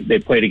 1, they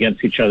played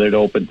against each other to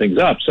open things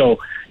up. So,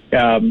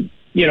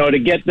 to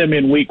get them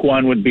in week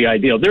 1 would be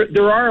ideal.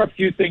 There are a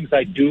few things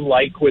I do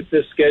like with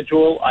this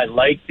schedule. I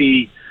like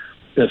the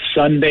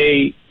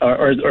Sunday,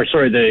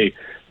 the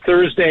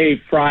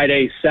Thursday,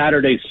 Friday,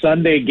 Saturday,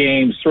 Sunday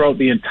games throughout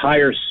the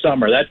entire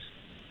summer. That's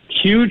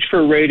huge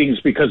for ratings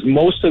because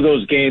most of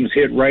those games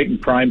hit right in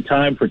prime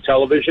time for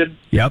television,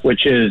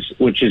 which is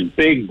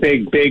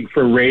big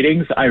for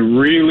ratings. I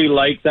really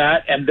like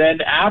that. And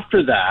then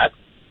after that,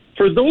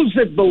 for those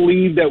that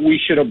believe that we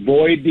should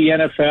avoid the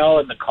NFL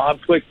and the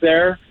conflict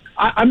there,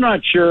 I'm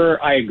not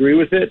sure I agree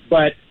with it,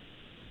 but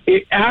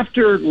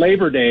after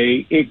Labor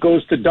Day, it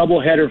goes to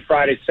doubleheader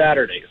Friday,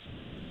 Saturdays.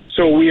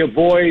 So we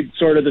avoid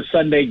sort of the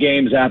Sunday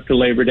games after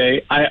Labor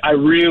Day. I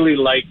really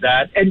like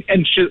that.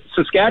 And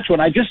Saskatchewan,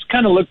 I just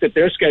kind of looked at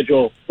their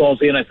schedule,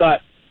 Ballsy, and I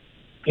thought,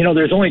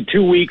 there's only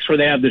 2 weeks where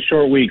they have the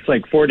short weeks,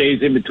 like 4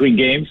 days in between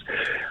games.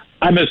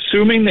 I'm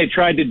assuming they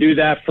tried to do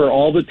that for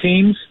all the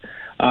teams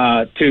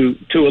to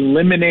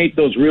eliminate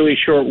those really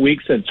short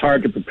weeks that's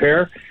hard to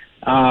prepare.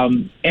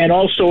 And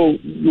also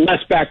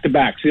less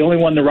back-to-backs. The only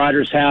one the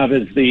Riders have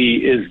is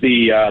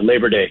the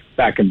Labor Day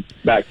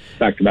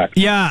back-to-back.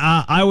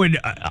 Yeah, I would,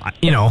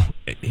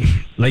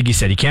 like you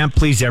said, you can't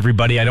please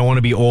everybody. I don't want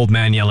to be old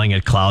man yelling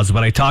at clouds,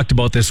 but I talked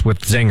about this with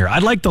Zinger.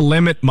 I'd like to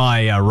limit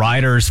my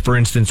Riders, for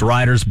instance,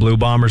 Riders Blue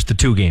Bombers to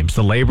 2 games: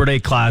 the Labor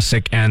Day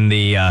Classic and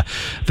the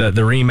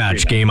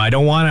rematch game. I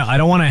don't want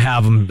to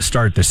have them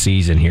start the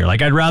season here.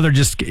 Like, I'd rather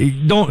just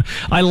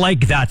I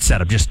like that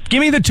setup. Just give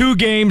me the 2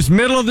 games,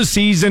 middle of the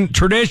season.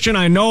 Tradition,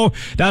 I know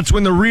that's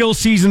when the real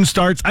season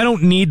starts. I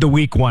don't need the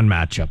week 1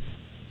 matchup.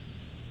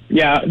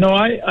 Yeah, no,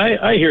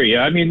 I hear you.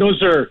 I mean,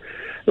 those are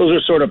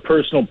sort of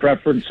personal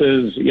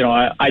preferences.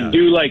 I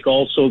do like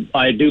also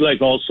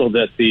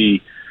that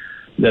the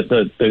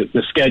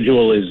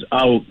schedule is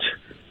out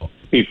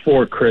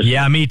before Christmas.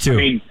 Yeah, me too. I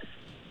mean,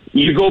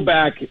 you go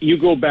back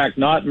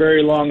not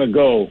very long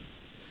ago.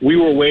 We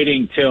were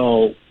waiting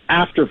till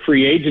after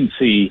free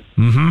agency,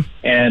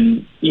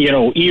 and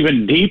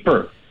even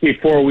deeper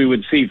before we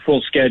would see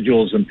full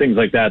schedules and things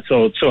like that.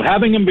 So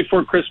having them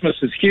before Christmas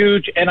is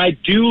huge. And I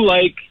do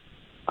like,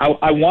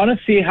 I want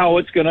to see how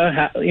it's going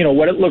to,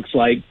 what it looks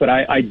like. But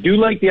I do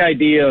like the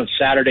idea of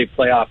Saturday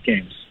playoff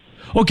games.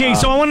 Okay,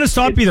 so I want to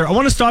stop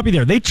you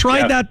there. They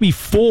tried that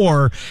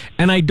before,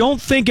 and I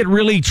don't think it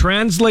really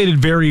translated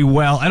very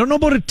well. I don't know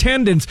about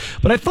attendance,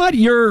 but I thought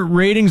your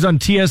ratings on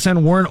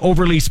TSN weren't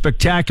overly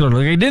spectacular.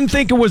 Like, I didn't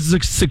think it was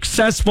as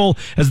successful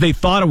as they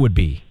thought it would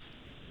be.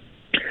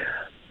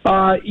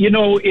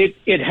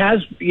 It has,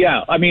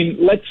 yeah. I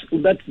mean,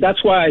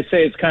 that's why I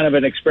say it's kind of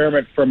an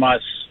experiment from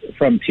us,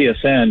 from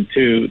TSN,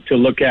 to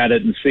look at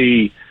it and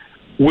see,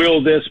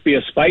 will this be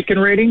a spike in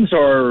ratings,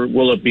 or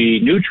will it be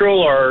neutral,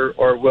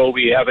 or will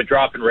we have a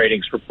drop in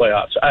ratings for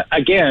playoffs?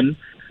 Again,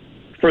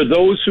 for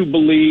those who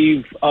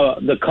believe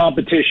the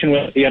competition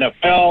with the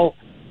NFL,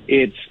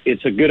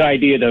 it's a good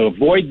idea to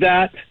avoid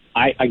that.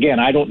 I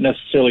don't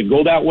necessarily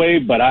go that way,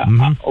 but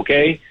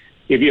okay.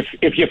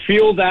 If you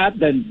feel that,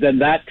 then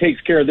that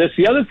takes care of this.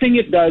 The other thing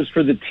it does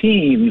for the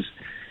teams,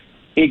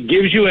 it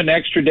gives you an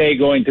extra day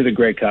going to the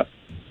Grey Cup.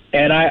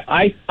 And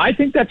I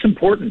think that's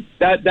important.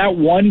 That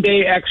 1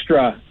 day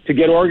extra to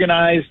get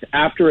organized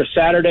after a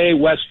Saturday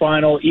West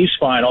Final, East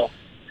Final,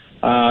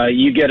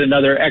 you get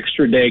another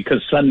extra day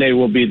because Sunday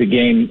will be the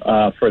game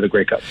for the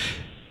Grey Cup.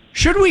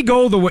 Should we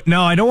go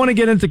No, I don't want to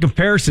get into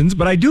comparisons,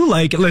 but I do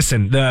like.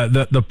 Listen,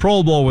 the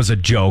Pro Bowl was a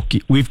joke.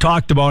 We've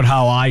talked about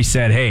how I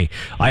said, hey,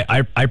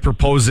 I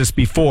proposed this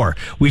before.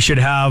 We should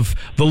have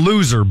the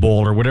Loser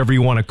Bowl, or whatever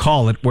you want to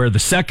call it, where the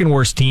second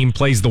worst team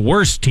plays the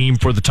worst team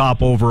for the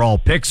top overall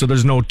pick, so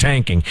there's no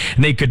tanking.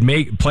 And they could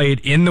play it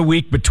in the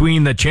week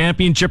between the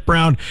championship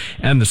round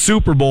and the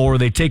Super Bowl, where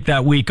they take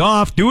that week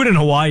off. Do it in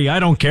Hawaii. I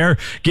don't care.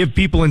 Give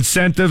people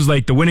incentives,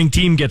 like the winning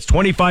team gets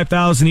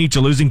 $25,000 each, a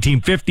losing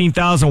team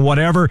 $15,000,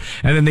 whatever.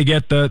 And then they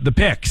get the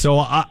pick. So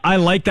I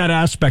like that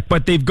aspect.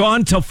 But they've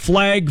gone to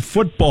flag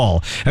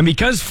football. And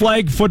because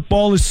flag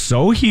football is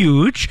so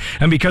huge,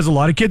 and because a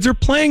lot of kids are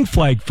playing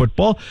flag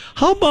football,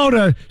 how about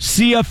a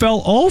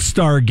CFL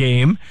All-Star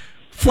game,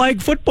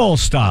 flag football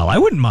style? I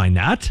wouldn't mind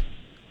that.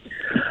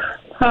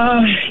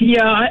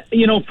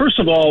 First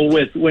of all,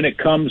 when it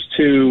comes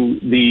to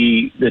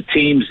the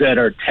teams that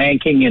are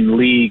tanking in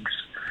leagues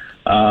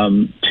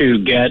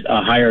to get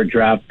a higher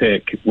draft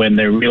pick when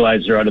they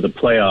realize they're out of the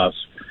playoffs,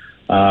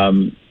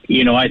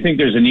 I think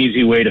there's an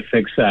easy way to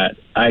fix that.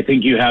 I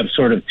think you have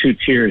sort of 2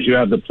 tiers. You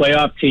have the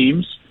playoff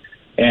teams,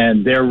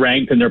 and they're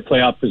ranked, and their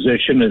playoff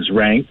position is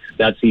ranked.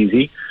 That's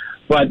easy.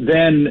 But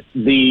then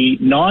the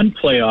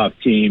non-playoff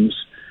teams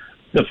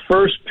the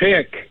first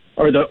pick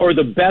or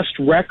the best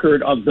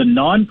record of the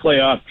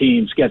non-playoff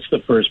teams gets the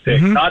first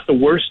pick, not the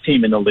worst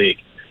team in the league.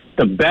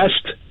 The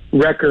best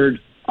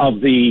record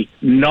of the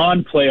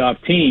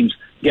non-playoff teams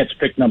gets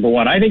picked number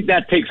one. I think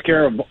that takes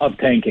care of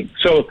tanking.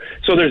 So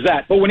there's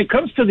that. But when it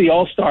comes to the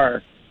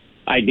All-Star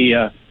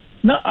idea,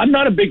 no, I'm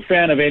not a big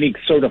fan of any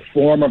sort of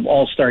form of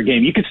All-Star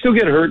game. You can still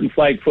get hurt in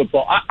flag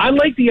football. I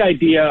like the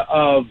idea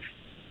of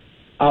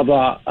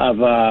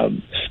a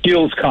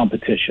skills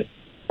competition.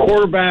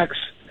 Quarterbacks,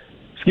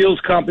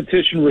 skills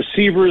competition,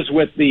 receivers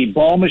with the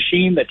ball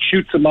machine that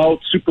shoots them out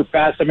super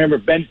fast. I remember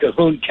Ben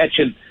Cahoon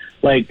catching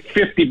like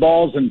 50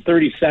 balls in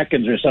 30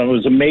 seconds or something. It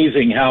was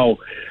amazing how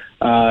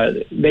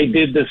they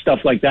did this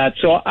stuff like that.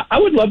 So I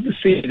would love to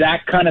see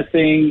that kind of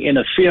thing in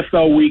a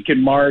CFL week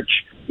in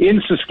March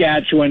in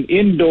Saskatchewan,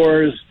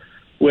 indoors,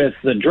 with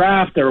the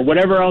draft or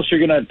whatever else you're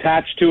going to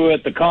attach to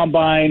it, the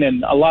combine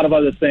and a lot of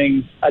other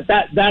things.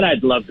 That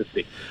I'd love to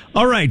see.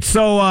 All right,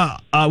 so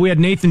we had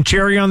Nathan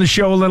Cherry on the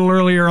show a little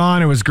earlier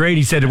on. It was great.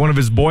 He said one of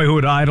his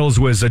boyhood idols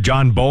was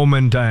John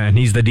Bowman, and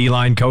he's the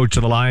D-line coach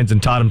of the Lions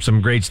and taught him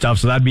some great stuff.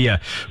 So that'd be a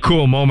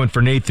cool moment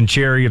for Nathan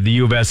Cherry of the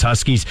U of S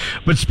Huskies.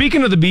 But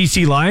speaking of the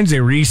BC Lions, they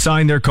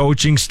re-signed their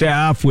coaching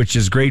staff, which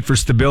is great for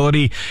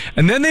stability.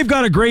 And then they've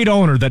got a great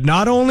owner that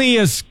not only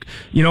has,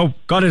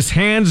 got his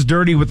hands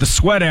dirty with the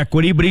sweat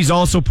equity, but he's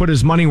also put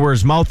his money where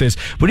his mouth is.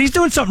 But he's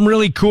doing something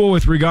really cool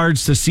with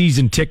regards to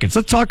season tickets.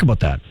 Let's talk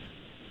about that.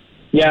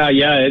 Yeah,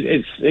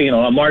 it's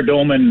Amar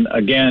Doman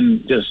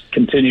again just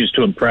continues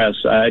to impress.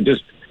 I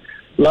just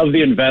love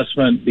the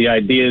investment, the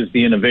ideas,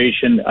 the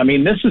innovation. I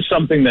mean, this is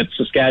something that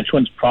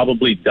Saskatchewan's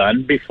probably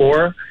done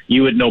before.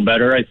 You would know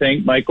better, I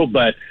think, Michael,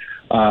 but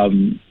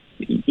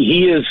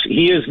he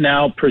is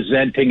now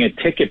presenting a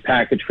ticket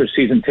package for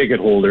season ticket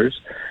holders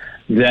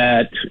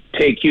that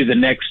take you the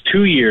next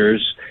 2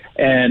 years,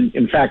 and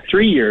in fact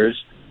 3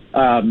 years,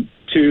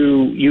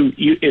 to you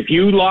if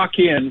you lock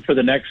in for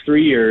the next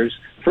 3 years.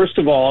 First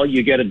of all,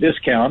 you get a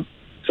discount,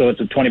 so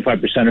it's a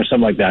 25% or something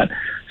like that.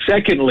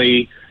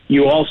 Secondly,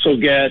 you also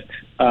get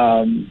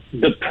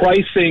the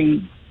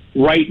pricing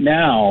right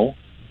now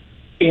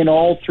in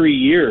all 3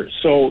 years.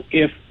 So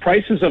if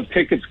prices of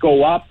tickets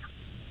go up,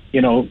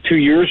 2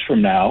 years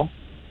from now,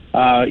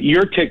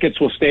 your tickets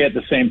will stay at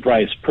the same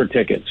price per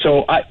ticket.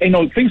 So,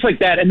 things like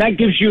that. And that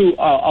gives you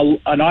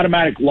an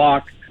automatic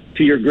lock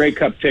to your Grey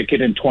Cup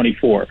ticket in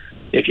 24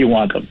 if you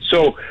want them.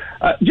 So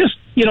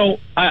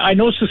I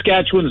know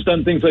Saskatchewan's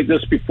done things like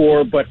this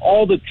before, but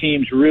all the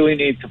teams really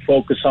need to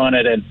focus on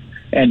it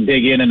and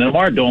dig in. And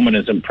Amar Doman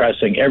is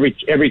impressing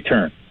every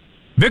turn.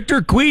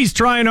 Victor Qui's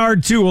trying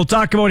hard, too. We'll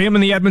talk about him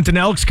and the Edmonton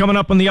Elks coming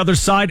up on the other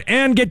side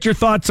and get your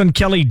thoughts on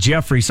Kelly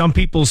Jeffrey. Some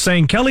people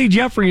saying Kelly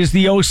Jeffrey is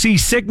the OC,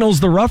 signals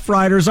the Rough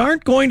Riders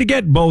aren't going to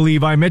get Bo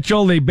Levi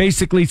Mitchell. They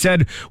basically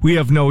said, we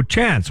have no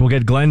chance. We'll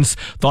get Glenn's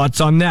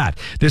thoughts on that.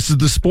 This is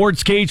the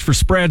Sports Cage for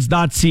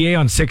Spreads.ca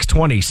on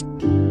 620.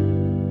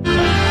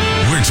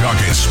 We're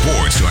talking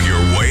sports on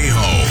your way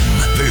home.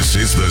 This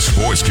is the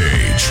Sports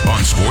Cage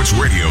on Sports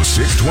Radio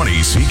 620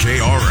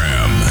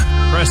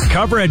 CKRM. Press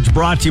coverage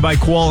brought to you by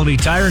Quality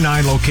Tire.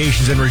 9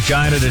 locations in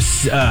Regina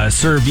to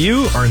serve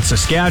you, or in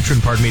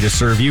Saskatchewan, to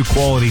serve you.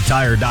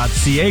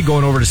 QualityTire.ca.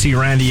 Going over to see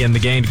Randy and the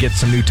gang to get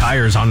some new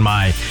tires on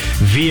my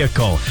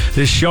vehicle.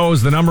 This show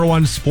is the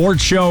 #1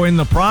 sports show in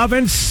the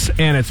province,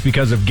 and it's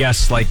because of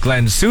guests like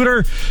Glenn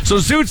Suter. So,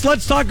 Suits,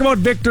 let's talk about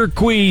Victor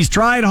Cui. He's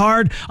tried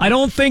hard. I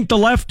don't think the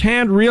left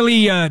hand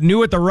really knew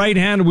what the right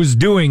hand was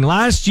doing.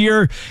 Last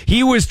year,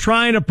 he was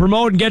trying to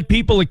promote and get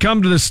people to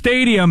come to the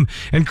stadium,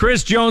 and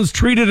Chris Jones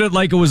treated it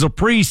like it was a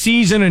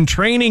preseason and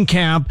training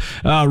camp,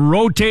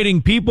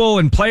 rotating people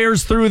and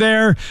players through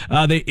there.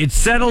 It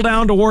settled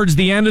down towards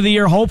the end of the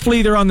year.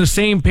 Hopefully they're on the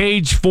same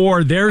page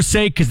for their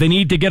sake because they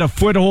need to get a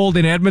foothold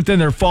in Edmonton.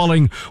 They're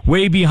falling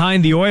way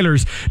behind the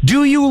Oilers.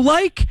 Do you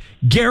like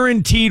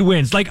guaranteed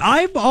wins? Like,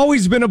 I've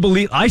always been a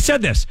believer. I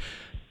said this.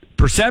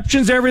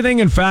 Perception's everything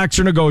and facts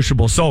are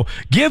negotiable. So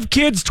give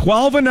kids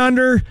 12 and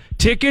under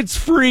tickets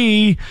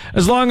free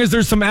as long as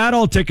there's some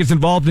adult tickets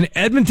involved. And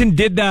Edmonton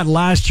did that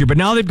last year, but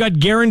now they've got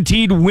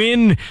guaranteed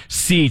win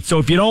seats. So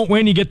if you don't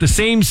win, you get the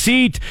same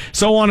seat,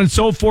 so on and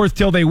so forth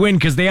till they win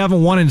because they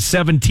haven't won in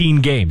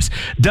 17 games.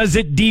 Does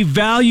it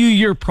devalue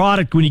your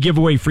product when you give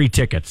away free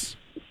tickets?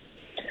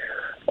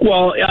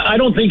 Well, I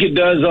don't think it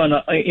does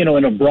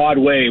in a broad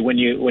way when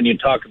you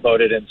talk about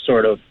it in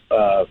sort of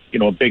a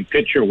big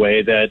picture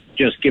way that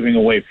just giving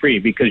away free,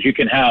 because you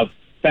can have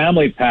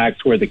family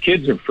packs where the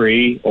kids are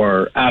free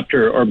or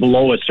after or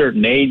below a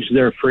certain age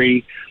they're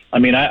free. I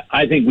mean,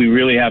 I think we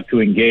really have to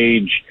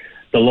engage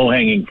the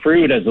low-hanging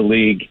fruit as a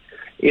league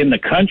in the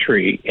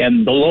country,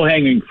 and the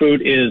low-hanging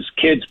fruit is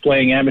kids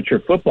playing amateur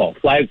football,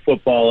 flag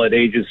football at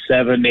ages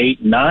 7,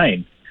 8,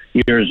 9.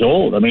 Years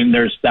old. I mean,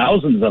 there's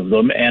thousands of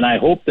them, and I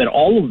hope that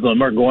all of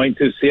them are going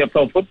to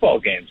CFL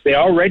football games. They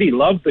already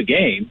love the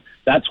game.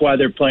 That's why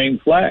they're playing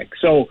flag.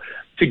 So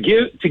to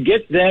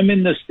get them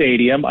in the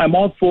stadium, I'm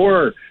all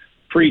for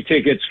free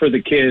tickets for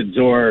the kids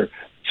or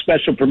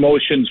special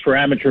promotions for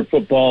amateur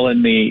football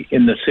in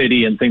the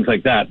city and things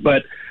like that.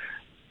 But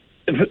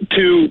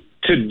to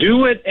to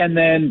do it and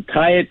then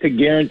tie it to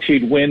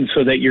guaranteed wins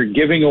so that you're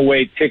giving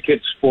away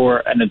tickets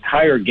for an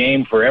entire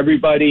game for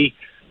everybody.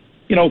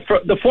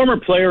 The former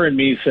player in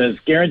me says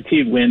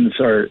guaranteed wins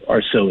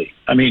are silly.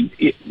 I mean,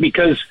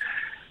 because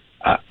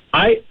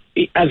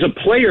as a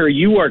player,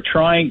 you are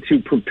trying to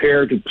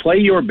prepare to play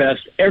your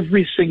best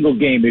every single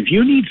game. If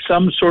you need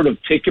some sort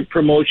of ticket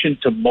promotion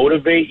to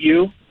motivate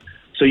you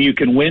so you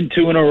can win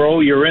 2 in a row,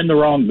 you're in the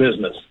wrong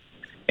business.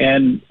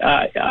 And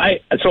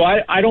I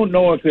don't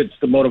know if it's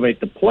to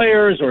motivate the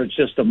players or it's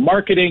just a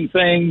marketing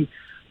thing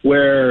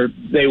where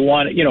they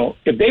want,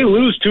 if they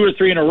lose 2 or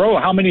 3 in a row,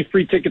 how many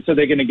free tickets are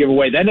they going to give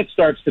away? Then it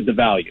starts to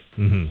devalue.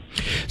 Mm-hmm.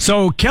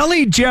 So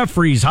Kelly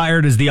Jeffries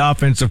hired as the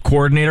offensive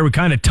coordinator. We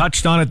kind of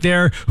touched on it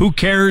there. Who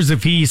cares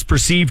if he's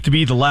perceived to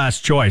be the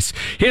last choice?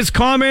 His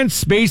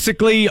comments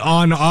basically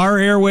on our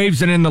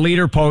airwaves and in the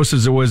Leader Post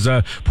as it was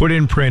put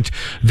in print.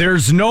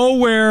 There's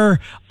nowhere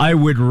I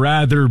would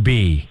rather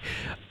be.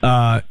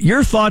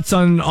 Your thoughts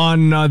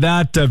on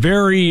that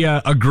very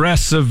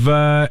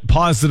aggressive,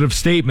 positive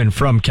statement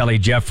from Kelly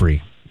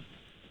Jeffrey?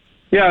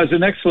 Yeah, it was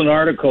an excellent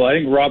article. I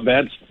think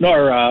Murray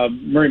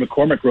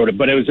McCormick wrote it,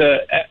 but it was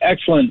an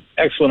excellent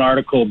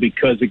article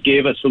because it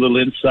gave us a little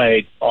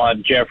insight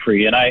on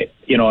Jeffrey. And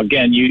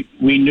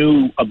we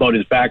knew about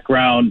his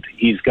background.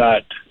 He's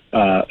got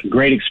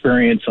great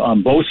experience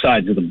on both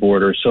sides of the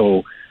border,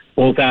 so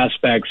both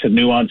aspects and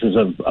nuances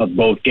of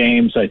both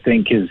games, I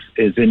think, is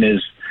in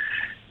his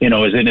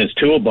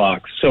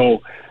toolbox.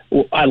 So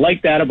I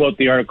like that about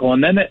the article.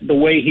 And then the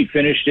way he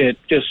finished it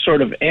just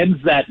sort of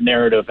ends that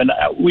narrative. And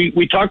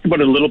we talked about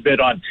it a little bit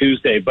on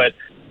Tuesday, but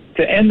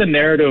to end the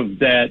narrative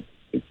that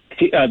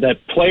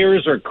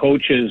players or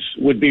coaches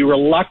would be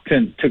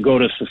reluctant to go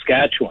to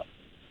Saskatchewan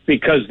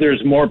because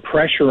there's more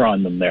pressure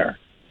on them there.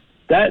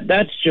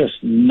 That's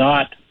just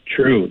not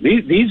true.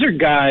 These are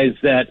guys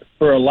that,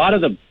 for a lot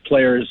of the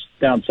players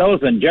down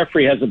south, and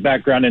Jeffrey has a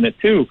background in it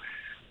too,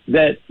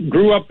 that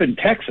grew up in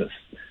Texas.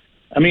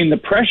 I mean, the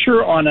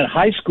pressure on a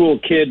high school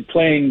kid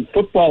playing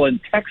football in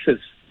Texas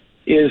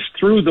is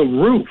through the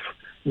roof.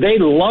 They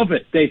love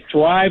it. They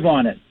thrive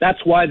on it.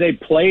 That's why they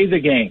play the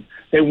game.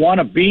 They want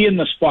to be in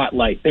the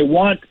spotlight. They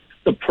want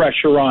the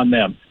pressure on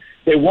them.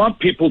 They want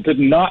people to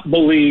not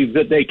believe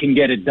that they can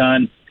get it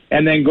done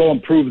and then go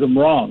and prove them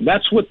wrong.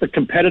 That's what the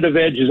competitive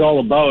edge is all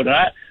about.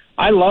 And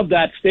I love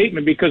that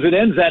statement because it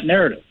ends that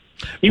narrative.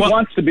 He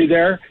wants to be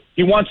there.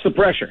 He wants the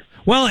pressure.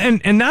 Well,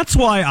 and that's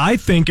why I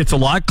think it's a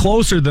lot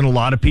closer than a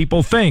lot of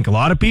people think. A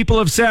lot of people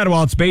have said,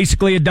 well, it's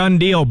basically a done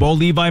deal. Bo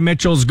Levi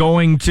Mitchell's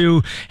going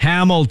to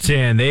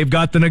Hamilton. They've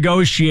got the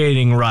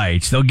negotiating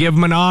rights. They'll give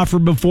him an offer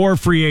before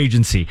free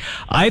agency.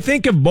 I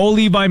think if Bo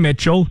Levi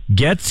Mitchell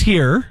gets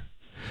here,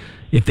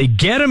 if they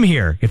get him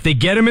here, if they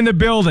get him in the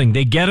building,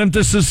 they get him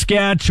to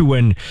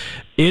Saskatchewan,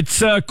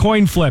 it's a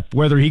coin flip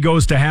whether he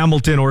goes to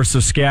Hamilton or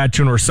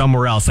Saskatchewan or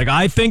somewhere else.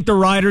 I think the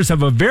Riders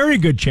have a very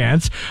good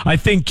chance. I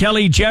think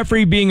Kelly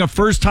Jeffrey being a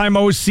first-time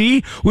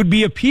OC would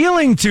be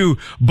appealing to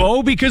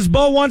Bo because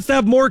Bo wants to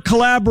have more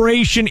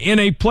collaboration in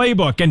a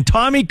playbook. And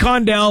Tommy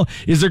Condell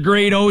is a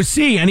great OC,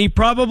 and he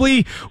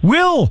probably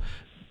will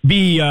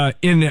be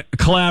in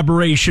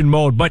collaboration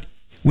mode. But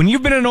when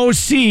you've been an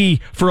OC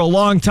for a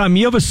long time,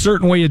 you have a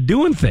certain way of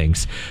doing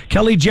things.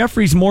 Kelly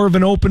Jeffrey's more of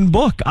an open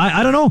book.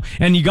 I don't know.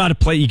 And you get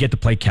to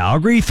play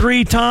Calgary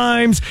 3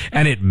 times,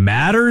 and it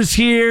matters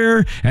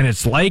here, and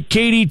it's like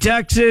Katy,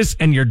 Texas,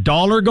 and your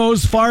dollar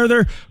goes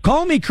farther.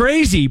 Call me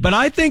crazy, but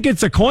I think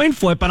it's a coin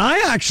flip, and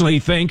I actually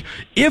think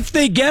if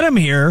they get him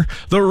here,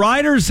 the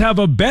Riders have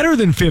a better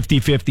than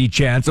 50-50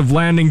 chance of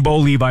landing Bo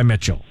Levi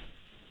Mitchell.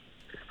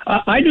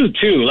 I do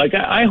too.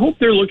 I hope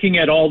they're looking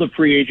at all the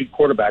free agent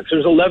quarterbacks.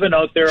 There's 11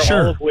 out there,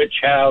 sure,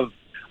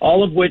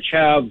 all of which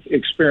have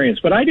experience.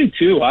 But I do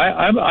too.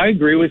 I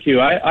agree with you.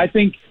 I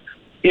think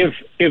if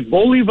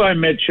Bo Levi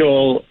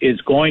Mitchell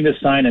is going to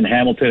sign in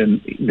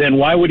Hamilton, then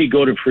why would he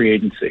go to free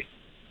agency?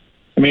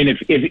 I mean,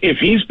 if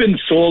he's been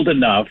sold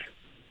enough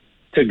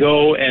to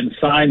go and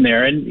sign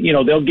there, and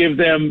they'll give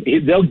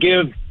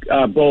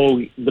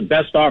Bo the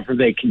best offer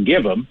they can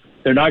give him.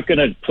 They're not going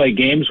to play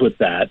games with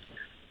that.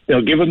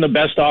 They'll give him the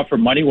best offer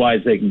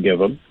money-wise they can give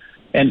him.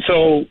 And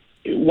so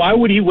why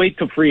would he wait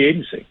till free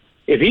agency?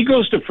 If he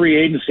goes to free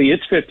agency,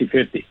 it's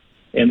 50-50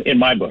 in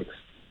my books.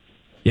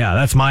 Yeah,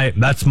 that's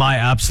my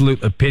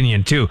absolute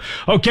opinion, too.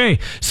 Okay,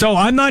 so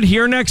I'm not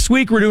here next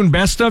week. We're doing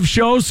best of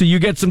shows, so you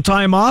get some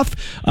time off.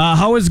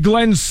 How is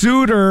Glenn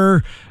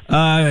Suter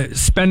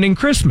spending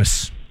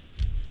Christmas?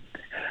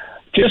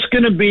 Just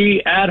going to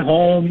be at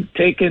home,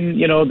 taking,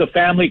 the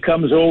family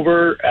comes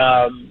over.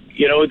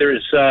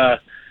 There's...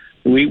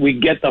 We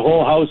get the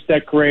whole house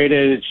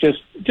decorated. It's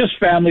just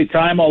family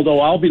time, although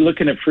I'll be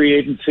looking at free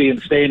agency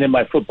and staying in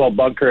my football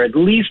bunker at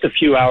least a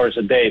few hours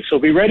a day. So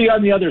be ready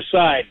on the other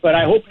side. But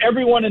I hope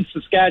everyone in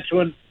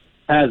Saskatchewan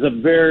has a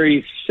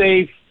very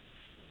safe,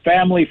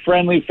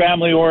 family-friendly,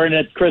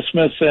 family-oriented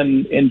Christmas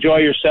and enjoy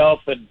yourself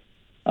and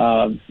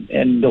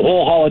the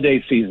whole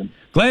holiday season.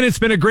 Glenn, it's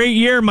been a great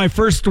year. My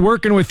first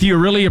working with you.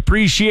 Really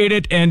appreciate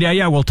it. And,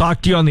 we'll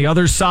talk to you on the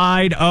other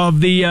side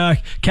of the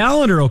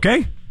calendar,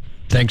 okay?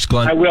 Thanks,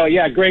 Glenn. I will.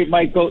 Yeah, great,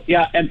 Michael.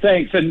 Yeah, and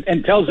thanks.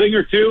 And tell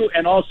Zinger, too,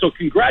 and also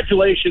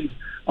congratulations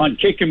on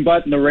kicking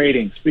butt in the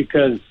ratings,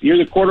 because you're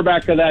the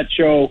quarterback of that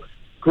show.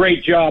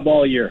 Great job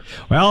all year.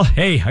 Well,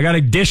 hey, I got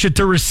to dish it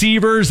to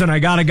receivers, and I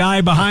got a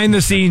guy behind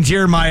the scenes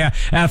here, my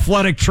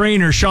athletic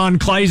trainer, Sean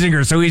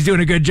Kleisinger, so he's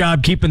doing a good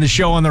job keeping the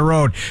show on the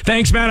road.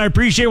 Thanks, man. I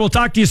appreciate it. We'll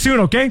talk to you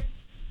soon, okay?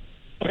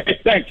 Okay,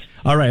 thanks.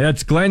 All right,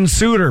 that's Glenn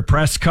Suter,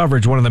 press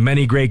coverage, one of the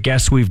many great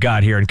guests we've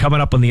got here. And coming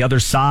up on the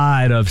other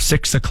side of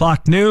 6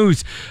 o'clock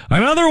news,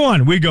 another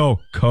one. We go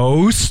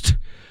coast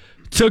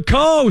to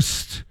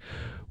coast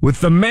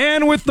with the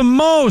man with the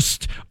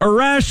most,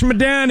 Arash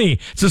Madani.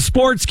 It's a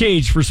sports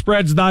cage for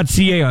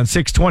spreads.ca on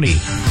 620.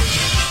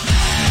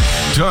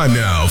 Time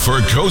now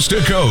for Coast to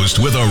Coast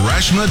with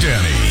Arash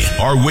Madani,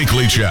 our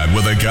weekly chat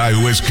with a guy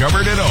who has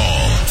covered it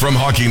all. From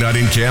Hockey Night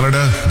in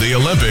Canada, the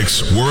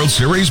Olympics, World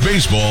Series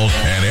Baseball,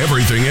 and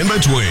everything in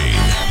between.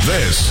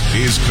 This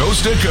is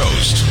Coast to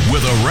Coast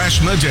with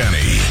Arash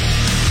Madani.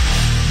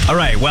 All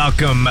right,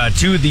 welcome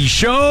to the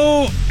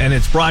show, and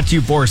it's brought to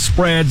you by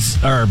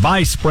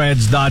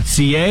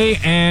spreads.ca,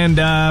 and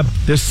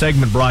this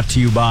segment brought to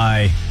you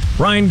by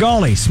Ryan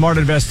Gawley, Smart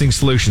Investing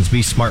Solutions.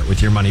 Be smart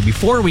with your money.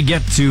 Before we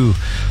get to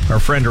our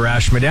friend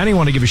Arash Madani, I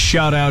want to give a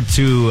shout out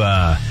to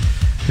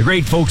the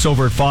great folks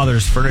over at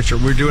Father's Furniture.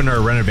 We're doing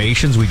our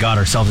renovations. We got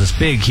ourselves this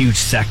big, huge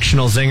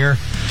sectional Zinger.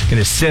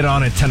 Going to sit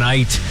on it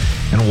tonight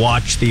and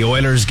watch the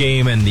Oilers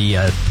game and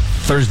the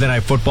Thursday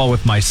Night Football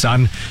with my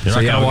son. You're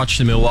not going to watch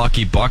the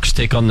Milwaukee Bucks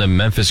take on the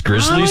Memphis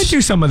Grizzlies? I might do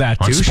some of that,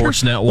 too. On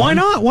Sportsnet 1? Why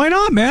not? Why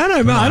not,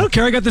 man? I don't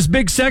care. I got this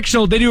big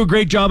sectional. They do a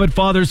great job at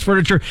Father's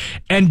Furniture.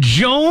 And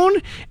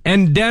Joan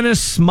and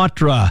Dennis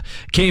Smutra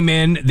came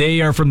in.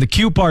 They are from the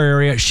Cupar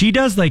area. She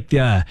does like she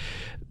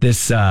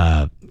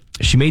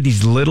made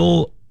these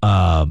little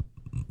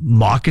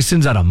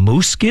moccasins out of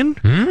moose skin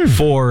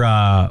for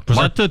was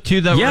that the two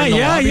that were in the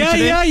lobby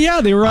today?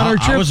 Yeah they were on our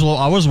trip.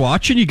 I was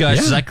watching you guys.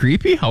 Is that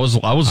creepy? I was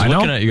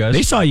looking at you guys.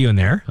 They saw you in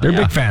there. They're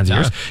big fans of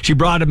yours. She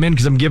brought them in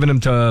because I'm giving them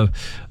to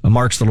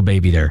Mark's little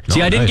baby there.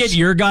 See, I didn't get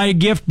your guy a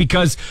gift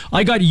because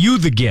I got you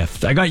the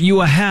gift. I got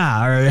you a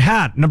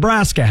hat,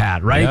 Nebraska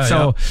hat, right?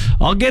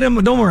 I'll get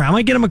him. Don't worry, I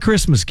might get him a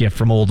Christmas gift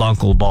from old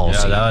Uncle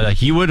Balls.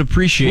 He would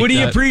appreciate. Would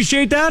he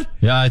appreciate that?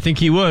 Yeah, I think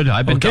he would.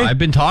 I've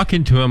been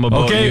talking to him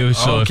about you.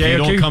 So if you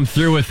don't come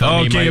through with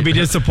him, he'll be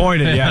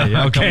disappointed.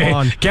 Yeah, okay. Come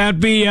on. Can't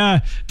be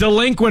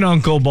delinquent,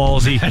 Uncle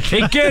Ballsy.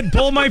 Hey, kid,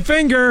 pull my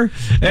finger.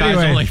 Anyway,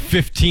 guy's only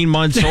 15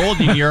 months old,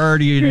 and you're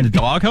already in the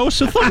doghouse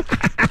with him.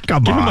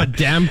 Come Give on, him a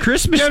damn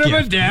Christmas gift. Get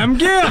him a damn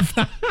gift.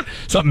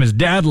 Something his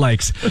dad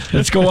likes.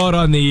 Let's go out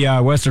on the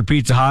Western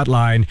Pizza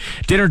hotline.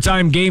 Dinner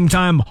time, game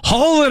time,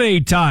 holiday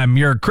time.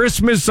 Your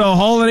Christmas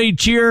holiday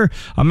cheer.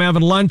 I'm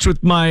having lunch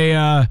with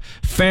my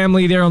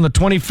family there on the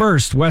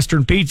 21st.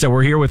 Western Pizza.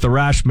 We're here with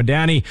Arash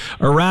Madani.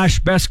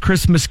 Arash, best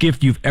Christmas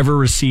gift you've ever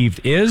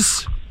received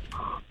is?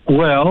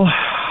 Well,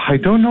 I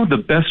don't know the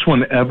best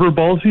one ever,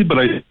 Ballsy,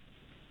 but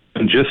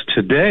just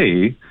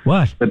today,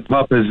 what that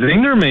Papa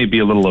Zinger may be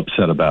a little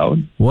upset about.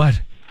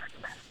 What?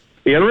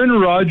 Aaron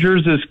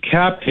Rodgers'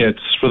 cap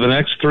hits for the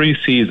next 3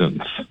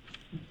 seasons: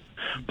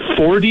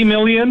 $40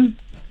 million,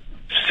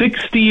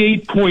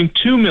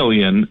 $68.2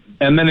 million,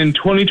 and then in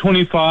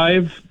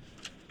 2025,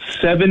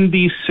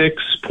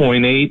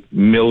 $76.8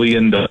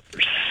 million.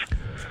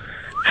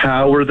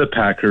 How are the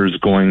Packers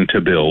going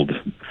to build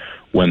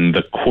when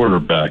the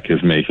quarterback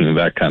is making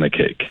that kind of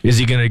cake? Is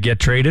he going to get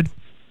traded?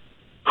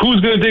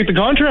 Who's going to take the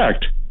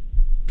contract?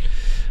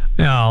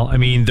 No, I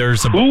mean,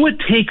 who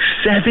would take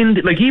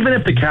even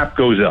if the cap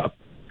goes up?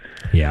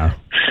 Yeah.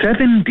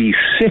 $76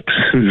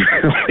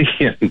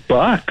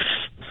 million.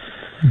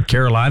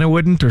 Carolina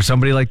wouldn't, or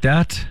somebody like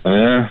that?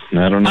 I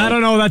don't know. I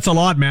don't know. That's a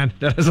lot, man.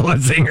 That is a lot.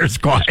 Zinger's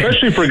quiet.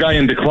 Especially for a guy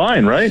in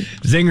decline, right?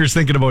 Zinger's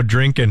thinking about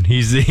drinking.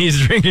 He's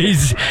drinking.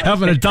 He's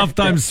having a tough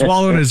time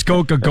swallowing his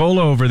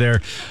Coca-Cola over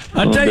there.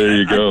 There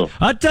you go.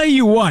 I'll tell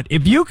you what.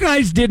 If you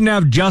guys didn't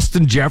have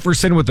Justin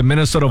Jefferson with the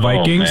Minnesota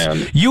Vikings,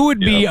 you would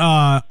be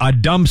a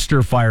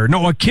dumpster fire.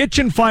 No, a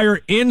kitchen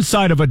fire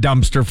inside of a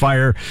dumpster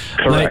fire.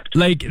 Correct.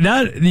 Like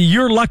that.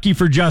 You're lucky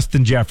for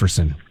Justin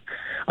Jefferson.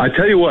 I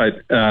tell you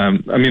what,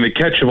 the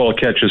catch of all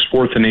catches,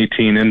 4th and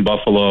 18 in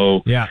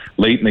Buffalo,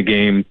 late in the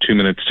game, 2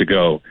 minutes to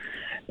go.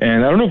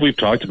 And I don't know if we've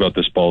talked about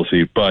this,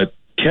 Ballsy, but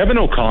Kevin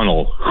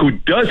O'Connell, who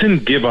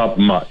doesn't give up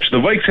much. The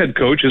Vikes head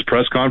coach, his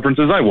press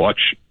conferences, I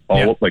watch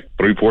all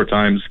 3-4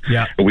 times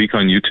a week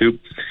on YouTube.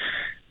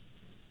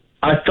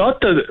 I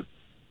thought that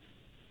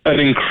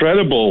an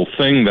incredible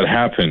thing that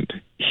happened.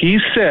 He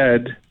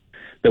said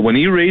that when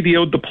he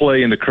radioed the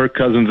play into Kirk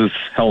Cousins'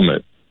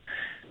 helmet,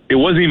 it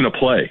wasn't even a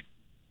play.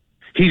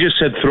 He just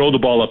said, throw the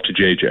ball up to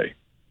JJ.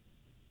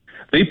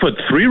 They put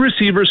 3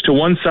 receivers to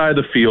one side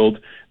of the field,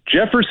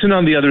 Jefferson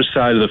on the other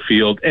side of the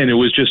field, and it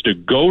was just a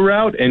go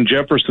route, and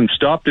Jefferson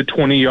stopped at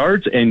 20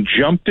 yards and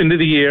jumped into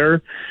the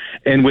air,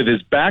 and with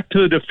his back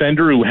to the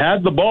defender who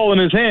had the ball in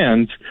his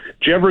hands,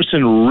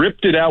 Jefferson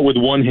ripped it out with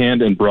one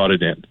hand and brought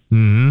it in.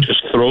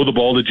 Just throw the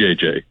ball to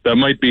JJ. That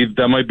might be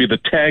the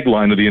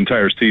tagline of the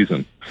entire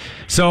season.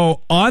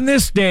 So on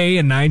this day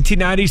in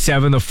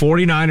 1997, the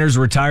 49ers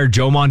retired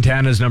Joe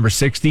Montana's number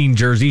 16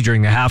 jersey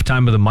during the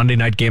halftime of the Monday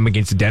night game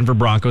against the Denver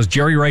Broncos.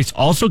 Jerry Rice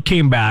also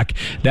came back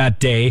that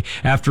day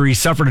after he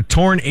suffered a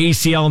torn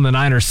ACL in the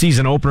Niners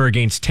season opener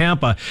against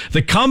Tampa.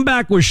 The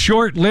comeback was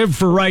short-lived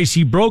for Rice.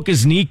 He broke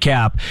his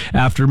kneecap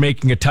after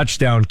making a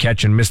touchdown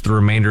catch and missed the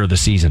remainder of the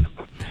season.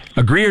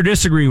 Agree or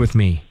disagree with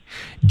me?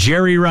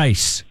 Jerry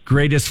Rice,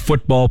 greatest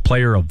football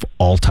player of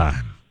all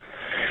time.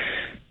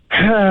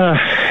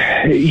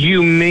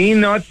 You may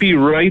not be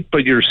right,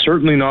 but you're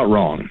certainly not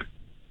wrong.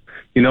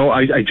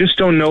 I just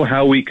don't know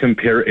how we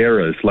compare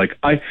eras. Like,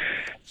 I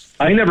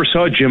never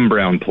saw Jim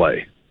Brown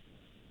play.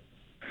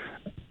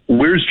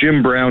 Where's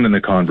Jim Brown in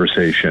the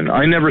conversation?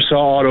 I never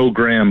saw Otto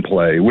Graham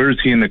play. Where's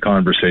he in the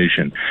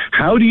conversation?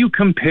 How do you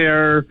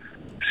compare,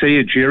 say,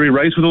 a Jerry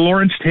Rice with a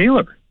Lawrence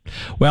Taylor?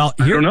 Well,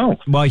 I don't know.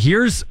 Well,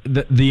 here's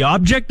the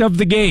object of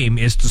the game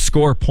is to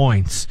score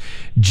points.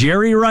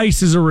 Jerry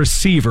Rice is a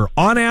receiver.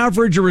 On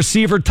average, a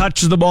receiver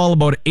touches the ball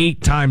about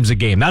 8 times a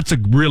game. That's a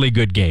really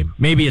good game.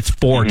 Maybe it's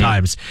 4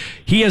 times.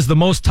 He has the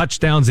most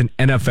touchdowns in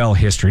NFL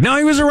history. Now,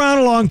 he was around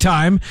a long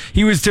time.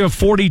 He was to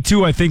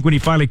 42, I think, when he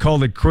finally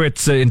called it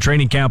quits in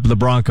training camp with the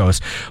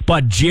Broncos.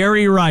 But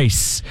Jerry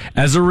Rice,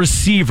 as a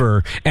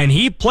receiver, and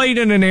he played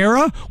in an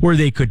era where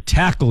they could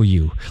tackle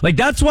you. Like,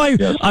 that's why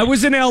I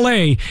was in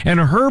L.A., and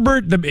Herbert,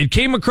 it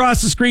came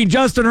across the screen,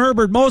 Justin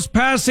Herbert, most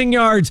passing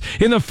yards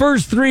in the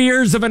first 3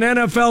 years of an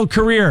NFL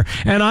career.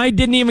 And I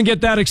didn't even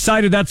get that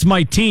excited. That's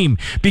my team.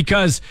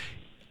 Because,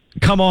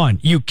 come on,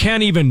 you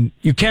can't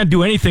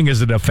do anything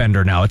as a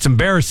defender now. It's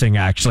embarrassing,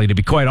 actually, to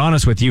be quite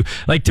honest with you.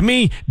 Like, to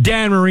me,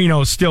 Dan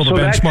Marino's still the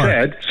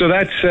benchmark.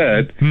 That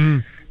said,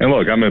 and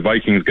look, I'm a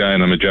Vikings guy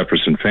and I'm a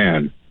Jefferson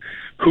fan.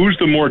 Who's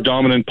the more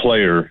dominant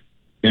player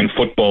in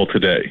football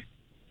today?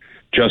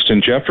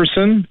 Justin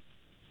Jefferson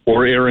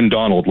or Aaron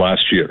Donald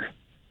last year?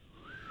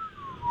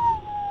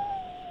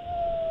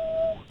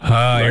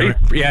 Right?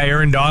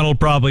 Aaron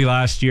Donald probably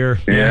last year.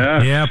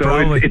 Yeah, so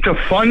probably. It's a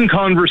fun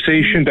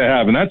conversation to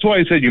have, and that's why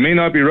I said you may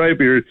not be right,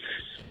 but you're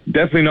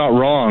definitely not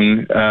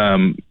wrong.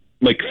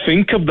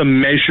 Think of the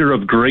measure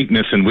of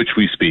greatness in which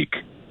we speak.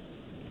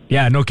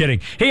 Yeah, no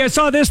kidding. Hey, I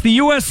saw this. The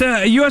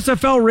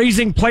USFL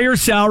raising player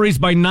salaries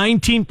by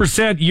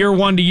 19% year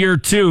 1 to year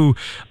 2.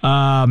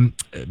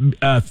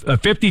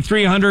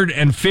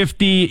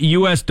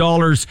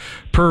 $5,350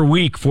 per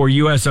week for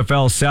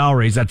USFL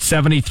salaries. That's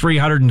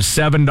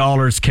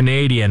 $7,307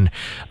 Canadian.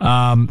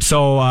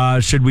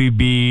 Should we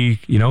be,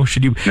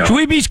 should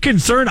we be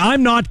concerned?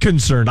 I'm not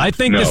concerned. I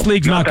think this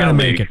league's not going to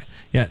make it.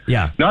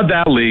 Yeah. Not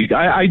that league.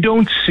 I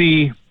don't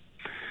see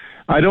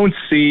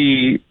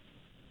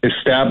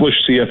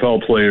established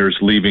CFL players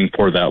leaving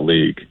for that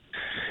league.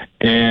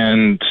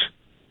 And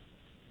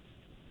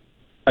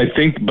I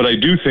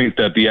do think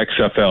that the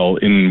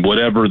XFL, in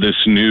whatever this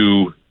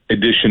new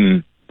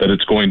edition that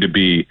it's going to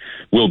be,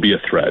 will be a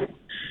threat.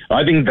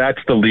 I think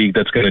that's the league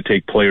that's going to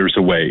take players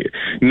away.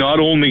 Not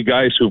only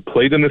guys who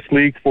played in this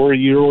league for a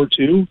year or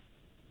two,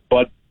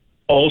 but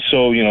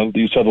also,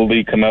 you saw the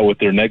league come out with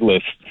their neg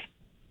list.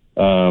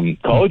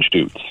 College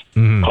dudes.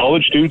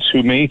 College dudes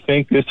who may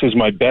think this is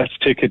my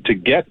best ticket to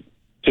get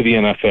to the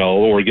NFL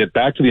or get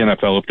back to the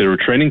NFL if they were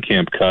training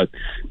camp cut.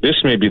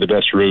 This may be the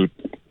best route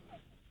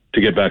to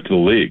get back to the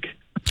league.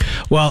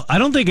 Well, I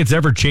don't think it's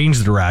ever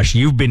changed, Rash.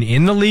 You've been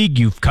in the league.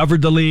 You've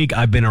covered the league.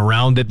 I've been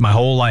around it my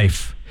whole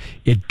life.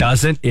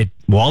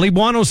 Wally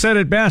Buono said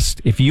it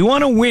best. If you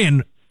want to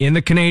win in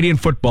the Canadian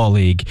Football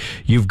League,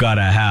 you've got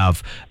to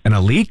have an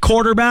elite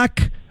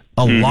quarterback,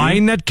 a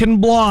line that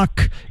can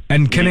block,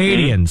 and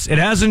Canadians. It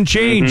hasn't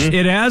changed.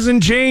 It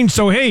hasn't changed.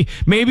 So, hey,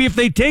 maybe if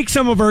they take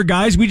some of our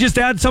guys, we just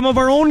add some of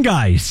our own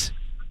guys.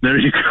 There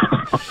you go.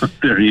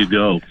 There you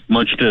go.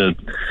 Much to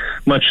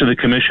the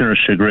commissioner's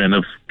chagrin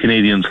of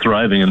Canadians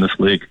thriving in this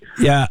league.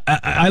 Yeah,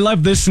 I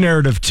love this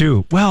narrative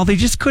too. Well, they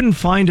just couldn't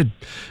find it.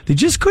 They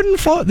just couldn't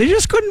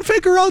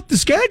figure out the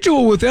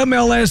schedule with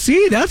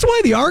MLSE. That's why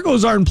the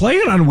Argos aren't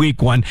playing on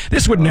week 1.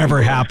 This would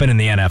never happen in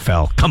the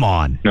NFL. Come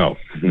on. No.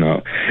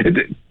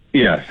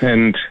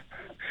 And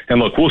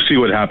look, we'll see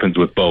what happens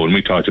with Bo, and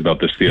we talked about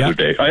this the other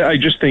day. I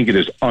just think it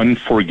is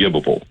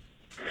unforgivable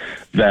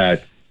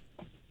that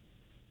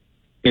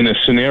in a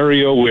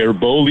scenario where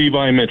Bo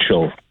Levi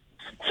Mitchell,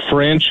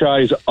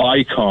 franchise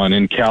icon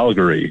in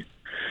Calgary,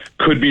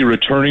 could be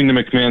returning to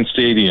McMahon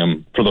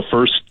Stadium for the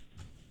first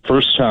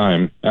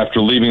time after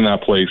leaving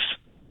that place.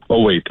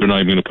 Oh, wait, they're not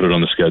even going to put it on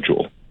the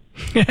schedule.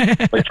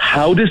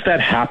 How does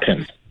that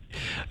happen?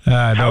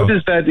 How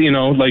does that,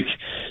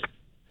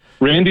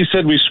 Randy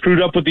said we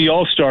screwed up with the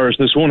All-Stars.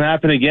 This won't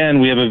happen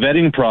again. We have a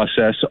vetting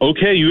process.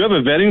 Okay, you have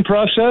a vetting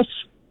process?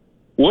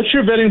 What's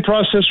your vetting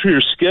process for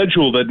your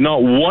schedule that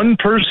not one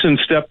person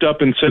stepped up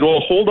and said,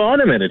 well, hold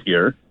on a minute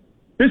here.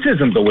 This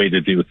isn't the way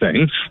to do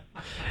things.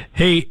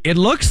 Hey, it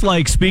looks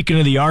like, speaking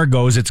of the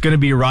Argos, it's going to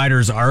be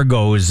Riders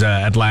Argos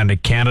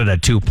Atlantic Canada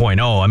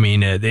 2.0. I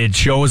mean, it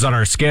shows on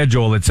our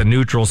schedule it's a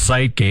neutral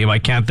site game. I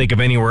can't think of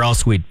anywhere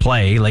else we'd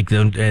play. Like,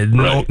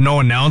 no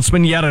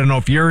announcement yet. I don't know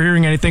if you're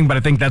hearing anything, but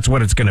I think that's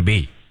what it's going to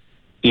be.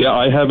 Yeah,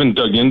 I haven't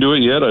dug into it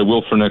yet. I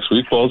will for next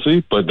week,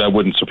 Ballsy, but that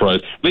wouldn't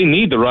surprise. They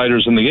need the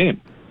Riders in the game.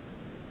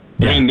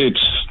 Yeah. I mean,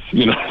 it's,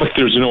 like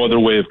there's no other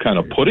way of kind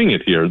of putting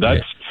it here.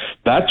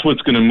 That's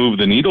what's going to move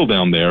the needle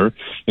down there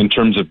in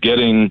terms of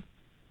getting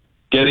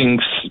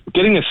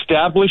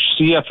established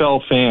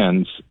CFL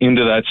fans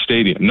into that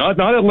stadium. Not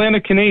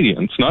Atlantic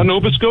Canadians, not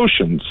Nova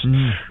Scotians,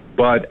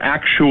 but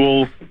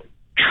actual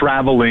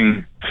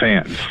traveling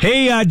fans.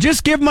 Hey,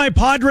 just give my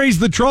Padres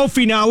the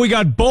trophy now. We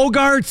got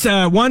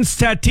Bogarts. Once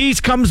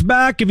Tatis comes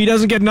back, if he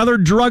doesn't get another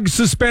drug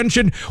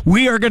suspension,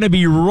 we are going to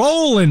be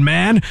rolling,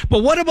 man.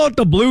 But what about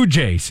the Blue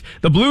Jays?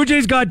 The Blue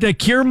Jays got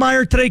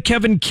Kiermaier today,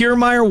 Kevin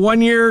Kiermaier,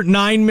 1 year,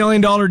 $9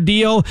 million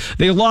deal.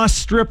 They lost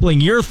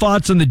Stripling. Your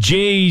thoughts on the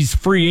Jays'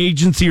 free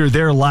agency or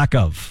their lack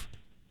of?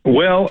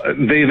 Well,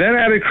 they then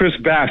added Chris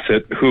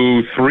Bassett,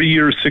 who 3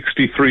 years,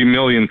 $63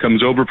 million,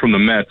 comes over from the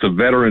Mets, a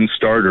veteran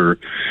starter,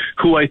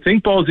 who I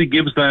think Ballsy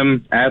gives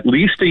them at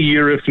least a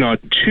year, if not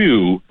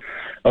two,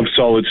 of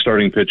solid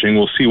starting pitching.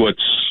 We'll see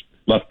what's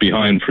left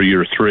behind for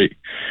year three.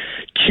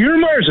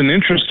 Kiermaier's an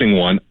interesting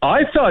one.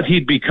 I thought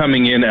he'd be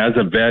coming in as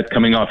a vet,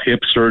 coming off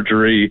hip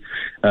surgery,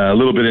 a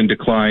little bit in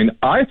decline.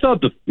 I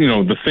thought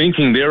the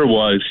thinking there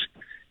was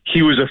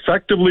he was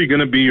effectively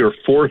going to be your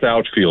fourth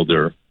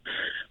outfielder,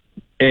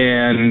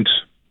 and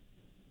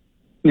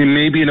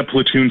maybe in a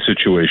platoon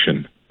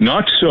situation.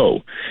 Not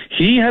so.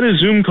 He had a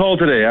Zoom call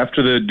today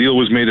after the deal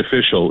was made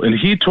official, and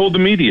he told the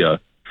media,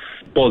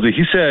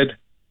 he said,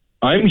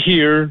 I'm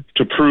here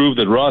to prove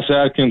that Ross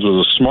Atkins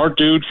was a smart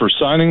dude for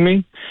signing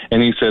me,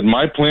 and he said,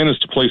 my plan is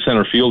to play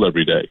center field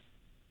every day.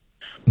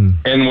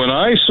 And when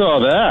I saw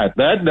that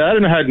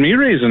had me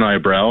raise an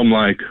eyebrow. I'm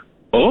like,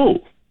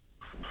 oh,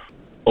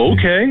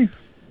 okay,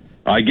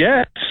 I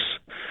guess.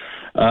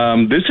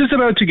 This is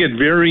about to get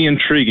very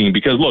intriguing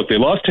because, look, they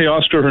lost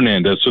Teoscar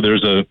Hernandez, so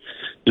there's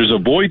a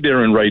void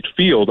there in right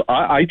field.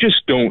 I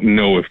just don't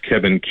know if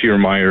Kevin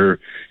Kiermaier,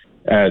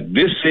 at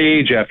this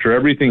age, after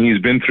everything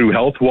he's been through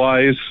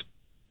health-wise,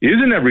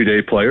 is an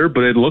everyday player,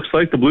 but it looks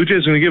like the Blue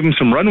Jays are going to give him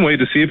some runway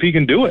to see if he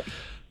can do it.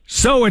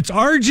 So it's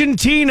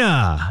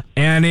Argentina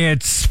and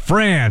it's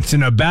France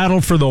in a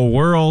battle for the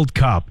World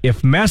Cup.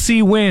 If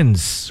Messi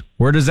wins,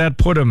 where does that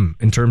put him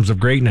in terms of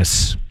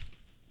greatness?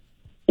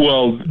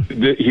 Well,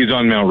 he's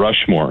on Mount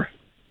Rushmore.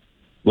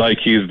 Like,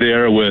 he's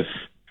there with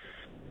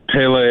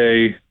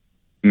Pele,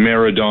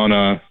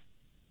 Maradona,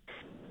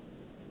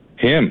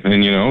 him.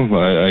 And,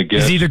 I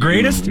guess... Is he the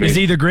greatest? Is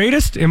he the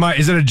greatest?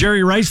 Is it a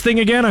Jerry Rice thing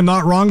again? I'm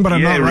not wrong, but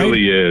I'm not right? Yeah, it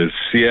really is.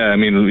 Yeah, I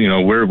mean,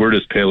 where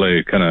does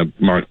Pele kind of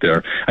mark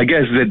there? I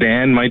guess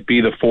Zidane might be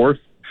the fourth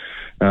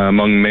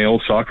among male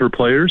soccer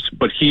players,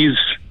 but he's...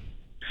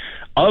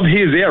 Of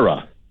his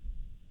era,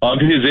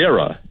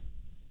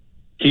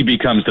 he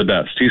becomes the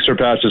best. He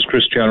surpasses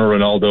Cristiano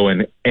Ronaldo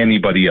and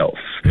anybody else.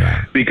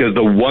 Yeah. Because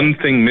the one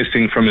thing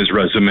missing from his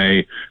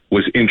resume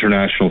was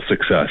international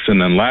success.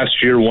 And then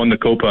last year won the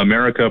Copa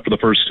America for the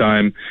first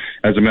time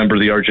as a member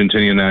of the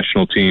Argentinian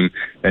national team.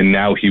 And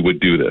now he would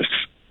do this.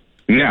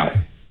 Now,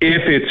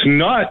 if it's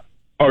not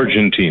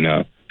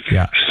Argentina,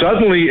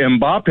 suddenly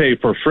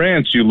Mbappe for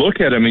France, you look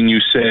at him and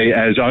you say,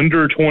 as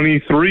under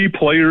 23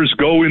 players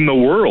go in the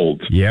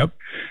world,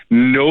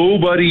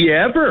 nobody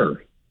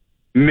ever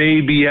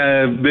maybe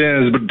have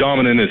been as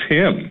dominant as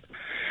him.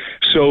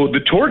 So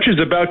the torch is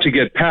about to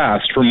get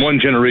passed from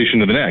one generation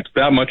to the next.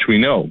 That much we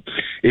know.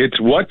 It's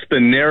what's the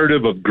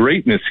narrative of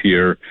greatness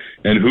here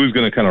and who's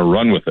going to kind of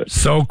run with it.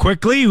 So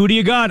quickly, who do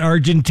you got,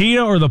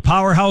 Argentina or the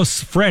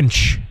powerhouse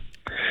French?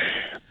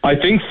 I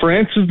think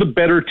France is the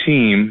better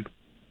team,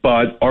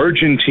 but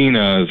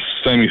Argentina's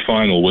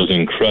semifinal was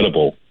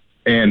incredible.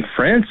 And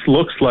France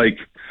looks like,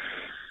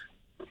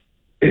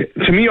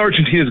 to me,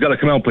 Argentina's got to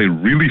come out and play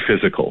really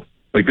physical.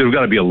 Like, there's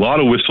got to be a lot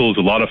of whistles,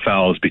 a lot of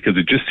fouls, because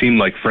it just seemed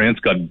like France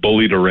got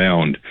bullied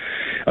around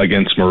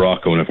against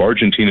Morocco. And if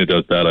Argentina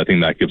does that, I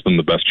think that gives them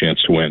the best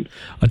chance to win.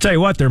 I'll tell you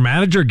what, their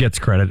manager gets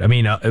credit. I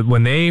mean,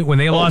 when they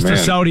lost to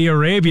Saudi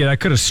Arabia,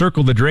 that could have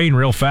circled the drain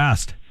real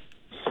fast.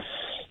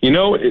 You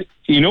know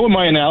what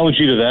my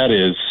analogy to that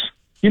is?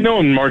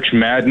 In March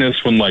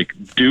Madness, when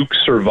Duke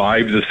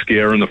survived the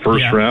scare in the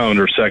first round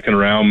or second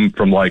round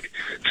from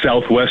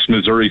Southwest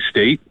Missouri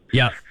State.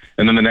 Yeah.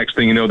 And then the next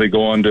thing you know, they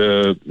go on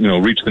to,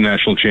 reach the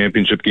national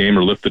championship game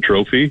or lift the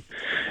trophy.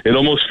 It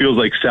almost feels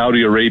like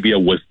Saudi Arabia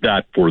was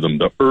that for them.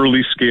 The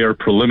early scare,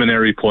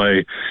 preliminary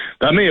play,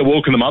 that may have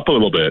woken them up a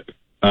little bit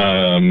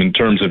in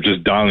terms of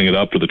just dialing it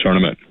up for the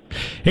tournament.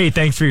 Hey,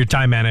 thanks for your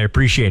time, man. I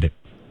appreciate it.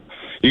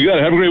 You got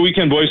it. Have a great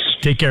weekend, boys.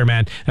 Take care,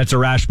 man. That's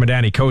Arash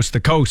Madani, Coast to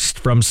Coast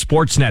from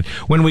Sportsnet.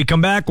 When we come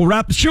back, we'll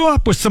wrap the show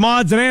up with some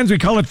odds and ends. We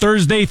call it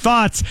Thursday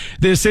Thoughts.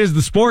 This is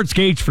the Sports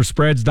Gauge for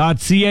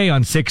Spreads.ca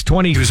on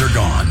 620. News are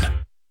gone.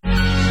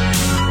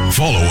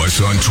 Follow us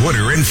on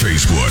Twitter and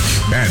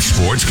Facebook at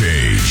Sports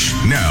Cage.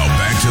 Now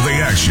back to the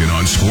action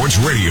on Sports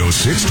Radio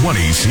 620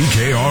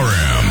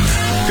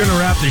 CKRM. Gonna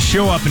wrap the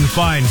show up in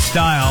fine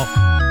style.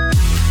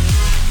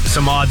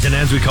 Some odds and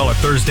ends. We call it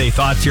Thursday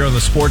Thoughts here on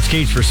the Sports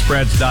Cage for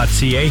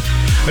spreads.ca.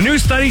 A new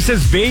study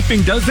says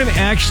vaping doesn't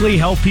actually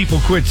help people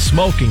quit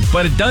smoking,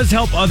 but it does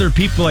help other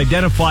people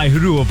identify who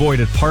to avoid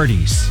at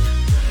parties.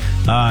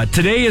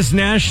 Today is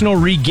National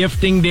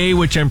Regifting Day,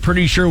 which I'm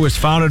pretty sure was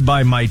founded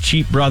by my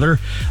cheap brother.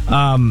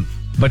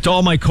 But to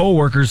all my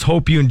coworkers,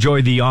 hope you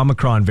enjoy the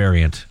Omicron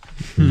variant.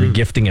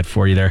 Regifting it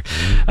for you there.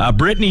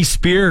 Britney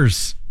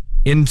Spears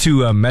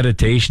into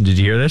meditation. Did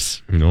you hear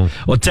this? No.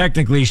 Well,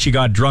 technically, she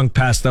got drunk,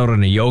 passed out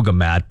on a yoga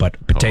mat, but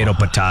potato.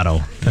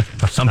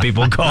 Some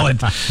people call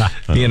it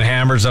being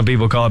hammered. Some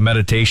people call it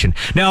meditation.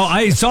 Now,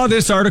 I saw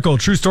this article,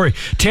 true story.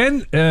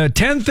 10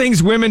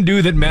 things women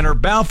do that men are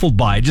baffled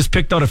by. I just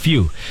picked out a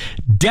few.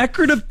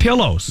 Decorative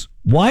pillows.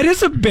 Why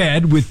does a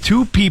bed with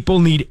 2 people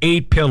need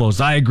 8 pillows?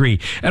 I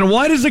agree. And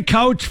why does a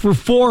couch for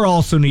 4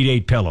 also need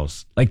 8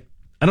 pillows? Like,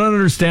 I don't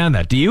understand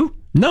that. Do you?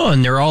 No,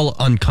 and they're all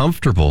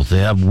uncomfortable. They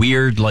have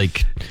weird,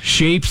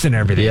 shapes and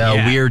everything.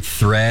 Yeah, weird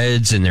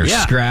threads, and they're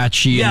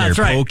scratchy, and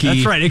they're pokey.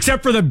 That's right.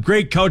 Except for the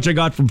great couch I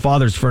got from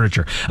Father's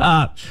Furniture.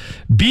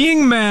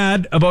 Being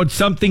mad about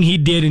something he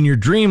did in your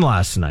dream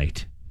last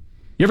night.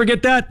 You ever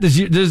get that?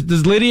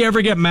 Does Lydia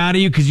ever get mad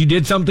at you because you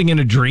did something in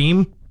a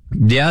dream?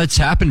 Yeah, it's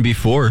happened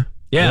before.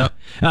 Yeah.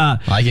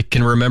 I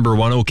can remember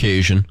one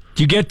occasion.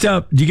 Do you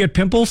get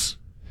pimples?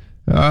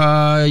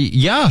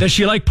 Yeah. Does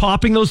she like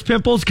popping those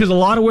pimples? Because a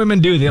lot of women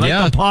do. They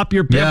like to pop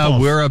your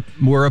pimples. Yeah,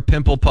 we're a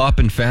pimple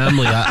popping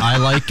family. I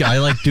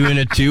like doing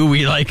it too.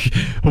 We like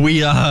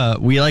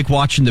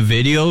watching the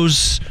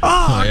videos.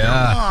 Oh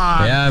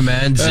yeah, yeah,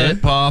 man.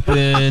 Zit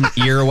popping,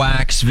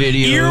 earwax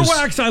videos.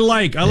 Earwax, I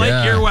like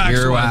earwax.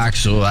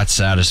 Earwax, oh, that's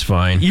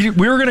satisfying. We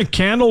were gonna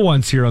candle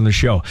once here on the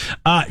show.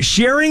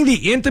 Sharing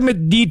the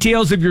intimate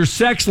details of your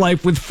sex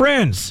life with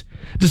friends,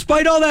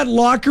 despite all that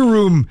locker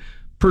room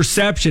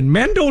perception.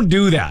 Men don't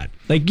do that.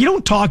 Like, you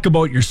don't talk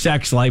about your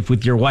sex life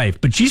with your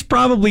wife, but she's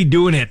probably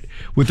doing it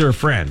with her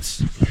friends.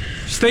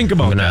 Just think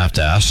about that. I'm going to have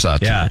to ask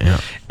that. Yeah.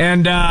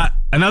 And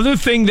another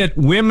thing that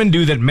women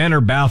do that men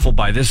are baffled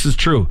by, this is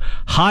true,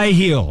 high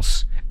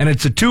heels. And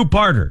it's a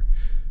 2-parter.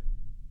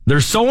 They're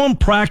so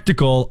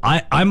impractical,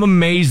 I'm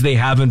amazed they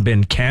haven't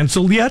been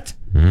canceled yet,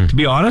 to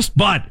be honest.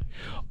 But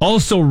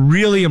also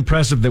really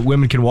impressive that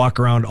women can walk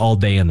around all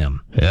day in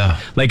them. Yeah.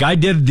 Like I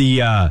did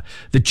the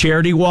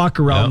charity walk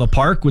around the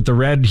park with the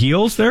red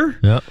heels there.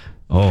 Yeah.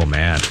 Oh,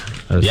 man.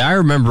 Yeah, I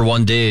remember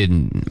one day,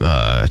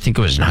 I think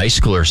it was in high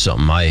school or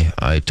something,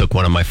 I took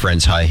one of my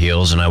friend's high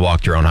heels and I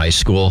walked around high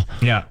school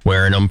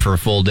wearing them for a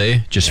full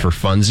day just for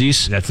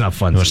funsies. That's not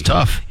fun. It was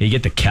tough. You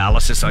get the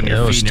calluses on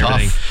your feet and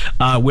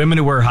everything. Women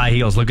who wear high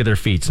heels, look at their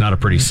feet. It's not a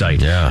pretty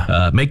sight.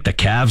 Yeah. Make the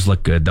calves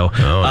look good, though.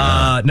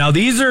 Now,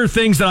 these are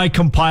things that I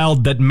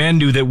compiled that men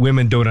do that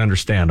women don't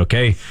understand,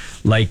 okay?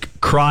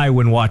 Like cry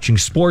when watching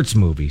sports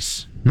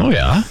movies. Oh,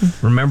 yeah.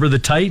 Remember the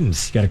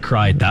Titans. You got to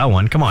cry at that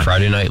one. Come on.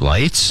 Friday Night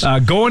Lights.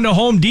 Going to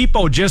Home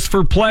Depot just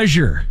for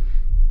pleasure.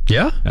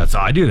 Yeah.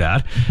 I do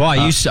that. Well,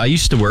 I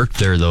used to work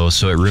there, though,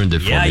 so it ruined it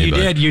for me. Yeah,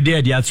 you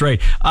did. Yeah, that's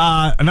right.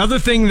 Another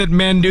thing that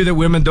men do that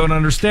women don't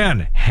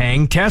understand,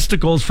 hang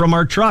testicles from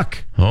our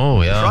truck.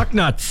 Oh, yeah. Truck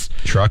nuts,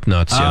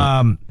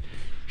 yeah.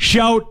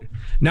 Shout,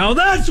 now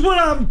that's what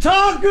I'm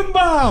talking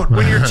about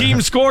when your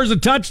team scores a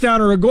touchdown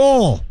or a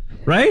goal.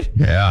 Right?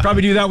 Yeah.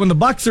 Probably do that when the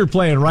Bucks are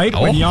playing, right?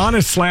 When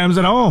Giannis slams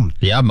it home.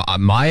 Yeah,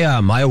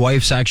 my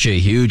wife's actually a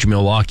huge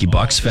Milwaukee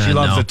Bucks fan. She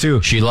loves it too.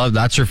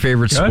 That's her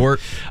favorite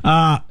sport.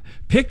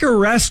 Pick a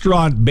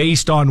restaurant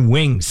based on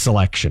wing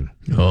selection.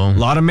 Oh. A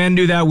lot of men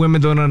do that.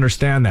 Women don't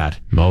understand that.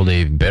 Well,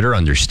 they better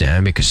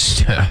understand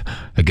because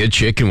a good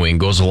chicken wing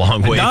goes a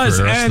long way for the rest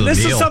of the meal. And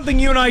this is something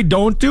you and I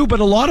don't do, but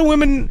a lot of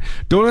women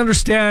don't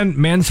understand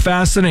men's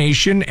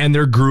fascination and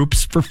their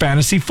groups for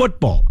fantasy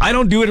football. I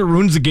don't do it. It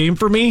ruins the game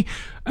for me.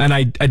 And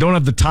I don't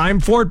have the time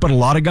for it, but a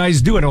lot of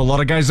guys do. I know a lot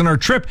of guys on our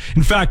trip.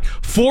 In fact,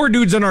 4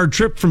 dudes on our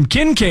trip from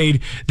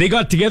Kincaid, they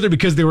got together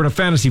because they were in a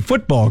fantasy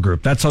football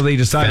group. That's how they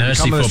decided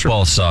fantasy to come on this trip.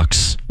 Football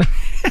sucks.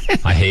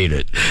 I hate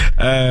it.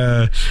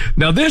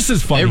 Now this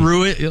is funny.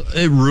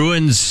 It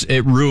ruins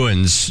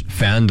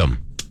fandom.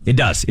 It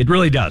does. It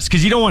really does.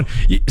 Because you don't want...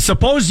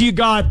 Suppose you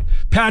got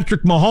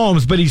Patrick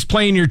Mahomes, but he's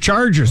playing your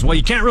Chargers. Well,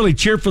 you can't really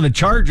cheer for the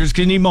Chargers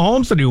because you need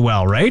Mahomes to do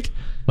well, right?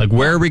 Like,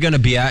 where are we going to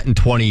be at in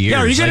 20 years? Yeah,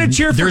 are you going to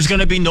cheer for... There's going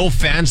to be no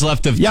fans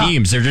left of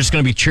teams. They're just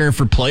going to be cheering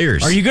for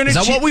players. Are you going to... Is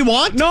that what we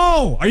want?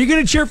 No. Are you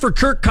going to cheer for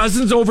Kirk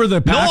Cousins over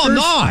the Packers? No, I'm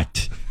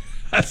not.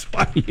 That's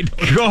funny.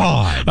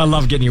 God. I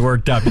love getting you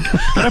worked up. Can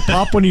I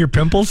pop one of your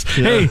pimples?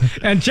 Yeah. Hey,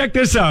 and check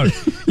this out.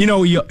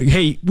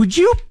 Hey, would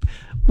you...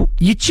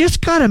 You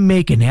just got to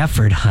make an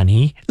effort,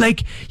 honey.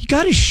 Like, you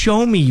got to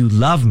show me you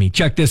love me.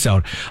 Check this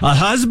out. A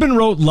husband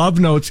wrote love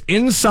notes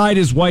inside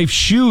his wife's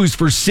shoes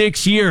for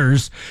 6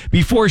 years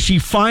before she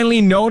finally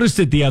noticed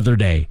it the other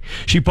day.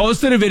 She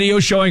posted a video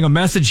showing a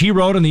message he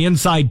wrote on the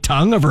inside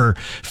tongue of her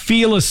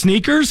Fila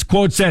sneakers.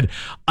 Quote said,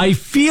 I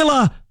feel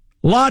a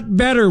Lot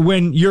better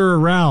when you're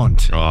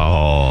around.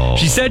 Oh.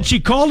 She said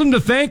she called him to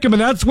thank him,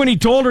 and that's when he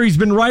told her he's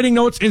been writing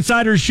notes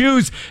inside her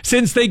shoes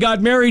since they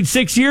got married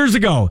 6 years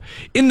ago.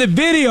 In the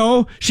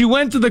video, she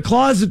went to the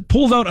closet,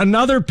 pulled out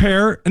another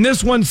pair, and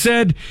this one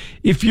said,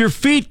 "If your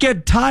feet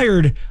get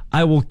tired,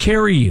 I will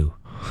carry you."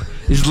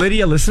 Is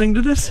Lydia listening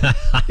to this?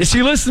 Is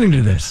she listening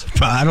to this?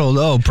 I don't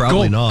know.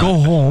 Probably not. Go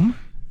home.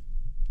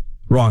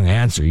 Wrong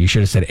answer. You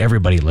should have said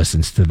everybody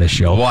listens to this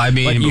show. Well, I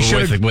mean,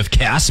 with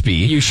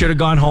Caspi. You should have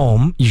gone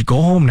home. You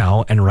go home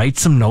now and write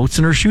some notes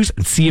in her shoes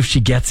and see if she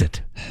gets it.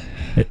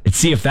 And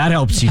see if that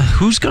helps you.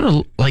 Who's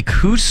gonna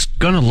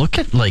look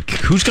at,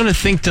 who's gonna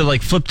think to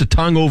flip the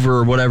tongue over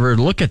or whatever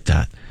to look at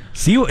that?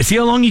 See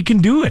how long you can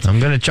do it. I'm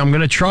gonna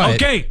try it.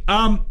 Okay.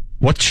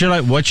 What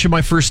should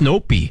my first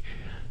note be?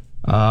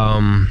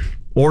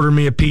 Order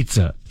me a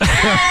pizza.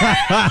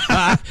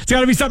 It's got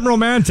to be something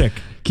romantic.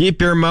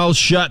 Keep your mouth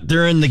shut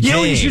during the game. You know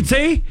what you should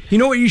say? You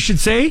know what you should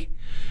say?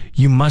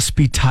 You must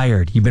be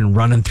tired. You've been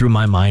running through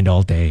my mind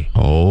all day.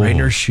 Oh. Right in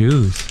her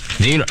shoes.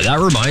 That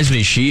reminds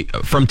me,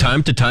 from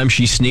time to time,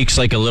 she sneaks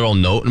a little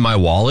note in my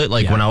wallet.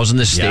 When I was in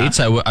the States,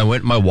 I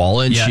went in my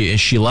wallet and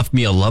she left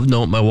me a love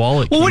note in my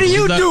wallet. Well, what are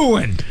you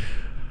doing?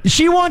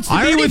 She wants to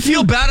be with you. I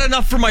feel bad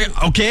enough for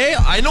okay?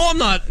 I know I'm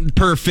not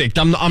perfect.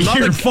 I'm not.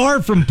 You're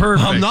far from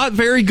perfect. I'm not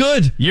very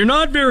good. You're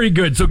not very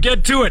good, so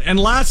get to it. And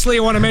lastly, I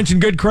want to mention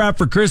Good Crap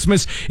for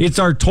Christmas. It's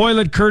our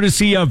toilet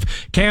courtesy of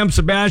Cam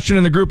Sebastian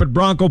and the group at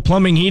Bronco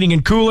Plumbing, Heating,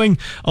 and Cooling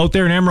out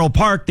there in Emerald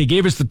Park. They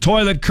gave us the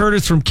toilet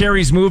courtesy from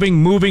Carrie's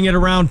moving it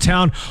around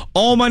town.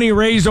 All money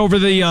raised over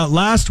the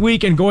last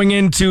week and going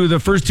into the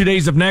first 2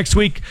 days of next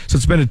week. So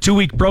it's been a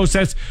 2-week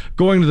process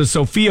going to the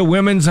Sophia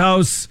Women's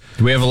House.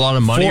 Do we have a lot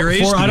of money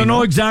raised? I don't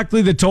know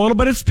exactly the total,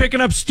 but it's picking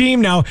up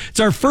steam now. It's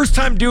our first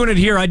time doing it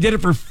here. I did it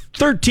for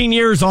 13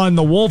 years on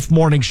the Wolf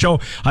Morning Show.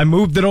 I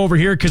moved it over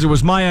here because it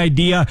was my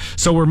idea.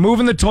 So we're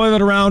moving the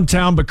toilet around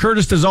town, but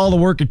Curtis does all the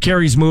work at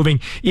Carrie's Moving.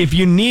 If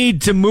you need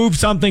to move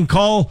something,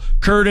 call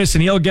Curtis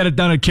and he'll get it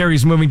done at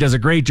Carrie's Moving. Does a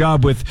great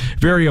job with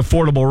very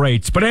affordable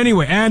rates. But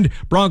anyway, and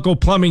Bronco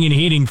Plumbing and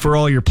Heating for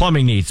all your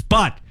plumbing needs.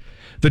 But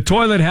the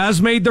toilet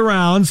has made the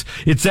rounds.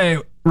 It's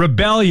a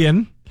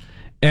rebellion.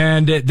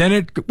 And then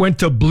it went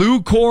to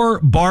Blue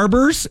Core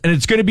Barbers, and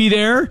it's going to be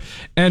there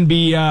and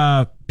be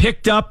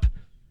picked up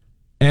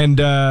and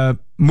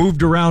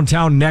moved around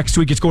town next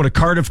week. It's going to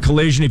Cardiff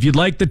Collision. If you'd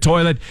like the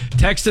toilet,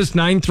 text us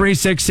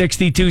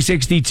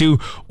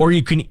 936-6262, or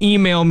you can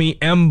email me,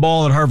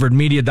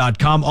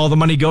 mball@harvardmedia.com. All the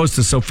money goes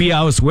to Sophia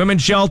House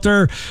Women's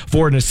Shelter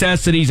for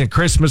necessities and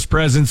Christmas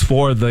presents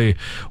for the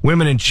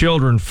women and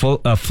children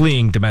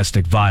fleeing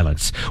domestic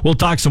violence. We'll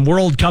talk some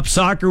World Cup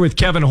soccer with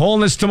Kevin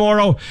Holness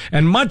tomorrow,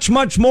 and much,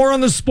 much more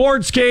on the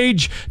Sports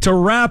Cage to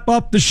wrap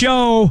up the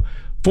show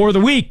for the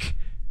week.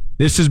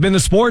 This has been the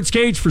Sports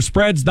Cage for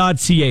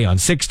Spreads.ca on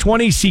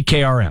 620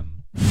 CKRM.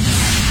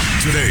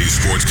 Today's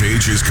Sports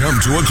Cage has come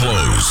to a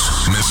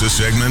close. Miss a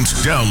segment?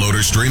 Download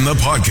or stream the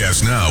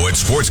podcast now at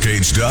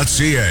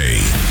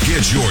sportscage.ca.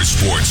 Get your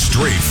sports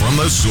straight from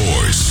the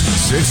source.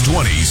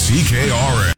 620 CKRM.